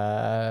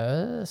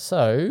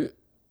 So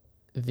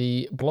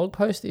the blog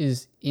post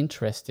is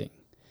interesting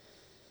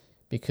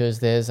because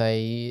there's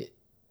a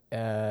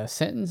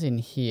sentence in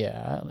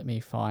here. Let me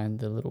find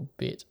the little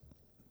bit.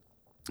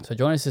 So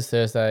join us this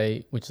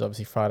Thursday, which is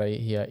obviously Friday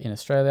here in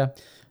Australia.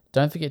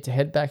 Don't forget to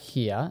head back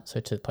here, so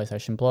to the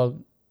PlayStation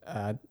blog,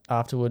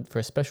 afterward for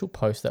a special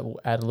post that will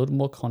add a little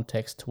more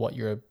context to what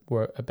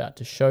we're about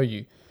to show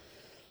you.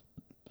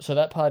 So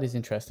that part is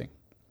interesting.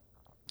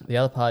 The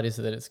other part is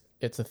that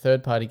it's a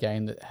third-party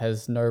game that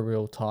has no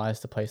real ties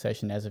to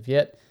PlayStation as of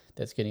yet,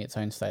 that's getting its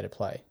own state of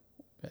play.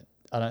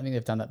 I don't think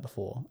they've done that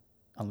before,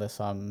 unless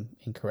I'm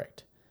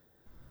incorrect.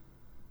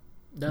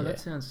 No, Yeah. that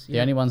sounds. The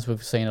only ones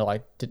we've seen are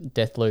like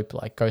Deathloop,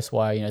 like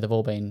Ghostwire, they've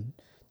all been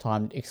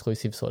timed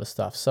exclusive sort of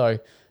stuff. So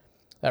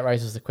that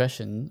raises the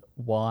question,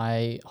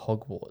 why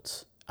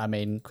Hogwarts? I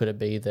mean, could it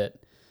be that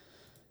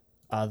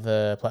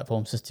other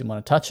platforms just didn't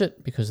want to touch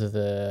it because of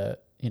the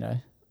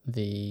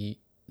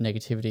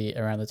negativity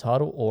around the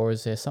title, or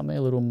is there something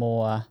a little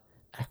more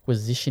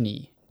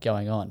acquisition-y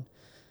going on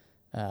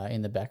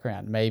in the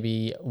background?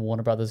 Maybe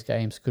Warner Brothers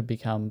games could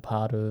become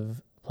part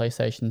of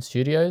PlayStation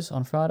Studios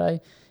on Friday.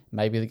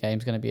 Maybe the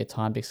game's going to be a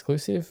timed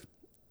exclusive.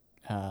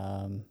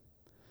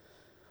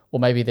 Or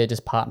maybe they're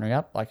just partnering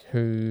up. Like,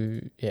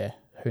 who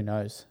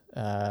knows?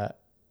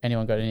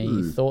 Anyone got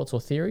any thoughts or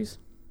theories?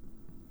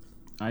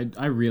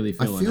 I really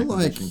feel an feel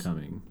acquisition like-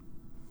 coming.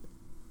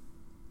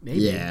 Maybe.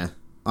 Yeah.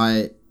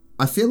 I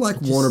feel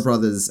like Warner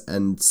Brothers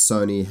and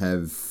Sony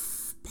have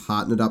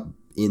partnered up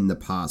in the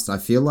past. I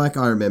feel like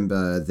I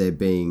remember there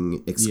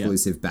being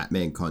exclusive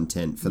Batman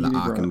content for the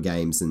Arkham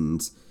games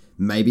and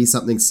maybe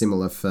something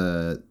similar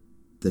for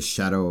the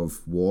Shadow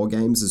of War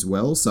games as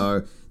well.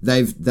 So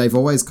they've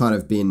always kind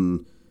of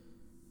been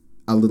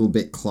a little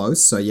bit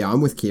close. So yeah,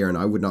 I'm with Kieran.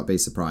 I would not be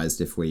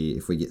surprised if we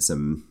get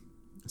some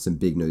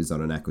big news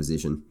on an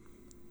acquisition.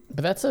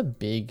 But that's a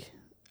big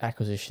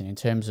acquisition in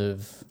terms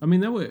of I mean,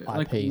 they were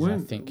like IPs, I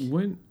think.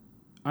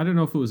 I don't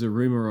know if it was a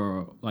rumor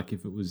or like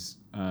if it was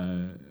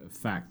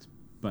fact,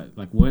 but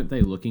like weren't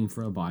they looking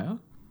for a buyer?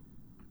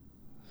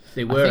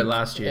 They were think,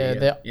 last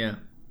year. Yeah.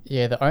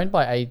 Yeah, they're owned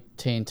by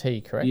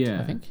AT&T, correct? Yeah.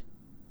 I think.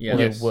 Yeah. Or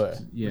Yes. they were.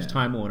 Yeah. It was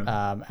Time Warner.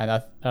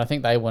 And I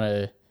think they want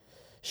to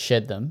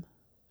shed them.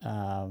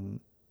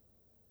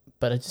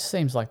 But it just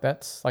seems like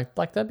that's like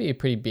that'd be a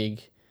pretty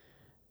big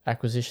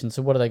acquisition.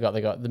 So what do they got?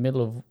 They got the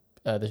middle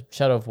of the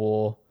Shadow of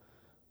War.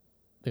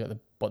 They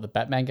got the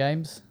Batman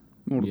games.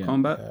 Mortal Yeah.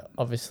 Kombat.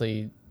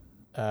 Obviously,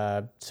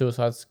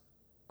 Suicide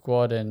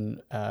Squad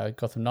and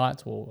Gotham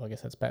Knights. Well, I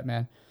guess that's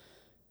Batman.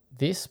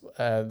 This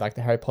like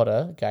the Harry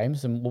Potter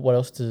games, and what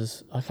else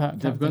does I can't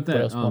They've think got what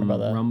that else Warner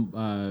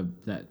Brother.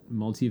 that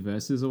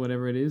Multiverses or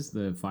whatever it is,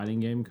 the fighting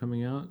game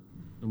coming out,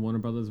 the Warner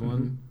Brothers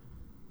one.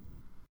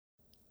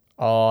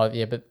 Oh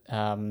yeah, but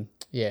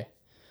yeah,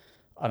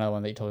 I know the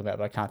one that you're talking about,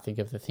 but I can't think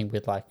of the thing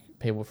with like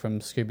people from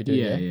Scooby Doo.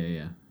 Yeah.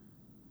 Yeah.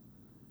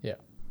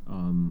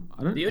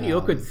 I don't. The only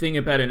awkward thing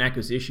about an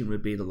acquisition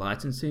would be the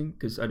licensing,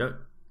 because I don't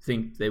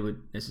think they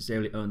would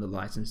necessarily own the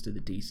license to the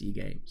DC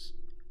games,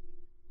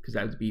 because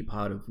that would be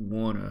part of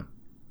Warner,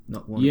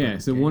 not Warner. Yeah,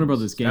 Brothers so games. Warner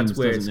Brothers games That's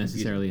where it's doesn't confusing.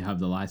 necessarily have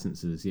the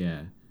licenses.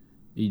 Yeah,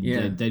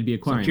 Yeah. they'd be So I'm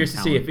acquiring. curious to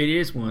see talent. if it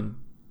is one.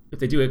 If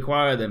they do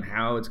acquire them,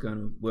 how it's going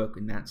to work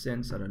in that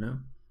sense, I don't know.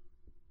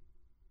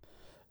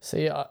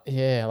 See,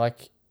 yeah,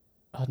 like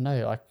I don't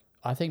know, like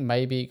I think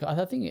maybe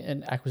I think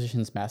an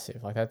acquisition's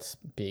massive, like that's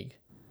big,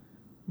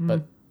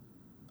 but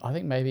I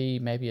think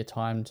maybe a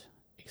timed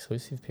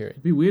exclusive period.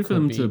 It'd be weird for could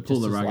them be to pull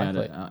just the as rug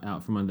likely.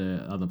 out from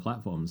under other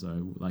platforms,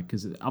 though. Like,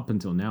 because up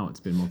until now it's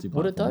been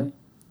multi-platform. Would it though?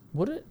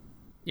 Would it?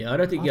 Yeah, I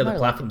don't think I the other don't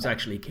know, like- platforms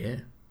actually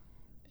care.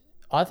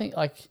 I think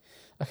like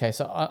okay,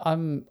 so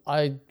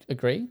I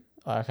agree.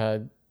 Like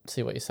I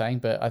see what you're saying,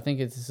 but I think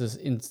this is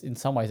in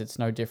some ways it's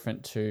no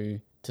different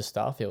to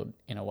Starfield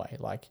in a way.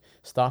 Like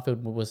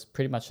Starfield was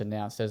pretty much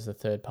announced as a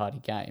third party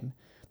game.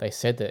 They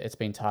said that it's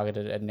been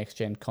targeted at next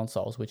gen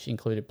consoles, which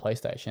included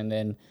PlayStation.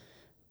 Then,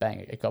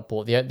 bang, it got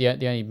bought. The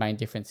only main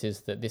difference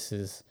is that this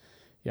is,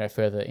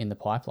 further in the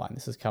pipeline.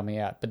 This is coming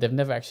out, but they've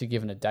never actually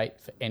given a date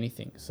for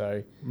anything.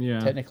 So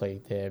Yeah.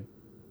 technically,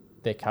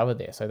 they're covered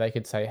there. So they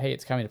could say, hey,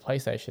 it's coming to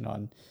PlayStation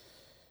on,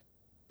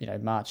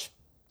 March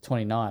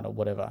 29 or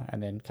whatever,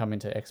 and then come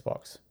into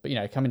Xbox. But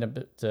come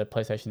into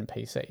PlayStation and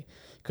PC.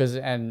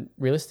 And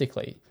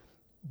realistically,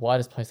 why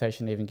does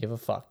PlayStation even give a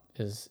fuck?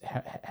 Is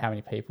how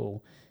many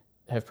people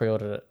have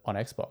pre-ordered it on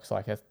Xbox?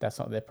 Like that's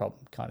not their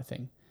problem, kind of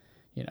thing,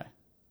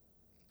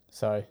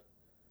 So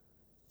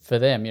for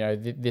them,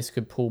 this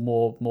could pull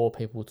more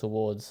people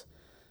towards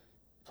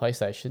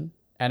PlayStation,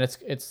 and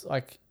it's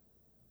like,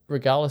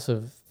 regardless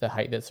of the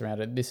hate that's around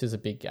it, this is a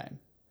big game,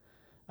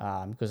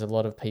 because a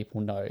lot of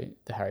people know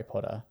the Harry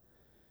Potter,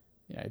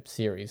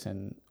 series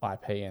and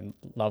IP and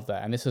love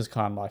that, and this is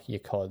kind of like your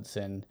CODs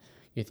and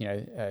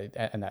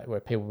and that, where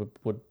people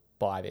would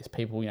buy this.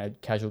 People,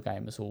 casual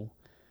gamers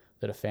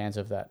that are fans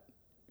of that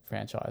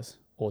franchise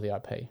or the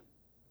IP.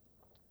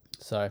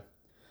 So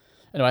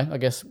anyway, I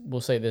guess we'll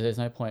see. There's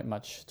no point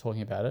much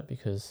talking about it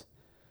because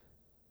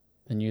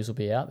the news will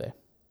be out there.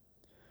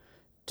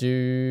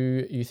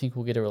 Do you think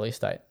we'll get a release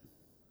date?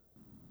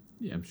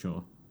 Yeah, I'm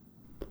sure.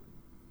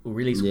 Or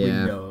release Yeah,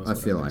 window. I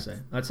feel like-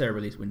 I'd say a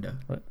release window.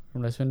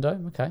 Release window?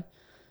 Okay.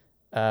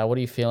 What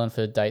are you feeling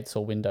for dates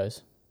or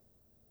windows?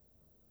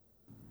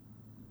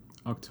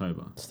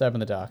 October. Stab in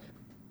the dark.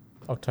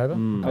 October?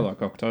 I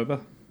like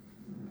October.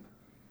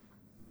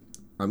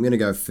 I'm going to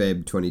go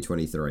Feb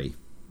 2023.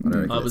 I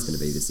don't reckon it's going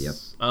to be this year.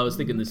 I was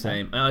thinking the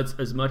same.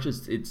 As much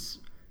as it's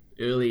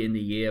early in the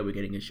year, we're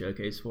getting a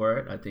showcase for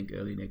it. I think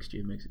early next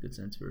year makes a good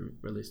sense for a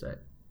release date.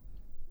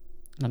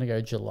 I'm going to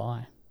go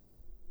July.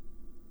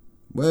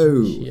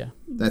 Whoa. Yeah.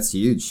 That's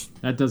huge.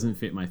 That doesn't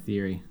fit my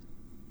theory.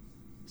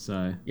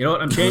 So You know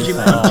what? I'm changing.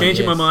 Oh, I'm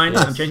changing my yes, mind.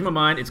 yes. I'm changing my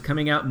mind. It's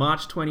coming out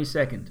March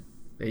 22nd.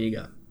 There you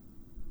go.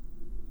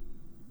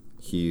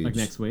 Huge. like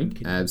next week.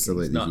 Kidding.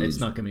 Absolutely It's not. huge. It's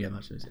not going to be out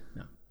March 22nd.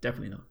 No,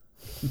 definitely not.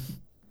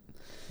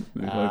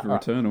 Move over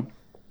Returnal.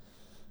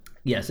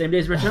 Yeah, same day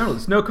as Returnal.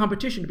 It's no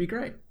competition to be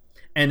great.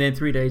 And then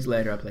 3 days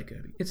later, I play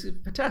Kirby. It's a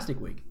fantastic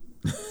week.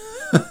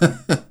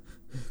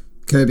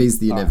 Kirby's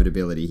the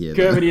inevitability here.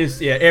 though. Kirby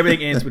is,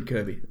 everything ends with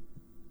Kirby.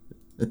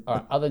 All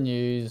right. Other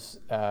news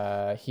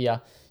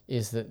here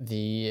is that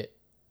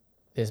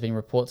there's been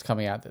reports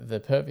coming out that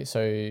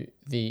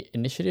the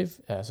Initiative,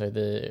 so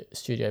the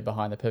studio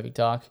behind the Perfect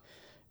Dark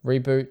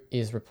reboot,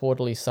 is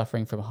reportedly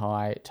suffering from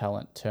high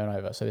talent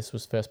turnover. So this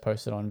was first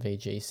posted on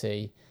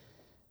VGC.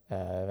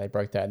 They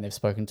broke that, and they've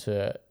spoken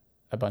to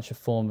a bunch of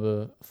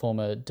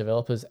former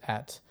developers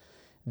at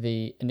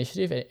the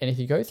Initiative. And if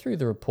you go through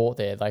the report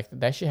there, like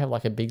they actually have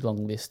like a big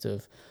long list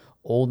of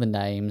all the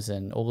names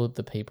and all of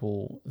the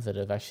people that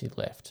have actually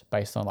left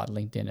based on like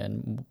LinkedIn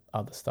and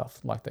other stuff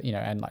like that,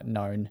 and like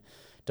known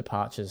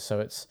departures. So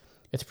it's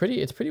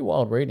pretty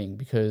wild reading,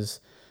 because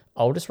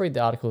I'll just read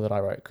the article that I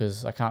wrote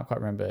because I can't quite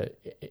remember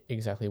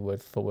exactly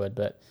word for word,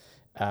 but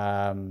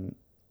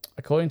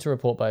according to a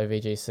report by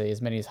VGC,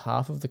 as many as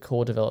half of the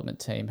core development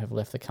team have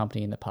left the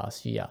company in the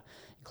past year,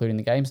 including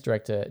the games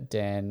director,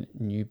 Dan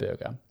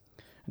Newberger.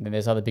 And then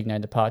there's other big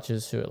name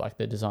departures who are like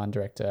the design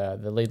director,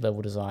 the lead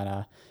level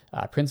designer,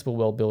 principal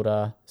world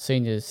builder,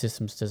 senior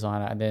systems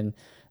designer, and then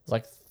there's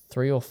like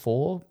 3 or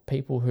 4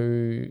 people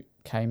who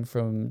came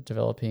from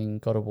developing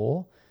God of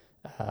War.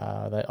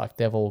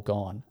 They've all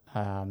gone.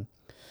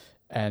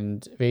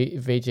 And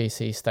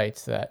VGC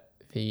states that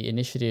the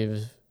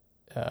initiative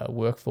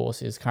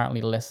workforce is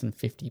currently less than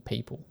 50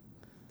 people.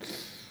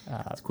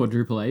 It's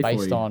quadruple A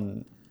based for you.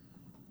 on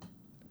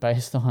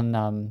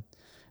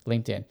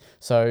LinkedIn.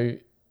 So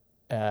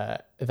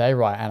they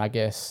write, and I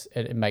guess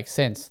it makes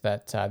sense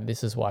that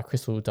this is why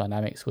Crystal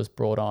Dynamics was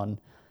brought on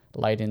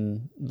late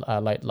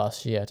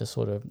last year to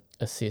sort of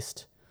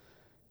assist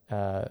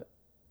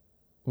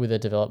with the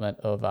development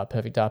of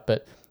Perfect Dark.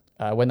 But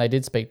when they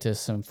did speak to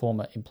some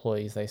former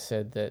employees, they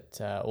said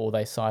that, or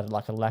they cited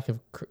like a lack of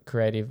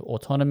creative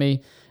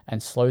autonomy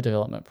and slow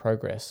development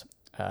progress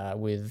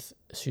with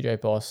studio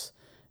boss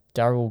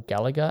Daryl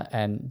Gallagher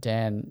and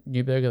Dan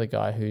Newberger, the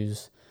guy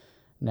who's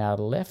now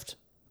left.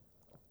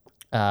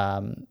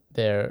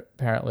 They're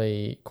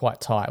apparently quite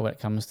tight when it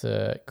comes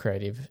to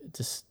creative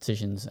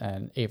decisions,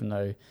 and even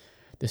though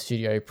the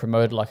studio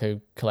promoted like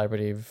a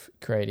collaborative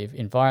creative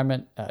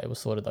environment, it was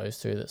sort of those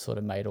two that sort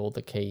of made all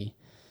the key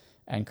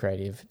and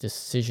creative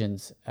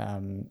decisions.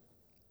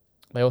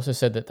 They also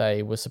said that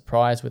they were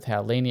surprised with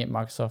how lenient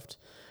Microsoft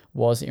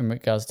was in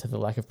regards to the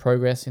lack of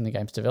progress in the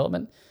game's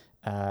development,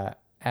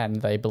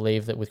 and they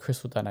believe that with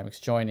Crystal Dynamics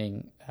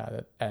joining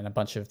and a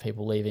bunch of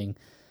people leaving,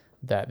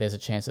 that there's a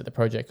chance that the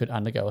project could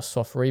undergo a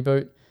soft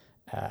reboot,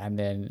 and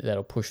then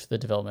that'll push the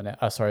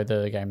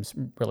the game's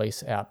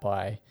release out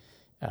by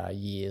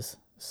years.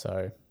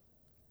 So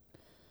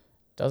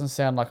doesn't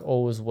sound like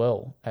all is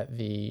well at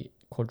the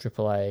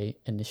quadruple A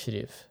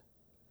initiative.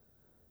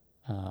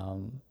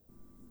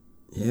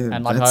 Yeah,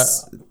 and like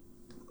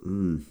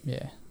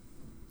yeah.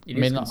 It I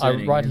mean, is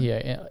concerning, right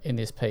yeah. here in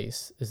this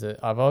piece is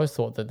that I've always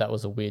thought that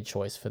was a weird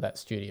choice for that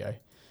studio.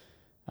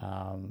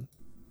 I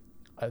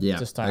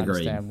just don't agree.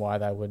 understand why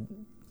they would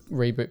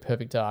reboot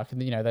Perfect Dark.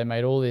 And, they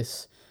made all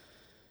this,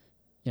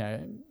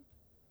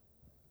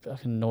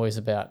 fucking noise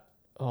about,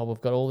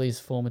 we've got all these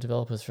former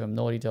developers from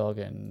Naughty Dog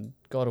and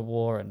God of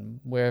War and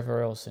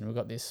wherever else, and we've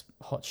got this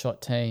hotshot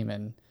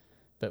team,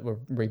 but we're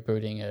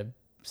rebooting a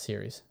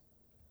series.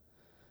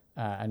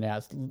 And now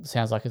it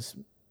sounds like it's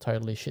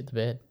totally shit the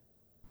bed.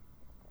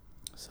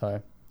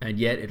 So, And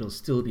yet it'll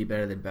still be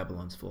better than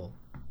Babylon's Fall.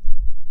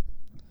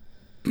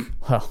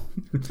 well,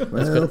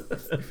 Well,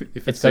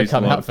 If it's going to suits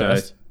come the out light,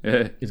 first.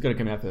 Yeah. It's got to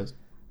come out first.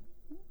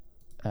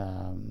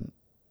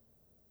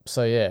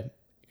 So yeah,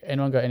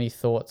 anyone got any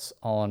thoughts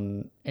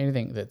on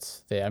anything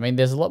that's there? I mean,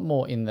 there's a lot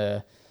more in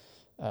the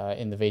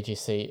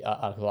VGC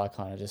article. I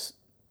kind of just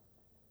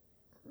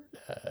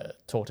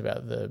talked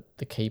about the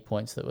key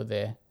points that were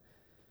there.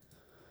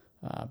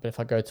 But if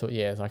I go to it,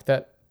 yeah, like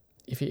that.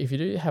 If you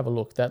do have a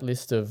look, that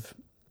list of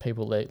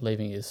people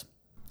leaving it's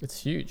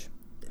huge.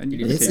 And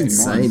you It's gotta keep in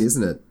insane, mind,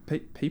 isn't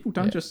it? people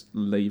don't just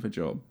leave a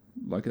job.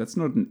 Like, that's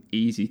not an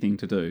easy thing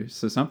to do.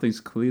 So something's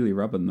clearly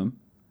rubbing them.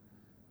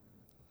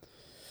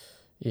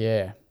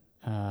 Yeah,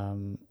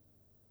 but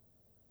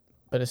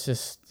it's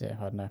just I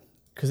don't know.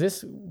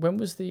 Because when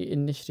was the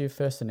initiative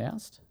first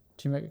announced?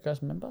 Do you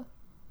guys remember?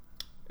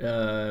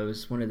 It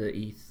was one of the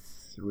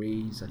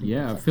E3s, I think.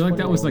 Yeah, I feel like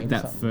that was like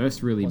that something,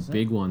 first really wasn't it?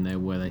 big one there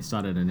where they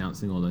started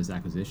announcing all those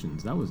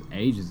acquisitions. That was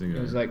ages ago.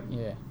 It was like,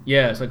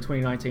 Yeah. it's like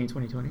 2019,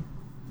 2020.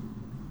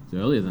 It's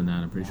earlier than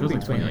that, I'm pretty sure. I It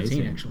was think like 2019,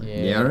 2018.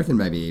 actually. Yeah, I reckon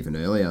maybe even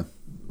earlier.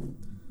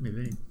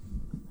 Maybe.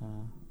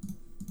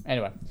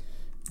 Anyway,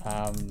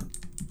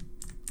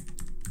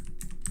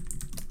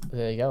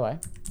 there you go, eh?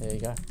 There you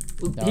go.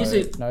 Well, No-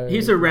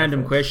 here's no a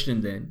random thoughts.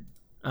 question then.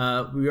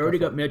 We already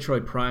got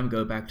Metroid Prime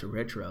go back to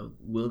retro.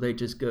 Will they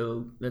just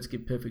go, let's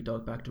get Perfect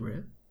Dark back to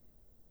Rare?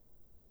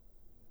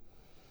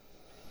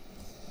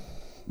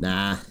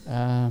 Nah.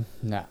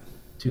 Nah.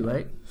 Too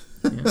late?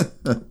 Yeah.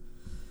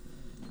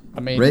 I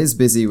mean, Rare's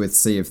busy with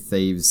Sea of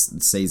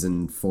Thieves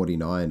season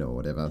 49 or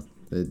whatever.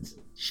 It's,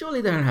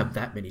 Surely they don't have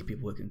that many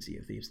people working in Sea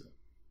of Thieves, though.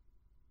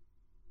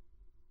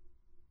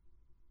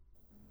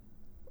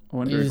 I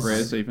wonder if Is-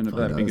 Rare's even Who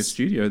that big a knows?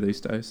 studio these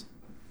days.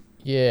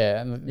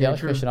 yeah. And the Yeah, other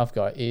true. question I've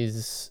got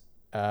is,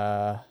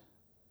 how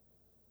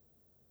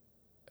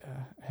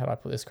do I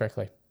put this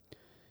correctly?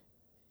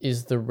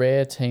 Is the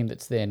Rare team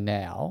that's there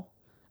now,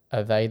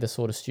 are they the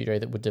sort of studio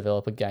that would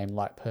develop a game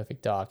like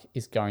Perfect Dark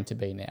is going to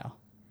be now?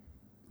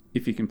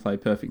 If you can play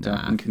Perfect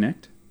Dark Nah. and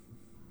Connect.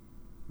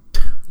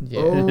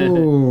 Yeah.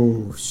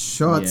 oh,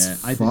 shots Yeah,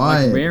 I think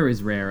fired. like Rare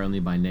is Rare only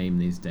by name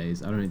these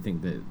days. I don't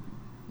think that.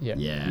 Yeah.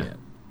 Yeah.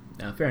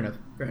 No, fair enough.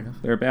 Fair enough.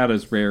 They're about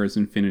as rare as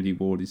Infinity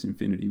Ward is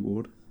Infinity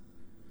Ward.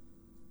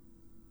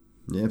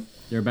 Yeah.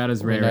 They're about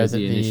as We rare know as that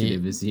the the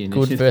initiative is the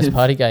initiative. Good first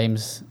party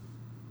games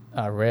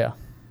are rare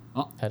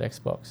Oh. at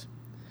Xbox.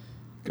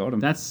 Got him.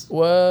 That's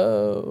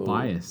Whoa.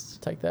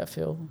 biased. Take that,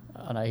 Phil.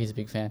 I know he's a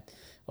big fan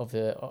of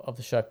the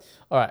show.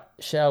 All right,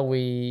 shall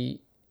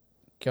we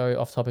go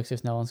off topics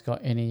if no one's got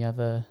any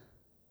other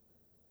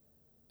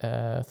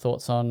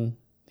thoughts on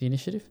the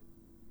initiative?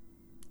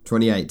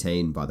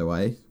 2018, by the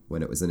way,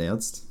 when it was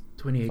announced.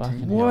 2018.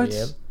 Fucking What?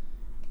 hell,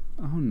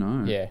 Oh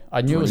no. yeah.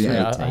 I knew it was. I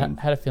 2018.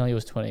 had a feeling it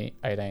was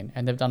 2018,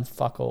 and they've done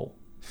fuck all.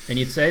 And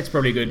you'd say it's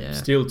probably good. Yeah.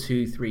 Still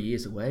 2-3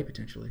 years away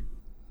potentially.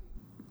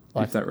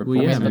 Like, If that well, report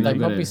yeah, yeah, was but man, they they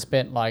probably gotta-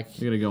 spent like.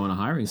 You got to go on a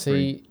hiring spree.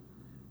 See,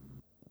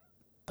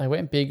 they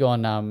went big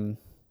on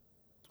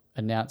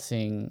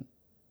announcing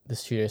the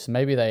studio. So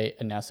maybe they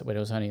announced it when it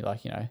was only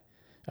like a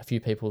few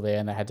people there,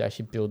 and they had to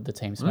actually build the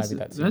team. So Well, maybe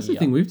that's that's the a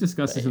thing. year. We've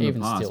discussed this But in the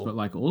even past, still- but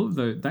like all of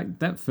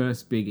that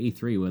first big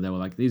E3 where they were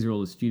like, these are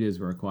all the studios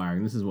we're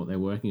acquiring. This is what they're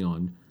working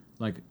on.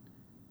 Like,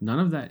 none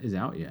of that is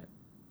out yet.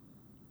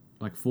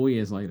 Like 4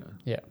 years later.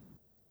 Yeah.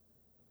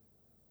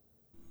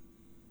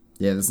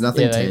 Yeah, there's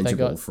nothing Yeah, they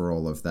tangible got- for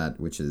all of that,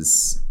 which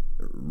is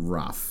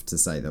rough to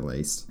say the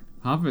least.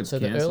 Half of it's So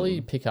cancelled. the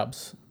early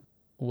pickups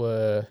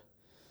were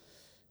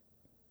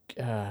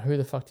who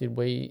the fuck did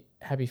we?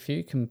 Happy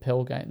Few,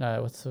 Compel Game.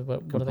 No, what are they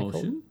called?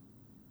 Compulsion?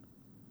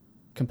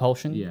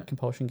 Compulsion. Yeah.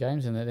 Compulsion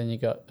Games, and then you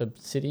got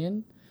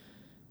Obsidian,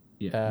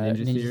 Yeah,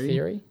 Ninja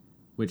Theory,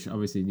 which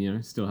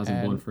obviously still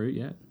hasn't borne fruit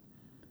yet.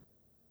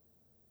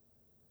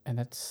 and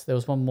there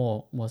was one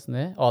more, wasn't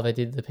there? Oh, they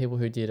did the people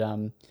who did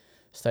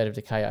State of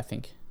Decay, I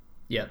think.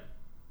 Yeah.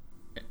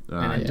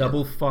 Ah, And then yeah.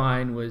 Double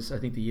Fine was I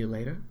think the year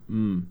later.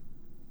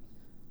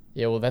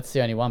 Yeah, well, that's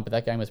the only one, but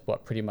that game was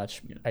pretty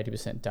much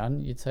 80%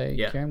 done. You'd say,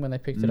 Yeah. Kieran, when they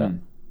picked it up.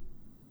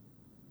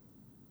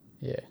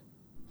 Yeah.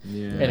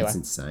 Yeah. Anyway. That's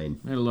insane.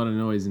 Made a lot of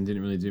noise and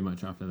didn't really do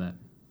much after that.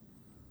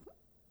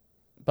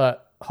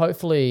 But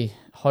hopefully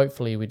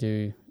we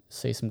do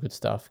see some good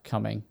stuff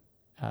coming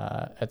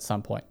at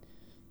some point,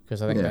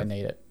 because I think Yeah. they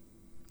need it.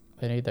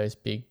 They need those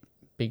big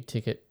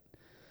ticket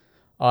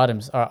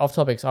items. All right, off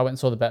topics. I went and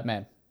saw the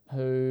Batman.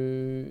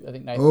 Who I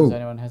think Nathan's the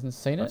only one who hasn't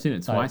seen it. I've seen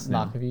it twice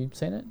Mark, now. have you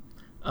seen it?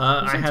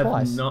 I seen have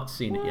twice. not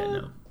seen it yet.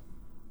 No.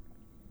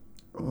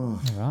 All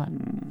right.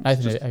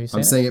 Nathan, have you seen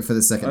I'm it? seeing it for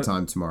the second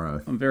time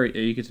tomorrow. I'm very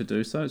eager to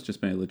do so. It's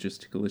just been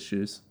logistical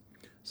issues.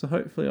 So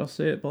hopefully I'll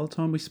see it by the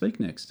time we speak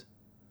next.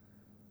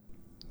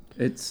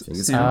 It's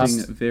Fingers sounding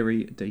crossed.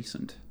 very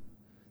decent.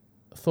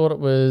 Thought it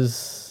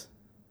was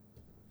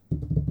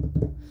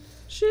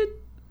Shit.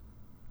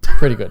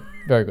 pretty good.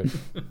 Very good.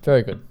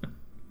 Very good.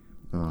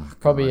 Oh,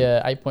 Probably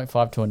God. a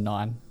 8.5 to a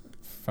 9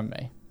 from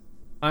me.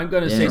 I'm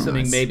going to Yeah, say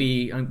something nice.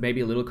 maybe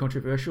a little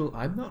controversial.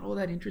 I'm not all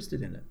that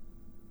interested in it.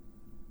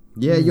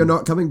 Yeah, you're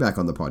not coming back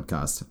on the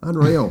podcast.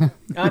 Unreal. And,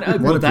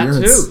 What well, that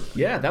appearance. too.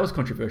 Yeah, that was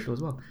controversial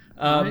as well.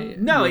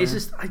 It's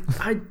just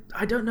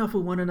I don't know if we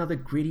want another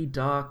gritty,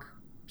 dark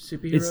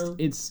superhero.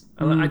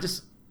 I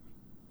just,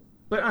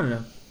 but I don't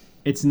know.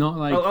 It's not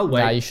like I'll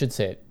wait. Nah, you should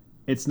see it.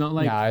 it's not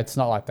like No, it's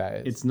not like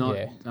that. it's not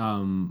Yeah.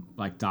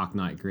 like Dark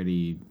Knight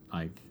gritty.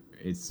 Like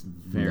it's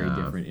very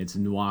Nah. different. It's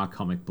noir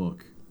comic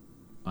book,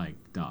 like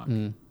dark.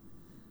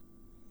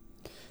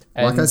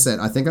 Like I And- said,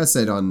 I think I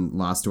said on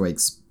last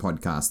week's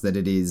podcast that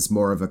it is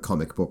more of a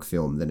comic book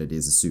film than it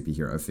is a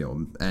superhero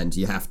film, and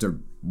you have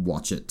to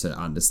watch it to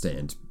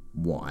understand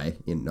why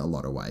in a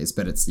lot of ways.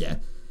 But it's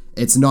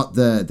not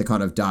the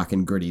kind of dark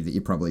and gritty that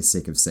you're probably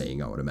sick of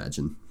seeing, I would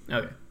imagine.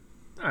 Okay.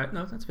 All right.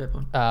 No, that's a fair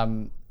point.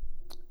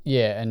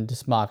 Yeah, and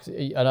just Mark,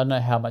 I don't know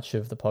how much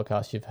of the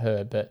podcast you've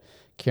heard, but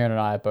Kieran and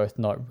I are both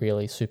not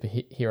really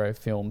superhero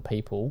film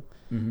people,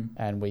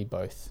 and we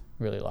both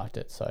really liked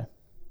it. So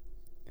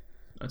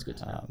That's good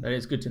to know. That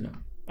is good to know.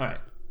 All right.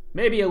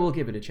 Maybe I will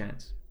give it a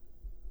chance.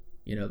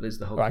 There's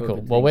the whole All right, COVID cool.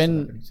 thing Well,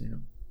 still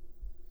happening,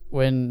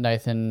 when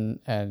Nathan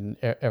and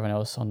everyone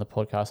else on the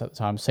podcast at the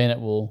time seen it,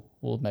 we'll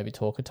maybe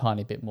talk a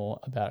tiny bit more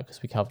about it,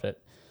 because we covered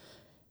it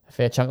a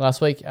fair chunk last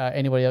week.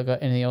 Anybody else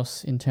got anything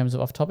else in terms of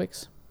off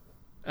topics?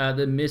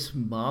 The Miss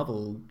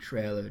Marvel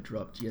trailer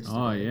dropped yesterday.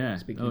 Oh, yeah.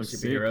 Speaking That of looks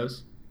sick.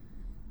 superheroes.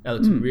 That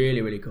looks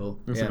really, really cool.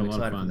 Looks yeah, like I'm a lot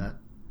of excited for fun. that.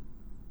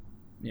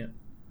 Yeah.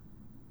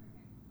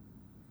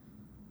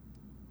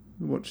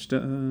 Watched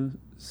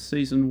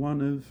season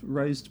 1 of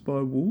Raised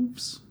by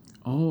Wolves.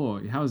 Oh,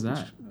 how's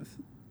that?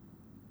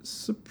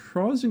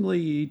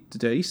 Surprisingly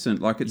decent.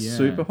 Like, it's Yeah.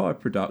 super high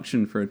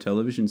production for a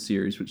television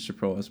series, which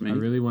surprised me. I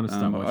really want to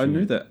start I watching knew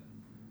it. that.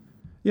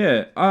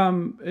 Yeah.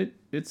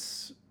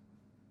 It's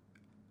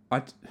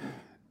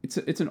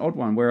an odd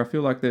one where I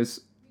feel like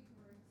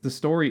the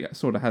story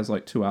sort of has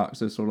like two arcs.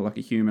 There's sort of like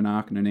a human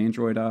arc and an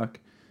android arc.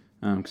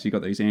 Because you've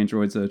got these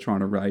androids that are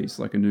trying to raise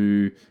like a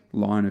new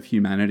line of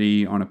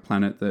humanity on a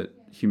planet that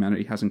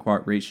humanity hasn't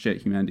quite reached yet.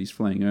 Humanity's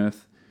fleeing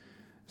Earth.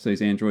 So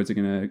these androids are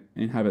going to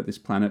inhabit this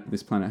planet, but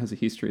this planet has a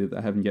history that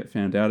they haven't yet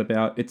found out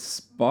about. It's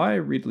by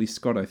Ridley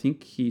Scott. I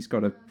think he's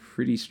got a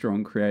pretty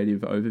strong creative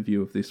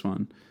overview of this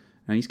one.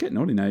 And he's getting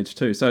on in age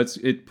too. So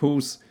it's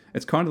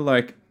kind of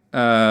like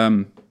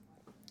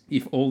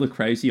if all the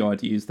crazy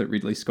ideas that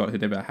Ridley Scott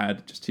had ever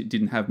had just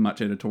didn't have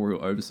much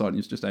editorial oversight, and he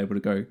was just able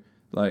to go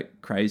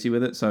like crazy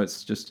with it. So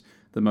it's just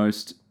the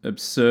most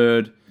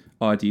absurd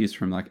ideas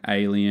from like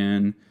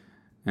Alien,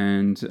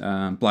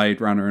 and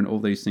Blade Runner and all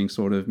these things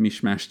sort of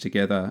mishmash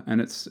together, and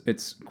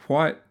it's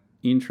quite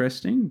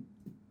interesting,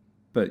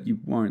 but you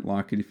won't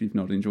like it if you've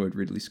not enjoyed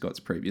Ridley Scott's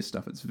previous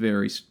stuff. It's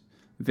very,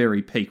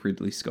 very peak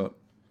Ridley Scott.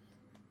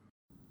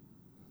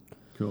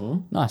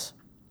 Cool. Nice.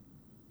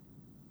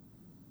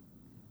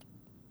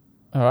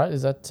 All right,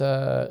 is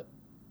that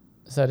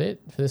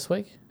it for this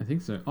week? I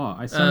think so. Oh,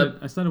 I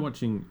started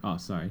watching. Oh,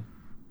 sorry.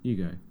 You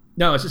go.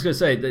 No, I was just going to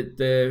say that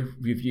the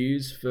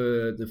reviews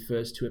for the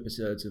first 2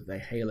 episodes of the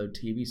Halo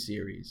TV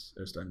series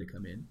are starting to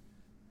come in.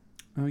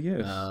 Oh,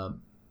 yes.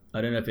 I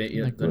don't know if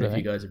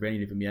you guys have read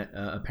any of them yet.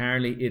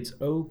 Apparently, it's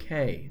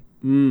okay.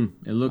 It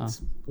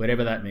looked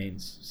whatever that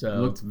means. So it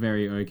looked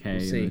very okay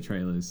in the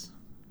trailers.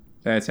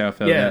 That's how I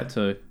felt about it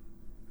too.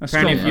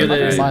 Apparently, if you're I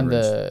don't mind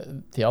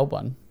the old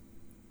one.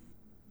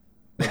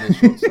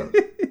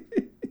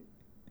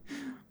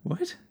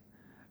 What?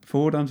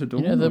 Forward Unto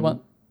Dawn? You know the one,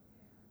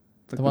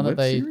 like the one that web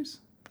they series?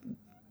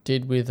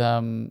 did with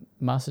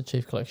Master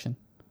Chief Collection.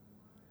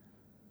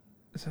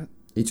 Is that...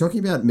 Are you talking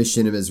about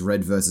Machinima's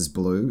Red versus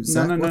Blue?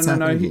 Zach, No. what's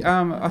happening here?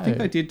 I think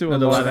they did do a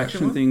the live live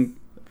action action thing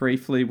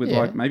briefly with Yeah.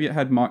 like maybe it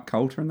had Mike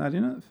Coulter and that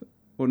in it.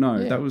 Or no,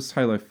 Yeah. that was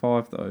Halo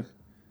 5 though.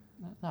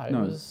 No, it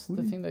No, was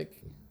the thing that,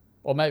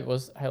 or maybe it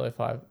was Halo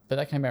 5, but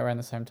that came out around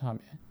the same time.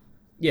 Yeah.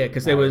 Yeah,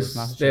 because No, there it was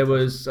Master Chief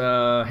was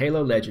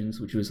Halo Legends,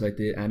 which was like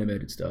the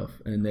animated stuff,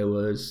 and there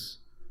was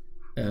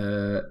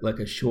like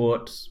a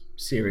short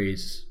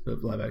series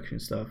of live action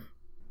stuff.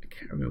 I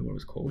can't remember what it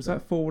was called. Was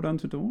that Forward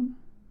Unto Dawn?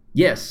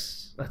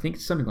 Yes, I think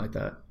it's something like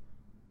that.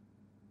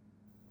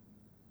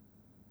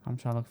 I'm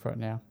trying to look for it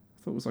now.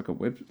 I thought it was like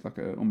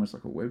almost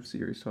like a web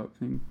series type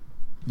thing.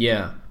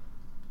 Yeah,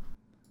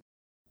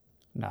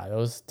 No, it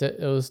was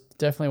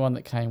definitely one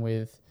that came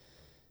with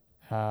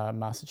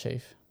Master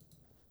Chief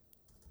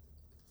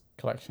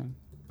Collection.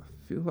 I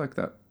feel like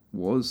that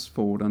was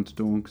Forward Unto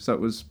Dawn because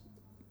that was.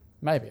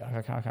 Maybe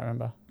I can't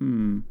remember.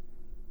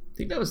 I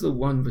think that was the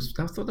one.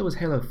 I thought that was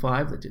Halo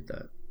 5 that did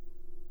that.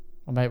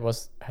 Or maybe it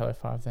was Halo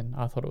 5 then.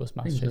 I thought it was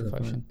Master think Chief Halo 5.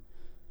 Collection.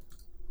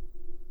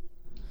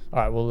 All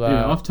right, well,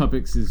 Off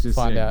topics is just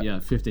find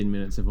out. 15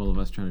 minutes of all of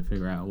us trying to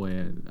figure out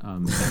where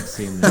Zach's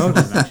seen the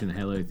live action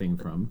Halo thing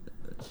from.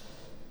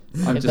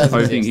 I'm It just doesn't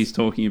hoping exist. he's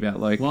talking about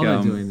like While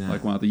they're doing that.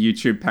 like one of the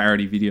YouTube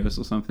parody videos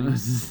or something.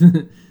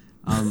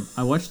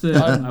 I watched the.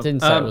 I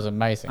didn't say it was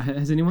amazing.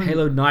 Has anyone?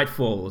 Halo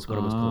Nightfall is what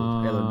it was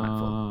called. Halo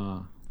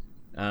Nightfall.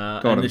 Ah.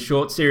 And him. the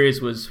short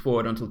series was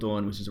Forward Until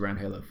Dawn, which is around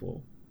Halo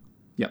 4.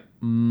 Yep,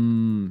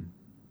 Mm,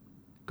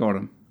 got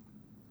him.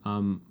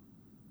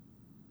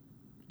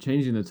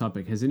 changing the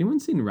topic. Has anyone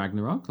seen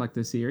Ragnarok, like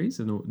the series,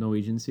 the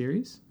Norwegian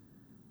series?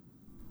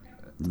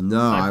 No,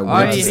 I I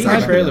went to seen start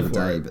the it trailer the other for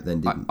day, it. but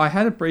then didn't. I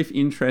had a brief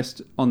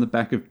interest on the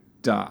back of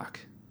Dark.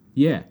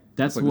 Yeah,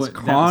 that's Like what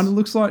this kind of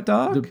looks like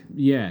Dark.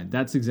 Yeah,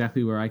 that's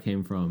exactly where I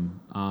came from.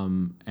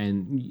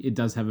 And it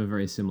does have a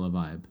very similar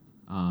vibe.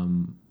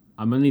 I'm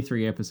only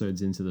 3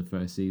 episodes into the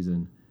first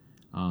season.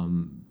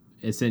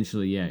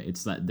 Essentially, yeah,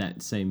 it's that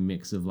same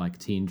mix of like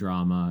teen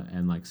drama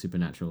and like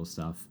supernatural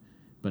stuff,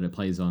 but it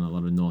plays on a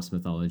lot of Norse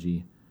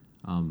mythology.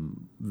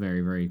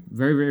 Very, very,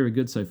 very, very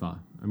good so far.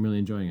 I'm really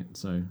enjoying it.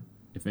 So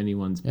if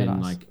anyone's been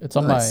nice. like It's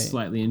on my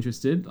slightly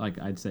interested, like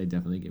I'd say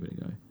definitely give it a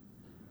go.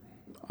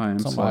 I am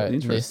it's on my slightly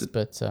interested.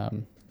 list, but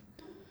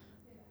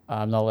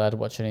I'm not allowed to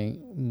watch any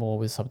more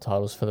with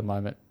subtitles for the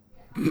moment.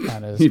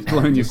 Anna's You've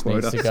blown your just needs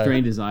quota. to go.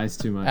 Strained his eyes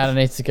too much. Anna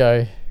needs to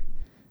go.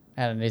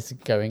 Anna needs to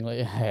go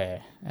English.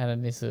 Anna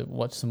needs to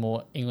watch some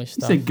more English You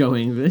stuff. said go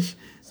English.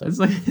 So- It's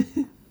like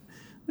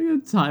like a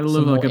title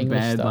Some of like more a English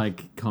bad stuff.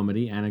 like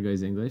comedy. Anna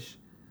Goes English.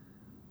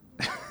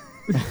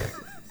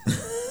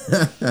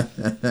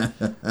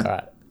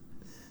 All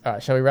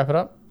right. Shall we wrap it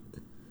up?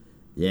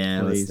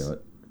 Yeah, Please. let's do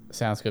it.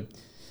 Sounds good.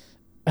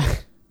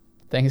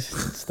 Thanks for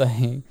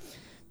staying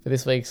for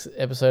this week's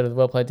episode of the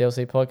Well Played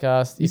DLC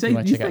podcast. If you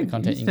want to check out the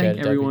content, you can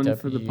go to everyone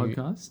for the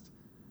podcast.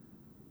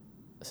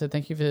 So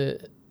thank you for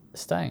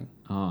staying.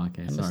 Oh,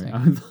 okay. And Sorry.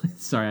 listening.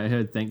 Sorry, I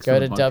heard thanks. Go for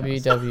to the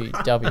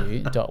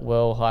podcast.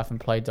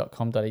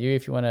 www.well-played.com.au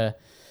if you want to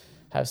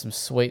have some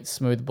sweet,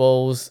 smooth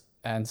balls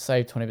and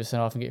save 20%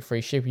 off and get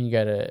free shipping. You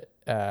go to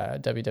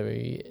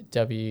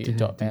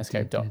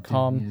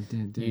www.manscaped.com.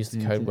 Use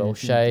the code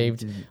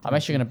WellShaved. I'm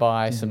actually going to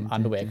buy some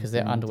underwear because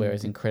their underwear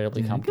is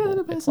incredibly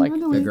comfortable. It's like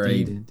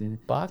Agreed.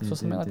 $50 or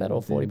something like that,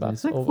 or $40,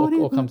 It's like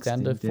or comes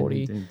down to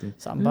 40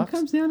 something bucks.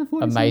 Comes down to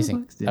 40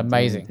 Amazing.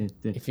 Amazing.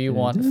 If you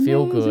want to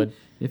feel good,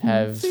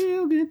 have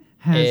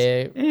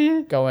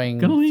air going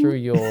through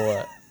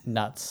your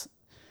nuts,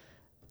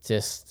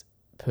 just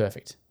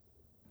perfect,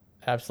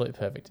 absolutely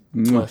perfect.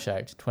 Well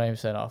shaved,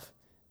 20% off,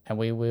 and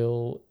we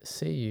will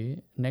see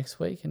you next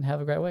week. And have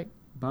a great week.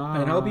 Bye.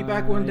 And I'll be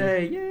back one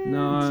day. Yay!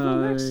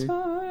 No. Next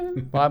time.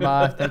 Bye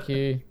bye. Thank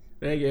you.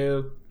 Thank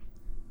you.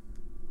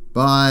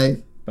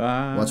 Bye.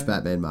 Bye. Watch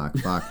Batman, Mark.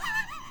 Fuck.